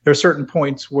 because there are certain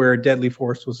points where deadly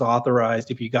force was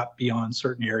authorized if you got beyond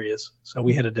certain areas. So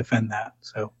we had to defend that.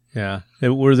 So yeah,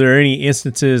 were there any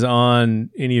instances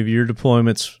on any of your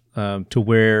deployments to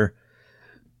where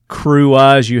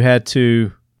crew-wise you had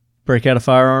to break out a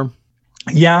firearm?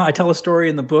 Yeah, I tell a story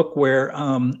in the book where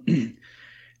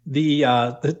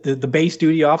the base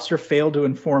duty officer failed to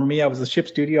inform me. I was the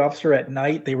ship's duty officer at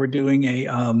night. They were doing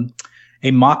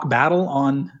a mock battle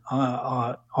on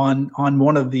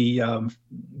one of the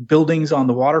buildings on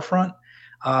the waterfront.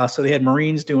 So they had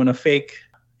Marines doing a fake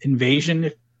invasion,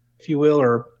 if you will,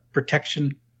 or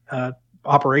protection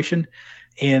operation.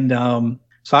 And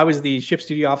so I was the ship's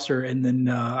duty officer, and then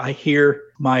I hear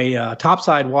my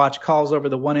topside watch calls over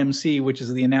the 1MC, which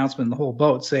is the announcement in the whole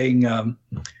boat, saying,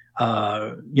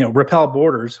 repel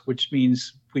boarders, which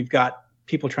means we've got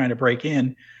people trying to break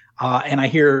in. And I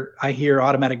hear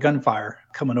automatic gunfire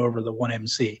coming over the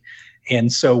 1MC.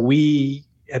 And so we,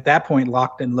 at that point,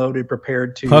 locked and loaded,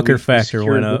 prepared to... Pucker factor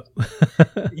went up.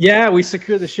 Yeah, we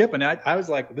secured the ship. And I was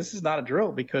like, this is not a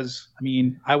drill, because,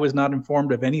 I was not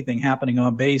informed of anything happening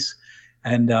on base.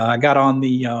 And I got on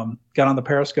the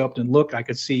periscope and looked. I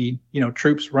could see,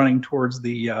 troops running towards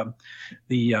the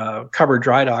covered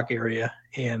dry dock area.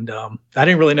 And I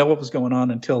didn't really know what was going on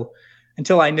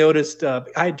until I noticed I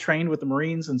had trained with the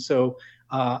Marines, and so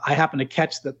I happened to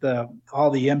catch that all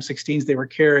the M16s they were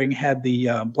carrying had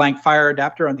the blank fire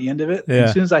adapter on the end of it. Yeah.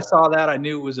 As soon as I saw that, I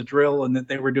knew it was a drill and that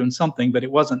they were doing something, but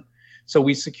it wasn't. So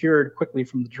we secured quickly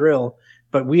from the drill,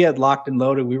 but we had locked and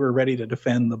loaded. We were ready to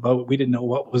defend the boat. We didn't know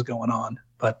what was going on,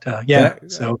 but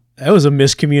so that was a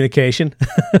miscommunication.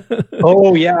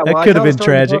 Oh yeah, that could have been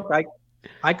tragic.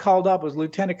 I called up as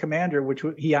lieutenant commander, which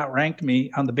he outranked me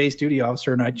on the base duty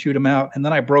officer, and I chewed him out. And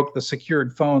then I broke the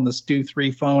secured phone, the Stu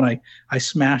 3 phone. I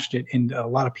smashed it into a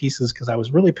lot of pieces because I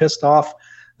was really pissed off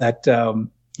that,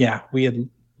 we had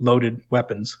loaded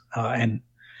weapons. And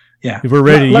yeah, we're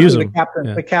ready to use them.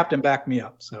 The captain backed me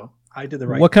up. So I did the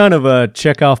right thing. What kind of a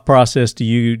checkoff process do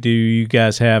you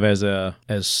guys have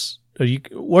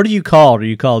what are you called? Are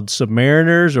you called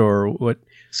submariners or what?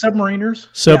 Submariners.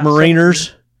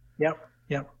 Submariners. Yep.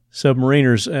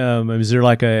 Submariners. Is there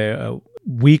like a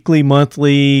weekly,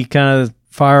 monthly kind of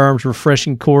firearms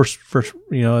refreshing course for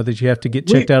that you have to get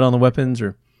checked out on the weapons?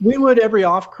 Or we would, every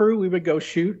off crew we would go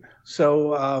shoot.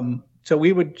 So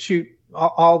we would shoot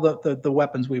all the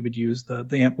weapons we would use.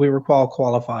 We were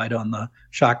qualified on the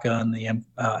shotgun, the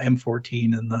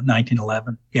M14, and the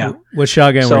 1911. Yeah. What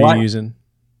shotgun were you using?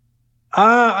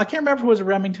 I can't remember if it was a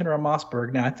Remington or a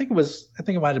Mossberg. Now I think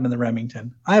it might have been the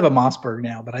Remington. I have a Mossberg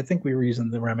now, but I think we were using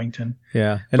the Remington.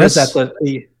 Yeah, and that's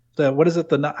the what is it?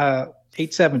 The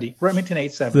 870 Remington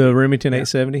 870. The Remington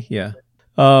 870. Yeah.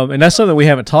 And that's something we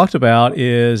haven't talked about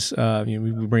is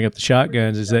we bring up the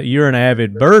shotguns. Is that you're an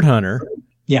avid bird hunter?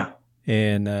 Yeah.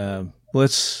 And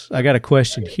I got a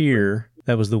question here.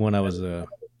 That was the one I was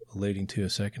alluding to a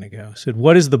second ago. It said,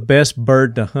 what is the best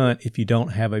bird to hunt if you don't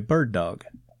have a bird dog?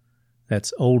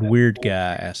 That's old weird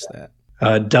guy asked that.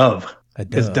 Dove.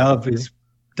 Because dove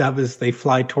is they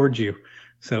fly towards you.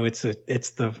 So it's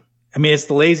the I mean, it's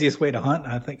the laziest way to hunt.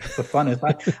 I think it's the funnest.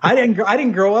 I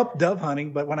didn't grow up dove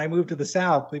hunting, but when I moved to the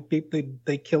South,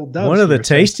 they killed doves. One of the here,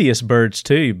 so- tastiest birds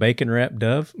too, bacon wrapped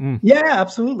dove. Yeah,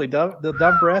 absolutely. The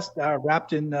dove breast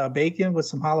wrapped in bacon with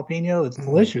some jalapeno. It's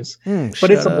delicious, but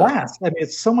it's a blast. I mean,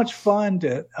 it's so much fun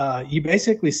to. You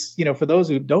basically, for those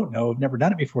who don't know, have never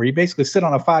done it before, you basically sit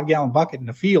on a 5-gallon bucket in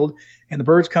the field, and the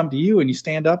birds come to you, and you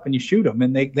stand up and you shoot them,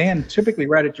 and they land typically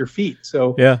right at your feet.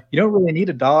 So Yeah. you don't really need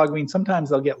a dog. I mean, sometimes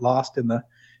they'll get lost in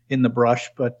the brush,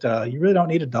 but you really don't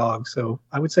need a dog. So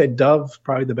I would say dove's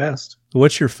probably the best.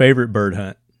 What's your favorite bird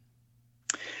hunt?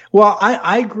 Well,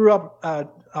 I grew up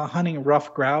hunting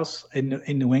rough grouse in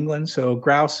New England, so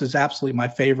grouse is absolutely my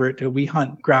favorite. We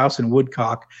hunt grouse and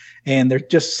woodcock, and they're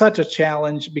just such a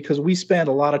challenge because we spend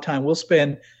a lot of time.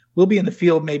 We'll be in the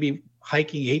field maybe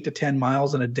hiking 8 to 10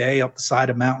 miles in a day up the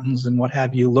side of mountains and what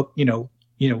have you. Look,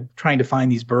 trying to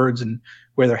find these birds and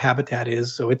where their habitat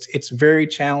is. So it's very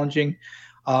challenging.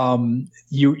 When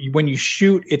you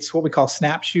shoot, it's what we call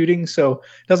snap shooting. So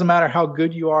it doesn't matter how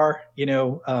good you are,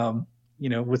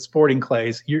 with sporting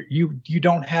clays, you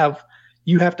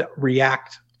have to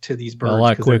react to these birds a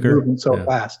lot quicker, they're moving so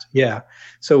fast. Yeah.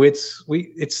 So it's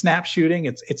snap shooting.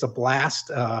 It's a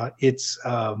blast. It's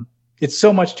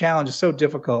so much challenge. It's so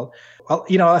difficult.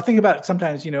 I think about it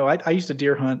sometimes, I used to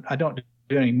deer hunt. I don't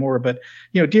do it anymore, but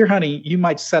deer hunting, you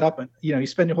might set up and you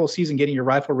spend your whole season getting your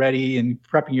rifle ready and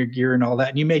prepping your gear and all that,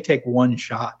 and you may take one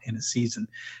shot in a season.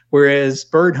 Whereas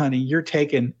bird hunting, you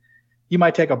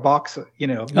might take a box, a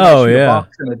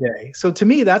box in a day. So to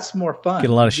me, that's more fun.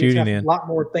 Get a lot of shooting in. A lot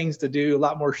more things to do, a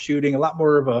lot more shooting, a lot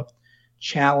more of a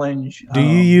challenge. Do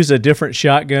you use a different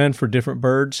shotgun for different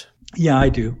birds? Yeah, I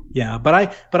do. Yeah, but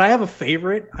I have a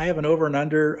favorite. I have an over and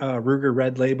under Ruger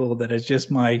Red Label that is just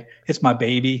it's my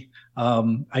baby.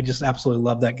 I just absolutely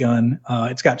love that gun.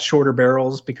 It's got shorter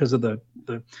barrels because of the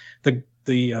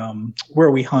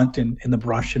where we hunt in the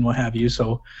brush and what have you.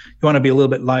 So you want to be a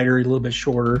little bit lighter, a little bit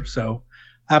shorter. So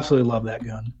absolutely love that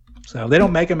gun. So they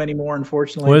don't make them anymore,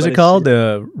 unfortunately. What is it called?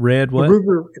 The red what?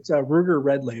 It's a Ruger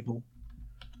Red Label.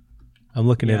 I'm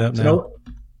looking it up now.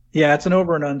 It's an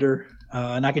over and under.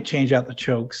 And I could change out the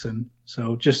chokes, and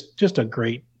so just a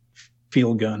great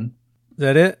field gun. Is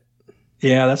that it?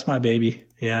 Yeah, that's my baby.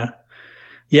 Yeah.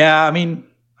 I mean,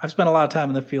 I've spent a lot of time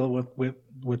in the field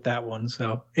with that one,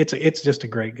 so it's just a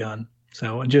great gun.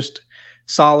 So and just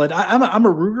solid. I'm a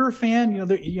Ruger fan.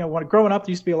 When growing up,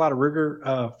 there used to be a lot of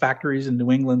Ruger factories in New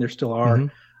England. There still are. Mm-hmm.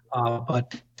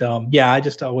 I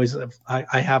just always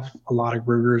I have a lot of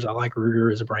Rugers. I like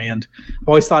Ruger as a brand. I've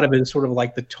always thought of it as sort of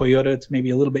like the Toyota. It's maybe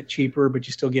a little bit cheaper, but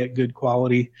you still get good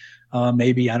quality.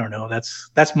 Maybe I don't know.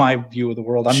 That's my view of the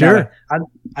world.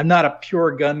 I'm not a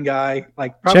pure gun guy.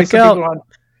 Like probably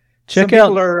some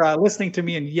people are listening to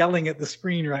me and yelling at the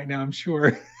screen right now. I'm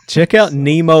sure. Check out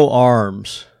Nemo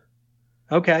Arms.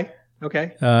 Okay.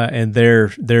 And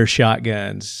their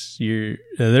shotguns.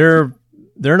 They're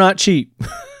not cheap.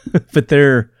 But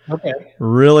they're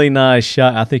really nice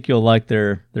shot. I think you'll like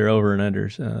their over and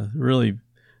unders. Really,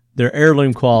 they're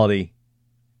heirloom quality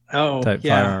type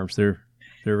firearms. They're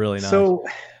really nice. So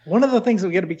one of the things that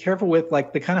we got to be careful with,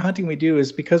 like the kind of hunting we do,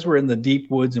 is because we're in the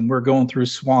deep woods and we're going through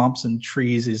swamps and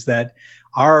trees, is that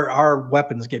our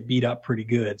weapons get beat up pretty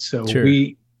good. So sure.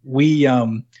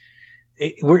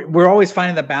 We're always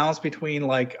finding the balance between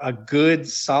like a good,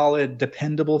 solid,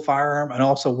 dependable firearm and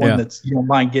also one that's you don't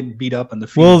mind getting beat up in the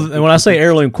field. Well, and when I say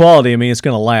heirloom quality, I mean it's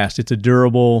going to last. It's a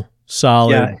durable,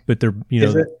 solid, but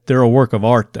they're a work of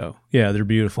art, though. Yeah, they're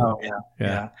beautiful.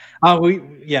 Oh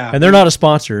yeah. And they're not a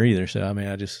sponsor either. So I mean,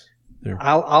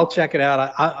 I'll check it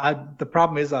out. The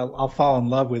problem is I'll fall in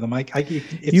love with them.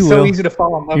 It's so easy to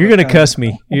fall in love. You're going to cuss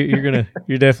me. You're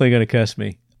definitely going to cuss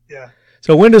me. Yeah.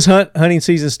 So when does hunting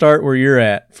season start where you're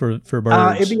at for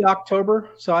birds? It'd be October.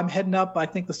 So I'm heading up, I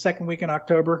think the second week in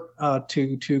October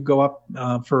to go up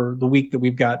for the week that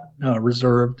we've got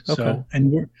reserved. Okay. So,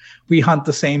 and we hunt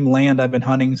the same land I've been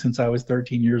hunting since I was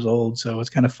 13 years old. So it's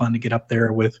kind of fun to get up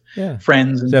there with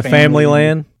friends. And is that family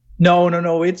land? No.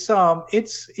 It's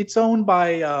owned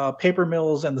by paper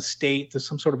mills and the state. There's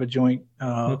some sort of a joint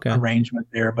arrangement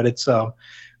there, but it's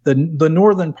the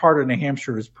northern part of New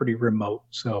Hampshire is pretty remote,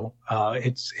 so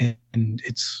you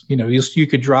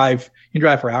can drive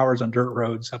for hours on dirt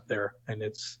roads up there, and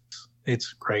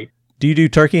it's great. Do you do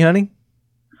turkey hunting?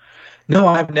 No,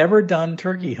 I've never done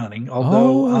turkey hunting.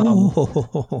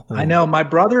 Although I know my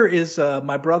brother is a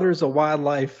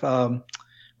wildlife.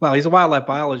 He's a wildlife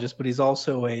biologist, but he's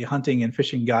also a hunting and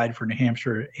fishing guide for New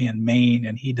Hampshire and Maine,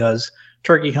 and he does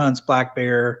turkey hunts, black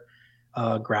bear,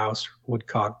 grouse,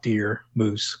 woodcock, deer,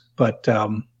 moose. But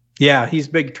Yeah, he's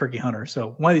a big turkey hunter.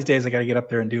 So one of these days I got to get up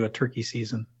there and do a turkey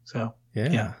season. So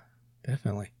Yeah.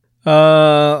 Definitely.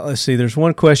 Let's see. There's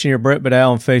one question here, Brett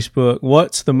Badal on Facebook.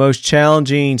 What's the most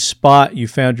challenging spot you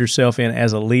found yourself in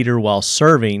as a leader while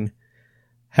serving?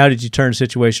 How did you turn the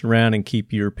situation around and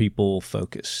keep your people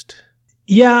focused?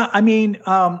 Yeah, I mean,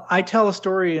 I tell a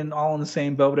story in All in the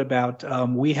Same Boat about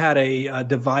we had a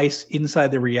device inside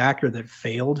the reactor that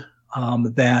failed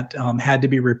that had to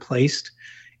be replaced.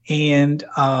 And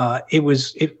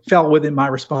it fell within my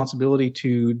responsibility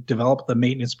to develop the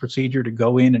maintenance procedure to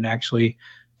go in and actually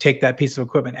take that piece of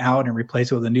equipment out and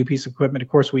replace it with a new piece of equipment. Of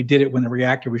course, we did it when the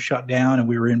reactor was shut down and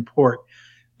we were in port.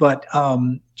 But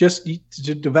just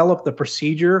to develop the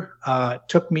procedure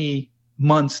took me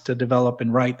months to develop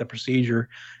and write the procedure,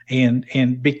 and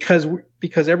because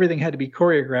everything had to be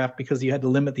choreographed, because you had to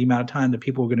limit the amount of time that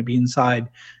people were going to be inside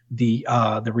the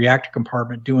reactor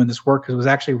compartment doing this work, because it was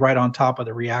actually right on top of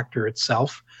the reactor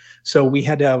itself. So we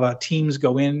had to have teams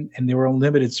go in, and they were a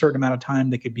limited certain amount of time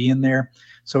they could be in there.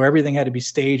 So everything had to be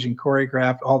staged and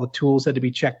choreographed. All the tools had to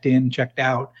be checked in, checked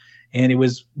out. And it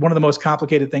was one of the most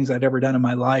complicated things I'd ever done in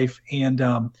my life. And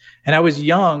I was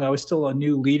young. I was still a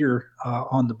new leader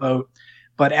on the boat.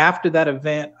 But after that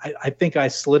event, I think I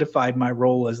solidified my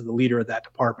role as the leader of that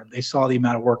department. They saw the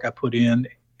amount of work I put in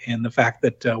and the fact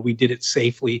that we did it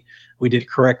safely, we did it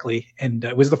correctly. And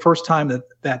it was the first time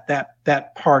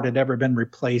that part had ever been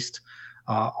replaced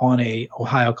on a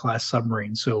Ohio-class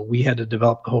submarine. So we had to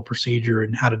develop the whole procedure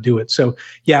and how to do it. So,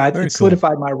 yeah, it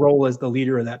solidified my role as the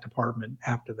leader of that department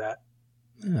after that.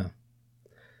 Yeah.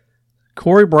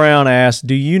 Corey Brown asked,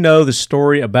 do you know the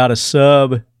story about a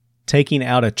sub taking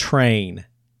out a train?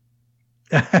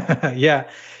 Yeah.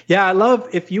 I love,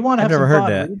 if you want to have never some heard fun,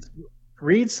 that.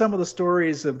 read some of the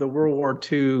stories of the World War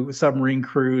II submarine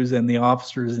crews and the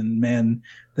officers and men.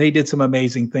 They did some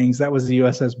amazing things. That was the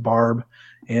USS Barb.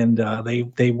 And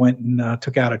they went and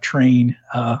took out a train.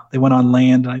 They went on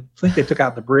land. I think they took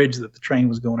out the bridge that the train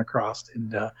was going across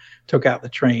and took out the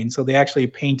train. So they actually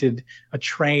painted a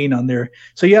train on there.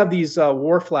 So you have these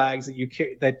war flags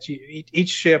that each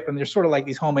ship, and they're sort of like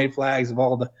these homemade flags of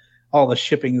all the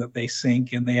shipping that they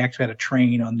sink. And they actually had a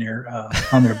train on their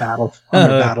battle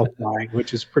flag,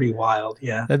 which is pretty wild.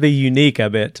 Yeah, that'd be unique, I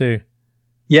bet too.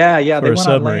 Yeah. They went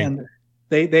submarine. on land.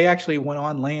 They actually went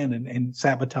on land and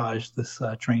sabotaged this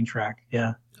train track.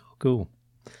 Yeah. Cool.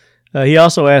 He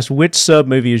also asked, which sub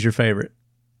movie is your favorite?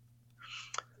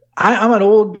 I'm an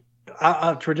old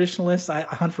traditionalist. I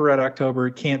Hunt for Red October.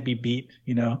 It can't be beat.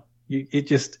 It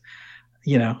just,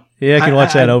 Yeah, I can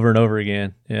watch that over and over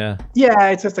again. Yeah.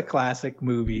 Yeah, it's just a classic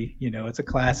movie. It's a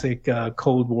classic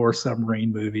Cold War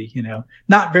submarine movie.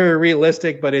 Not very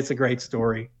realistic, but it's a great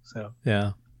story. So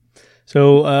yeah.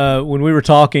 So when we were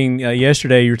talking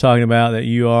yesterday, you were talking about that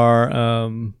you are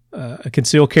a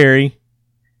concealed carry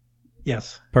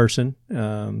person.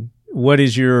 What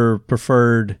is your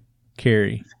preferred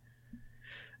carry?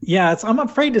 Yeah, I'm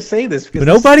afraid to say this because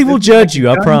nobody will judge you.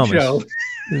 I promise.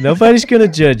 Nobody's going to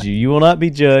judge you. You will not be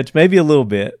judged. Maybe a little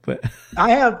bit, but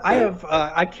I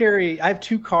have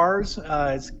two cars.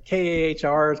 It's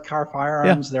KAHRs, Car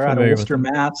Firearms. They're out of Worcester,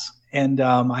 Mass. And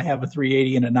I have a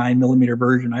 380 and a 9mm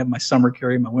version. I have my summer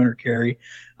carry, my winter carry.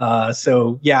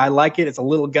 So yeah, I like it. It's a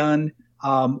little gun.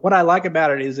 What I like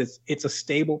about it is it's a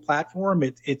stable platform.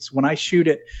 It's when I shoot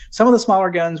it, some of the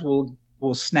smaller guns will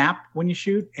snap when you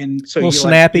shoot, and so a little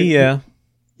snappy, yeah.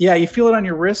 Yeah, you feel it on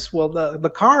your wrists. Well, the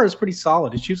car is pretty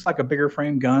solid. It shoots like a bigger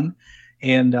frame gun,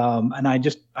 and I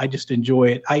just enjoy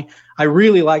it. I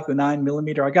really like the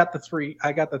 9mm. I got the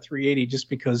 380 just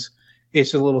because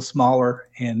it's a little smaller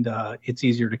and it's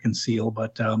easier to conceal.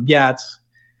 But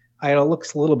it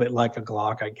looks a little bit like a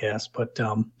Glock, I guess. But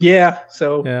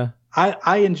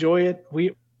I enjoy it.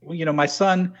 We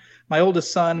my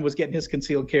oldest son was getting his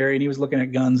concealed carry, and he was looking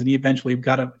at guns, and he eventually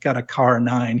got a Car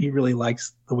 9. He really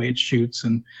likes the way it shoots,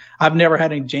 and I've never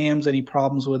had any jams, any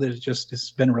problems with it.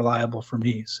 It's been reliable for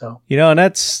me. So and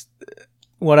that's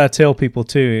what I tell people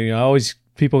too.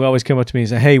 People always come up to me and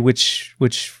say, "Hey, which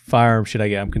firearm should I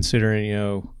get? I'm considering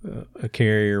a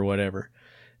carry or whatever,"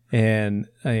 and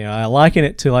I liken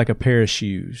it to like a pair of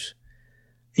shoes.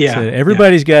 Yeah, so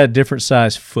everybody's got a different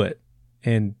size foot,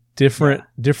 and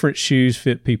different shoes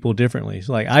fit people differently.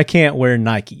 So like I can't wear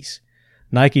Nikes.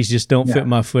 Nikes just don't fit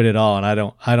my foot at all, and I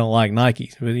don't like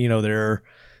Nikes. But there are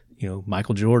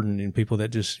Michael Jordan and people that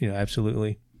just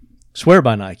absolutely swear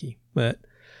by Nike. But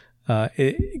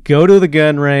go to the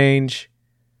gun range.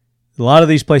 A lot of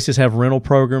these places have rental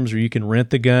programs where you can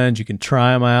rent the guns, you can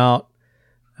try them out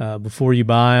before you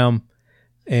buy them,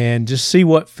 and just see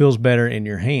what feels better in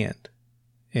your hand.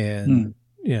 And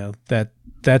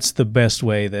that's the best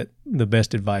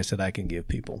advice that I can give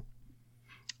people.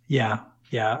 Yeah.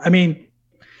 I mean,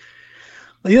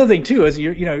 the other thing too is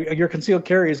your concealed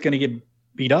carry is going to get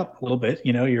beat up a little bit.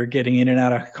 You're getting in and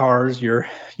out of cars.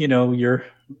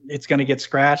 It's going to get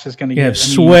scratched. It's going to have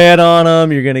sweat on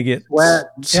them. You're going to get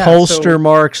holster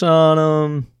marks on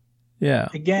them. Yeah.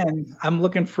 Again, I'm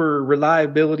looking for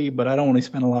reliability, but I don't want to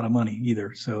spend a lot of money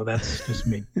either. So that's just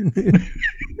me.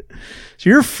 So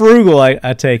you're frugal,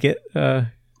 I take it. Well,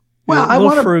 I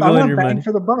want bang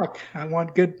for the buck. I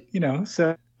want good,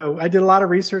 so I did a lot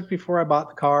of research before I bought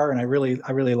the car, and I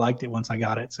really liked it once I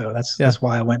got it. So that's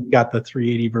why I went and got the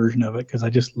 380 version of it, because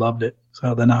I just loved it.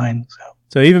 So the 9.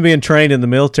 So even being trained in the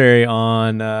military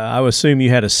on, I would assume you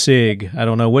had a SIG. I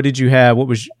don't know. What did you have? What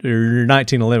was your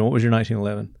 1911? What was your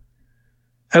 1911?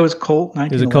 It was Colt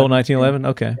 1911. Is it Colt 1911?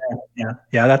 Okay.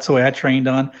 Yeah. That's the way I trained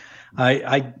on.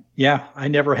 I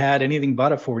never had anything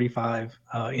but a 45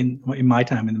 in my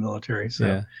time in the military.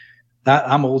 So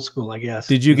I'm old school, I guess.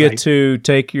 Did you get to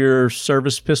take your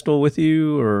service pistol with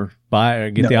you, or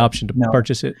get the option to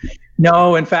purchase it?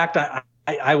 No, in fact,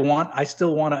 I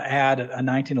still want to add a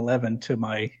 1911 to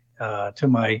my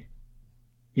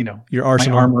your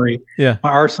arsenal, my armory, my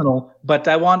arsenal. But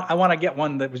I want to get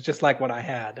one that was just like what I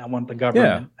had. I want the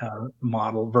government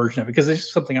model version of it, because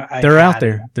it's something they're out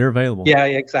there. They're available. Yeah,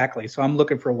 exactly. So I'm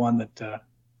looking for one that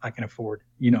I can afford.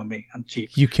 You know me, I'm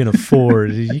cheap. You can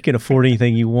afford. You can afford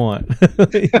anything you want.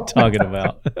 What are you talking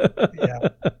about? Yeah.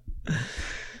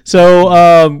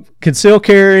 So concealed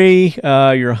carry.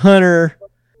 You're a hunter.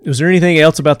 Was there anything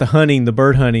else about the hunting, the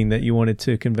bird hunting, that you wanted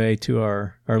to convey to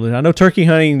our listeners? I know turkey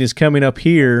hunting is coming up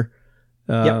here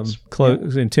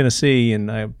close in Tennessee,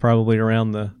 and probably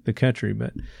around the country,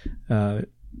 but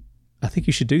I think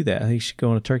you should do that. I think you should go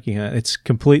on a turkey hunt. It's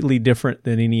completely different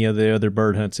than any of the other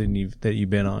bird hunts that you've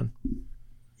been on.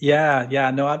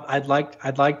 Yeah. No, I'd like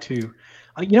to.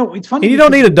 It's funny. And you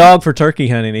don't need a dog for turkey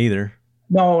hunting either.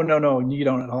 No, you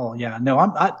don't at all. Yeah, no,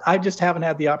 I just haven't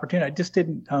had the opportunity. I just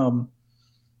didn't.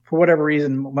 For whatever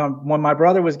reason, when my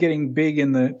brother was getting big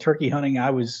in the turkey hunting, I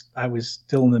was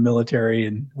still in the military,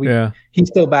 and he's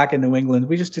still back in New England.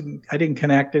 I didn't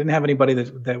connect. I didn't have anybody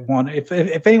that wanted.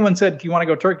 If anyone said, "Do you want to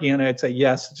go turkey hunting?" I'd say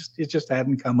yes. It just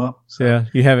hadn't come up. So. Yeah,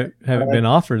 you haven't been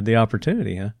offered the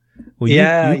opportunity, huh? Well,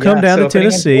 you come down to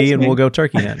Tennessee and we'll go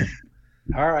turkey hunting.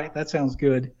 All right, that sounds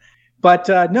good. But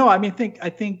no, I mean, I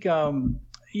think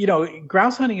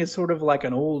grouse hunting is sort of like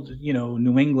an old,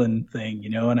 New England thing,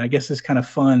 and I guess it's kind of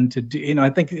fun to do. I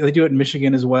think they do it in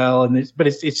Michigan as well, but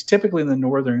it's typically in the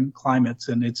northern climates,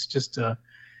 and it's just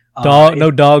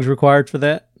no dogs required for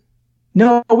that.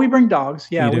 No, we bring dogs.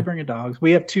 Yeah, we bring dogs.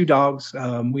 We have 2 dogs.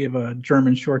 We have a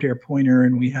German short-hair pointer,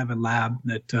 and we have a lab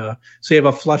that. So you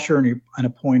have a flusher and a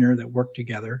pointer that work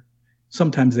together.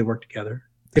 Sometimes they work together.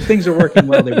 If things are working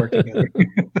well, they work together.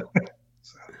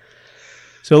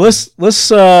 So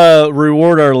let's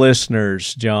reward our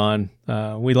listeners, John.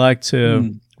 We like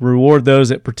to reward those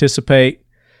that participate.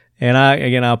 And I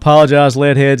apologize,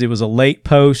 Leadheads. It was a late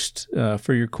post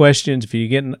for your questions. If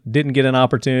you didn't get an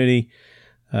opportunity,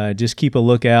 just keep a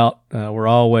lookout. We're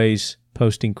always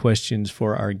posting questions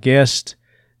for our guest.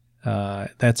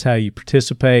 That's how you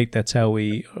participate. That's how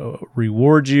we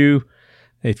reward you.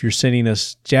 If you're sending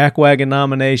us Jackwagon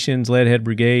nominations, Leadhead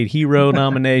Brigade Hero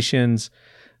nominations,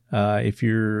 if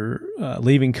you're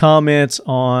leaving comments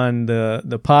on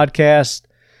the podcast,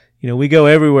 we go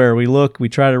everywhere. We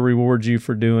try to reward you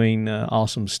for doing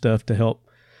awesome stuff to help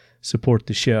support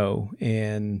the show.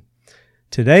 And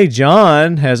today,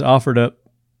 John has offered up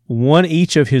one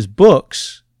each of his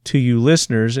books to you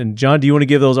listeners. And John, do you want to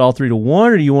give those all 3 to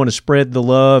one, or do you want to spread the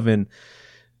love and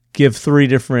give 3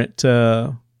 different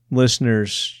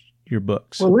listeners your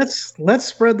books? Well, let's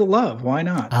spread the love. Why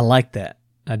not? I like that.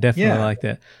 I definitely like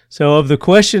that. So of the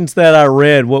questions that I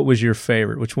read, what was your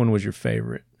favorite? Which one was your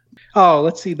favorite? Oh,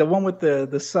 let's see. The one with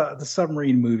the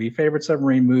submarine movie, favorite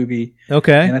submarine movie.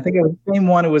 Okay. And I think it was the same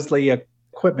one. It was the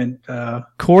equipment.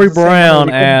 Corey Brown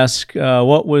asked,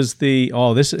 what was the,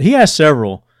 he asked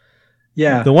several.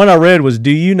 Yeah. The one I read was,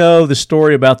 do you know the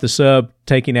story about the sub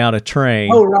taking out a train?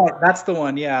 Oh, right. That's the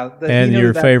one. Yeah. And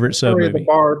your favorite sub movie. The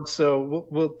Barb.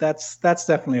 So that's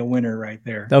definitely a winner right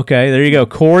there. Okay. There you go.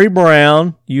 Corey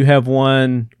Brown, you have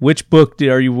one. Which book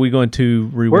we going to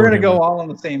reward? We're going to go all on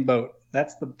the same boat.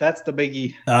 That's the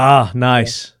biggie. Ah,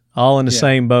 nice. Yeah. All in the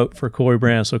same boat for Corey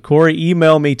Brown. So Corey,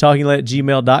 email me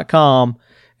talkinglead@gmail.com,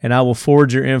 and I will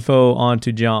forward your info on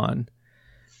to John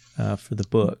for the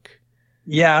book.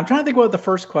 Yeah, I'm trying to think what the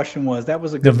first question was. That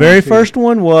was a good The very first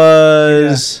one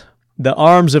was the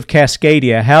Arms of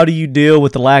Cascadia. How do you deal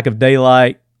with the lack of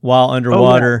daylight while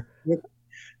underwater?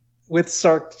 with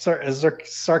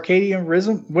circadian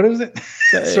rhythm. What is it?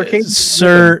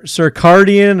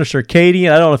 Circadian or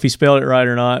circadian. I don't know if he spelled it right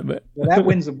or not, but that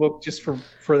wins a book just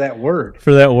for that word.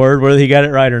 For that word, whether he got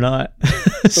it right or not.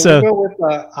 So we'll go with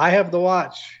I Have the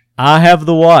Watch. I Have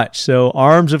the Watch. So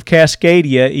Arms of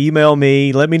Cascadia, email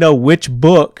me. Let me know which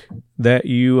book that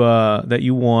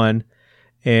you won,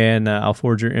 and I'll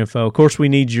forward your info. Of course, we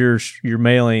need your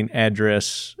mailing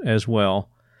address as well.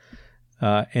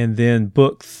 And then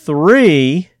book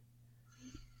 3,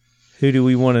 who do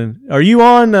we want to... Are you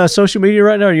on social media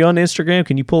right now? Are you on Instagram?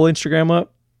 Can you pull Instagram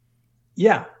up?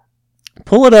 Yeah.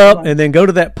 Pull it up and then go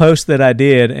to that post that I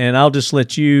did, and I'll just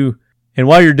let you... And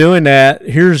while you're doing that,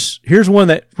 here's one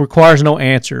that requires no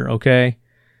answer, okay?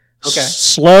 Okay.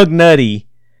 Slug Nutty.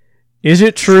 Is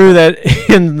it true that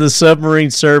in the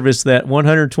submarine service that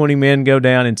 120 men go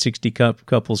down and 60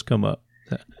 couples come up?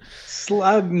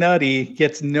 Slug Nutty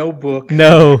gets no book.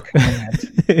 No.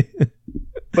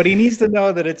 But he needs to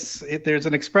know that there's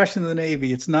an expression in the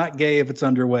Navy, it's not gay if it's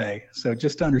underway. So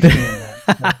just understand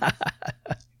that.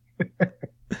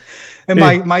 And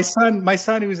my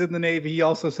son who's in the Navy, he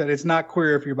also said it's not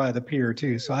queer if you're by the pier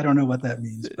too. So I don't know what that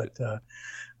means, but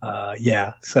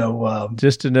yeah. So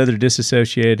just another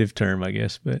disassociative term, I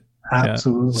guess. But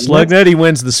absolutely, Slug Nutty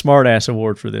wins the Smart Ass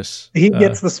Award for this. He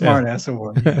gets the Smart Ass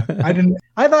Award. Yeah.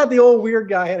 I thought the old weird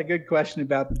guy had a good question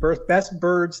about the best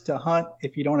birds to hunt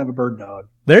if you don't have a bird dog.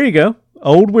 There you go,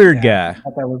 old weird guy. I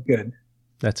thought that was good.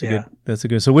 That's a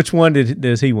good. So which one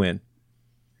does he win?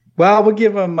 Well, we'll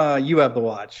give him You Have the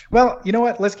Watch. Well, you know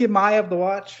what? Let's give him I Have the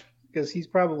Watch because he's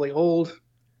probably old.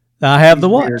 I Have the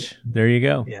Watch. Weird. There you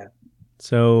go. Yeah.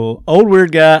 So, old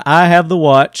weird guy, I Have the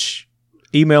Watch.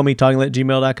 Email me,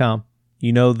 talkinglet@gmail.com.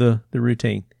 You know the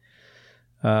routine.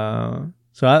 So,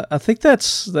 I think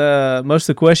that's most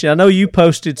of the question. I know you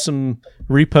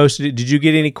reposted it. Did you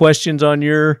get any questions on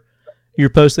your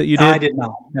post that you did? I did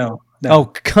not. No. Oh,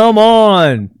 come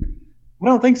on. I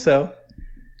don't think so.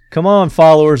 Come on,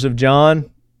 followers of John.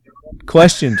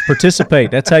 Questions,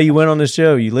 participate. That's how you win on this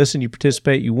show. You listen, you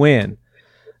participate, you win.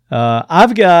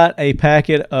 I've got a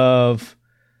packet of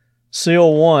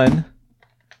Seal 1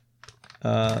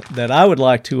 that I would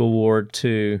like to award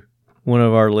to one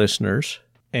of our listeners.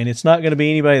 And it's not going to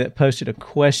be anybody that posted a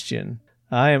question.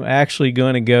 I am actually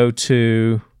going to go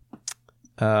to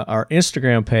our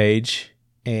Instagram page.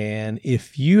 And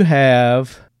if you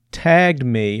have tagged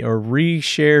me or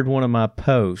reshared one of my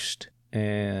posts,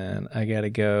 and I got to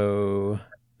go.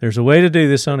 There's a way to do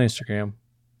this on Instagram,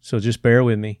 so just bear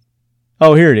with me.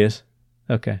 Oh, here it is.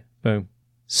 Okay, boom.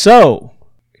 So,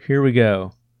 here we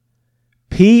go.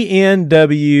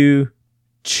 PNW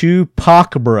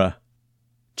Chupacabra.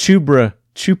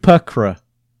 Chupacabra.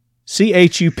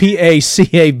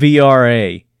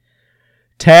 CHUPACABRA.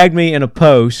 Tagged me in a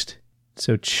post.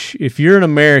 So if you're an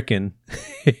American,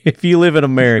 if you live in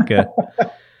America,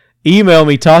 email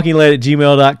me,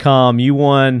 talkinglet@gmail.com. You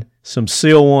won some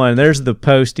Seal 1. There's the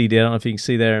post he did. I don't know if you can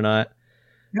see that or not.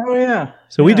 Oh, yeah.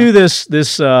 So we do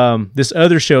this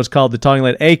other show. It's called the Talking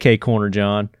Lead AK Corner,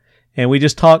 John. And we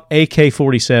just talk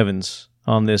AK-47s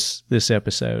on this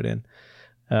episode. And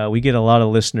we get a lot of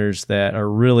listeners that are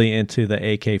really into the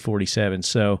AK-47.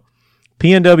 So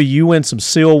PNW, you win some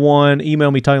Seal 1. Email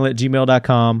me,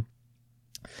 talkinglet@gmail.com.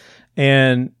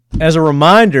 And as a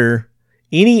reminder,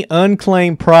 any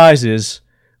unclaimed prizes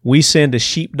we send to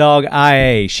Sheepdog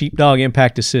IA, Sheepdog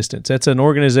Impact Assistance. That's an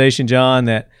organization, John,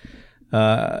 that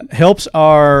helps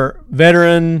our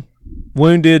veteran,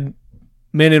 wounded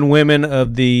men and women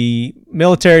of the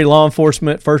military, law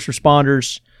enforcement, first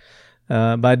responders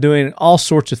by doing all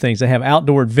sorts of things. They have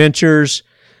outdoor adventures.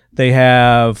 They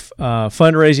have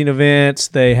fundraising events.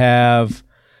 They have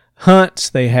hunts.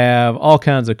 They have all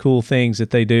kinds of cool things that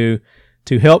they do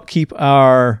to help keep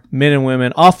our men and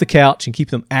women off the couch and keep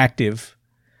them active,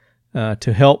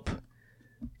 to help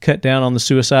cut down on the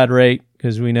suicide rate,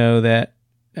 because we know that,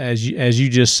 as you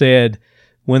just said,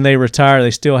 when they retire,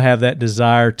 they still have that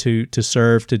desire to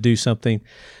serve, to do something.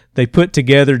 They put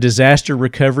together disaster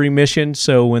recovery missions,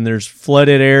 so when there's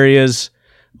flooded areas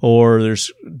or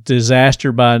there's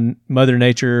disaster by Mother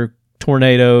Nature,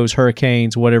 tornadoes,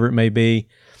 hurricanes, whatever it may be,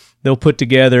 they'll put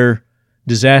together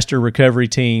disaster recovery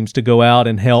teams to go out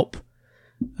and help,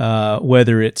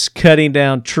 whether it's cutting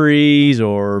down trees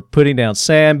or putting down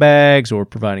sandbags or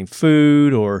providing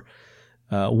food or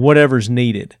whatever's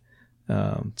needed.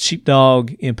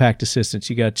 Sheepdog Impact Assistance.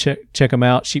 You got to check them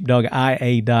out,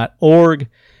 sheepdogia.org,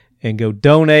 and go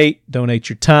donate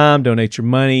your time, donate your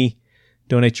money,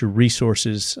 donate your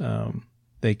resources.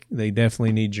 They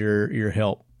definitely need your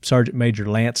help. Sergeant Major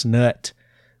Lance Nutt,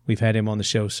 we've had him on the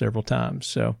show several times.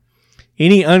 So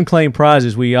any unclaimed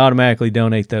prizes, we automatically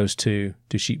donate those to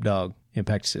Sheepdog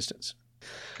Impact Assistance.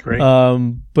 Great.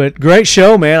 But great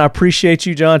show, man. I appreciate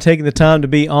you, John, taking the time to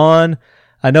be on.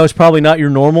 I know it's probably not your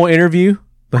normal interview,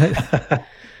 but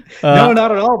no,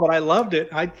 not at all. But I loved it.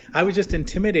 I was just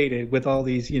intimidated with all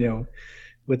these,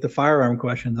 with the firearm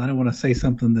questions. I don't want to say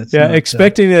something that's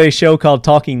expecting a show called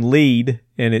Talking Lead,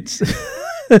 and it's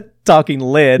Talking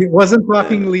Lead. It wasn't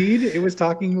Talking Lead. It was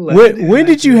Talking Lead. When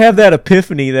did you have that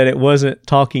epiphany that it wasn't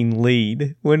Talking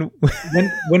Lead? When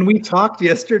we talked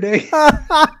yesterday,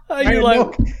 I had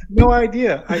no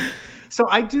idea. So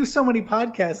I do so many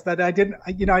podcasts that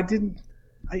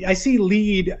I see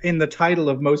lead in the title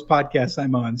of most podcasts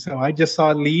I'm on. So I just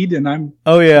saw lead, and I'm.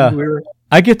 Oh yeah,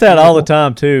 I get that all the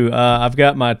time too. I've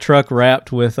got my truck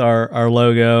wrapped with our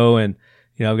logo, and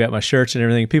I've got my shirts and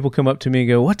everything. People come up to me and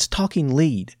go, "What's Talking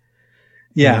Lead?"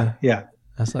 Yeah. I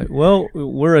was like, "Well,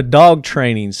 we're a dog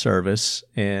training service,"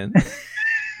 and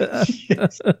I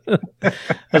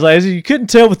was like, "You couldn't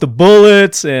tell with the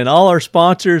bullets and all our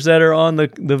sponsors that are on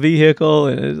the vehicle,"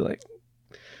 and it's like.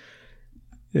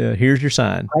 Yeah, here's your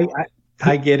sign.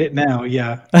 I get it now.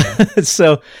 Yeah.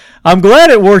 So I'm glad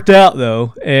it worked out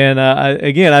though, and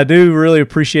I do really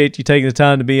appreciate you taking the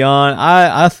time to be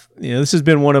on. This has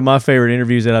been one of my favorite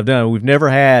interviews that I've done. We've never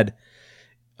had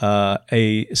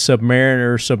a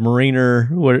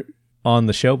submariner on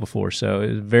the show before, so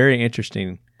it's very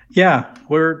interesting. Yeah,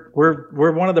 we're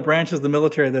one of the branches of the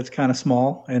military that's kind of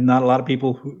small, and not a lot of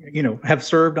people who have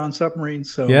served on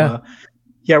submarines. So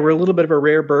yeah, we're a little bit of a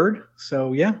rare bird.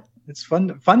 So yeah, it's fun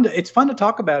to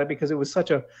talk about it because it was such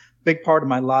a big part of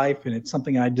my life, and it's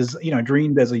something I just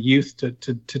dreamed as a youth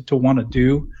to want to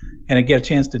do, and I get a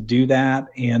chance to do that,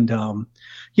 and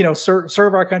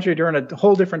serve our country during a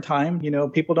whole different time.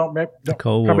 People don't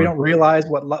realize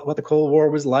what the Cold War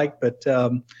was like, but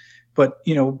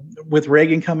with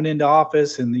Reagan coming into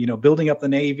office and building up the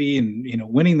Navy and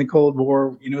winning the Cold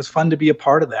War, it's fun to be a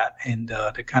part of that and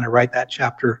to kind of write that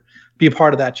chapter. Be a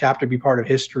part of that chapter, be part of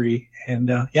history. And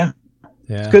it's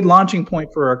a good launching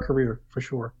point for our career, for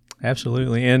sure.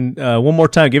 Absolutely. And one more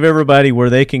time, give everybody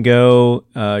where they can go,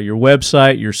 your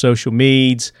website, your social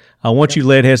medias. I want you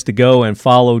Leadheads to go and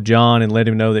follow John and let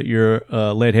him know that you're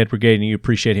Leadhead Brigade and you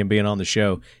appreciate him being on the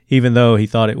show, even though he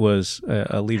thought it was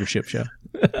a leadership show.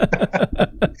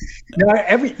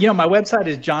 My website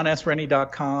is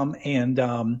johnsrennie.com,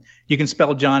 and you can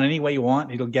spell John any way you want.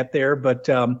 It'll get there. But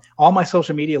all my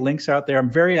social media links are out there. I'm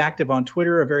very active on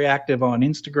Twitter. I'm very active on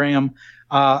Instagram.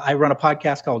 I run a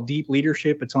podcast called Deep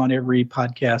Leadership. It's on every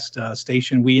podcast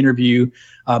station. We interview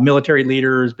military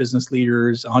leaders, business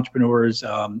leaders, entrepreneurs,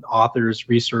 authors,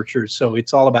 researchers. So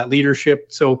it's all about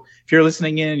leadership. So if you're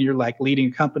listening in, you're like leading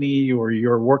a company, or you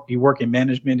work in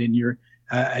management, and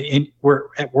we're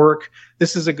at work,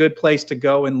 this is a good place to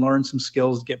go and learn some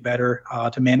skills to get better,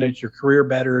 to manage your career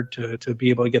better, to be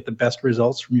able to get the best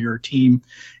results from your team.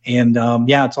 And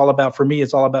it's all about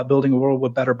building a world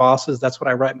with better bosses. That's what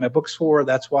I write my books for.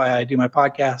 That's why I do my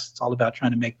podcast. It's all about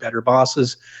trying to make better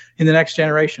bosses in the next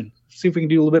generation. See if we can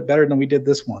do a little bit better than we did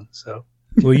this one. So,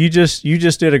 well, you just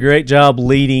did a great job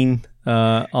leading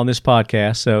on this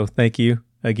podcast. So thank you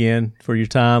again for your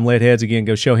time. Leadheads, again,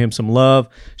 go show him some love.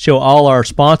 Show all our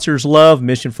sponsors love.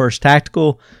 Mission First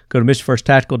Tactical. Go to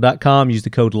missionfirsttactical.com. Use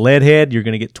the code Leadhead. You're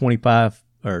going to get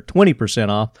 20%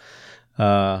 off.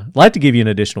 I'd like to give you an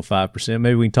additional 5%.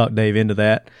 Maybe we can talk Dave into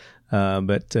that.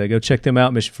 But go check them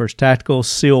out. Mission First Tactical.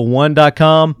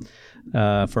 Seal1.com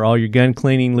for all your gun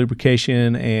cleaning,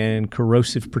 lubrication, and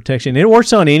corrosive protection. It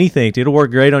works on anything. It'll work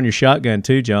great on your shotgun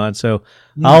too, John. So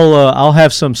I'll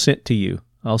have some sent to you.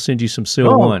 I'll send you some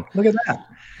Seal 1. Look at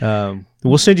that.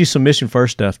 We'll send you some Mission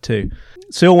First stuff too.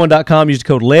 Seal1.com, use the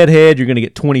code Leadhead. You're going to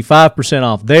get 25%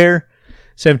 off there.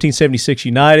 1776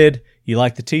 United. You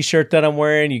like the T-shirt that I'm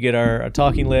wearing? You get our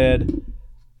Talking Lead,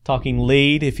 Talking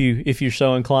Lead if you're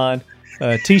so inclined.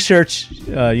 T-shirts,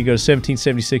 you go to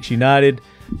 1776 United.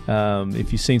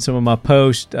 If you've seen some of my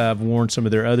posts, I've worn some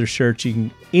of their other shirts. You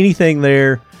can anything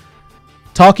there.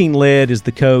 Talking Lead is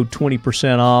the code,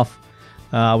 20% off.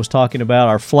 I was talking about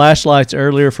our flashlights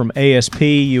earlier from ASP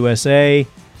USA,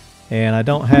 and I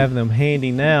don't have them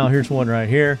handy now. Here's one right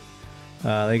here.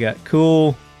 They got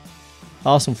cool,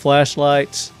 awesome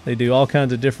flashlights. They do all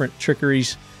kinds of different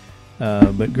trickeries,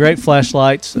 but great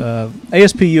flashlights.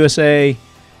 ASP USA,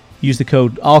 use the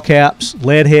code all caps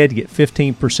Leadhead to get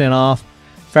 15% off.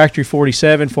 Factory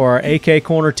 47 for our AK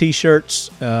Corner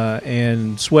T-shirts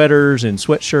and sweaters and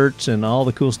sweatshirts and all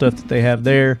the cool stuff that they have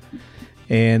there.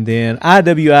 And then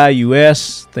IWI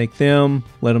US, thank them.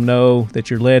 Let them know that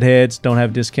your Leadheads don't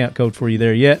have a discount code for you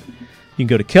there yet. You can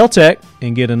go to Kel-Tec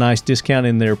and get a nice discount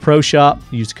in their pro shop.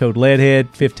 Use the code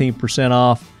LEADHEAD, 15%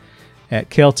 off at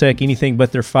Kel-Tec. Anything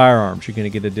but their firearms, you're going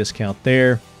to get a discount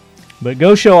there. But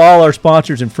go show all our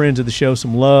sponsors and friends of the show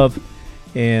some love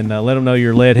and let them know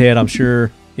you're Leadhead. I'm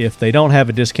sure if they don't have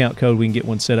a discount code, we can get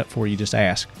one set up for you. Just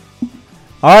ask.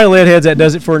 All right, Leadheads, that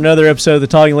does it for another episode of the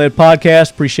Talking Lead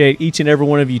Podcast. Appreciate each and every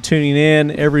one of you tuning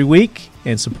in every week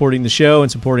and supporting the show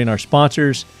and supporting our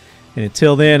sponsors. And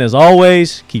until then, as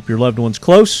always, keep your loved ones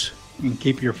close. And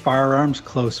keep your firearms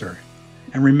closer.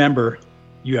 And remember,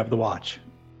 you have the watch.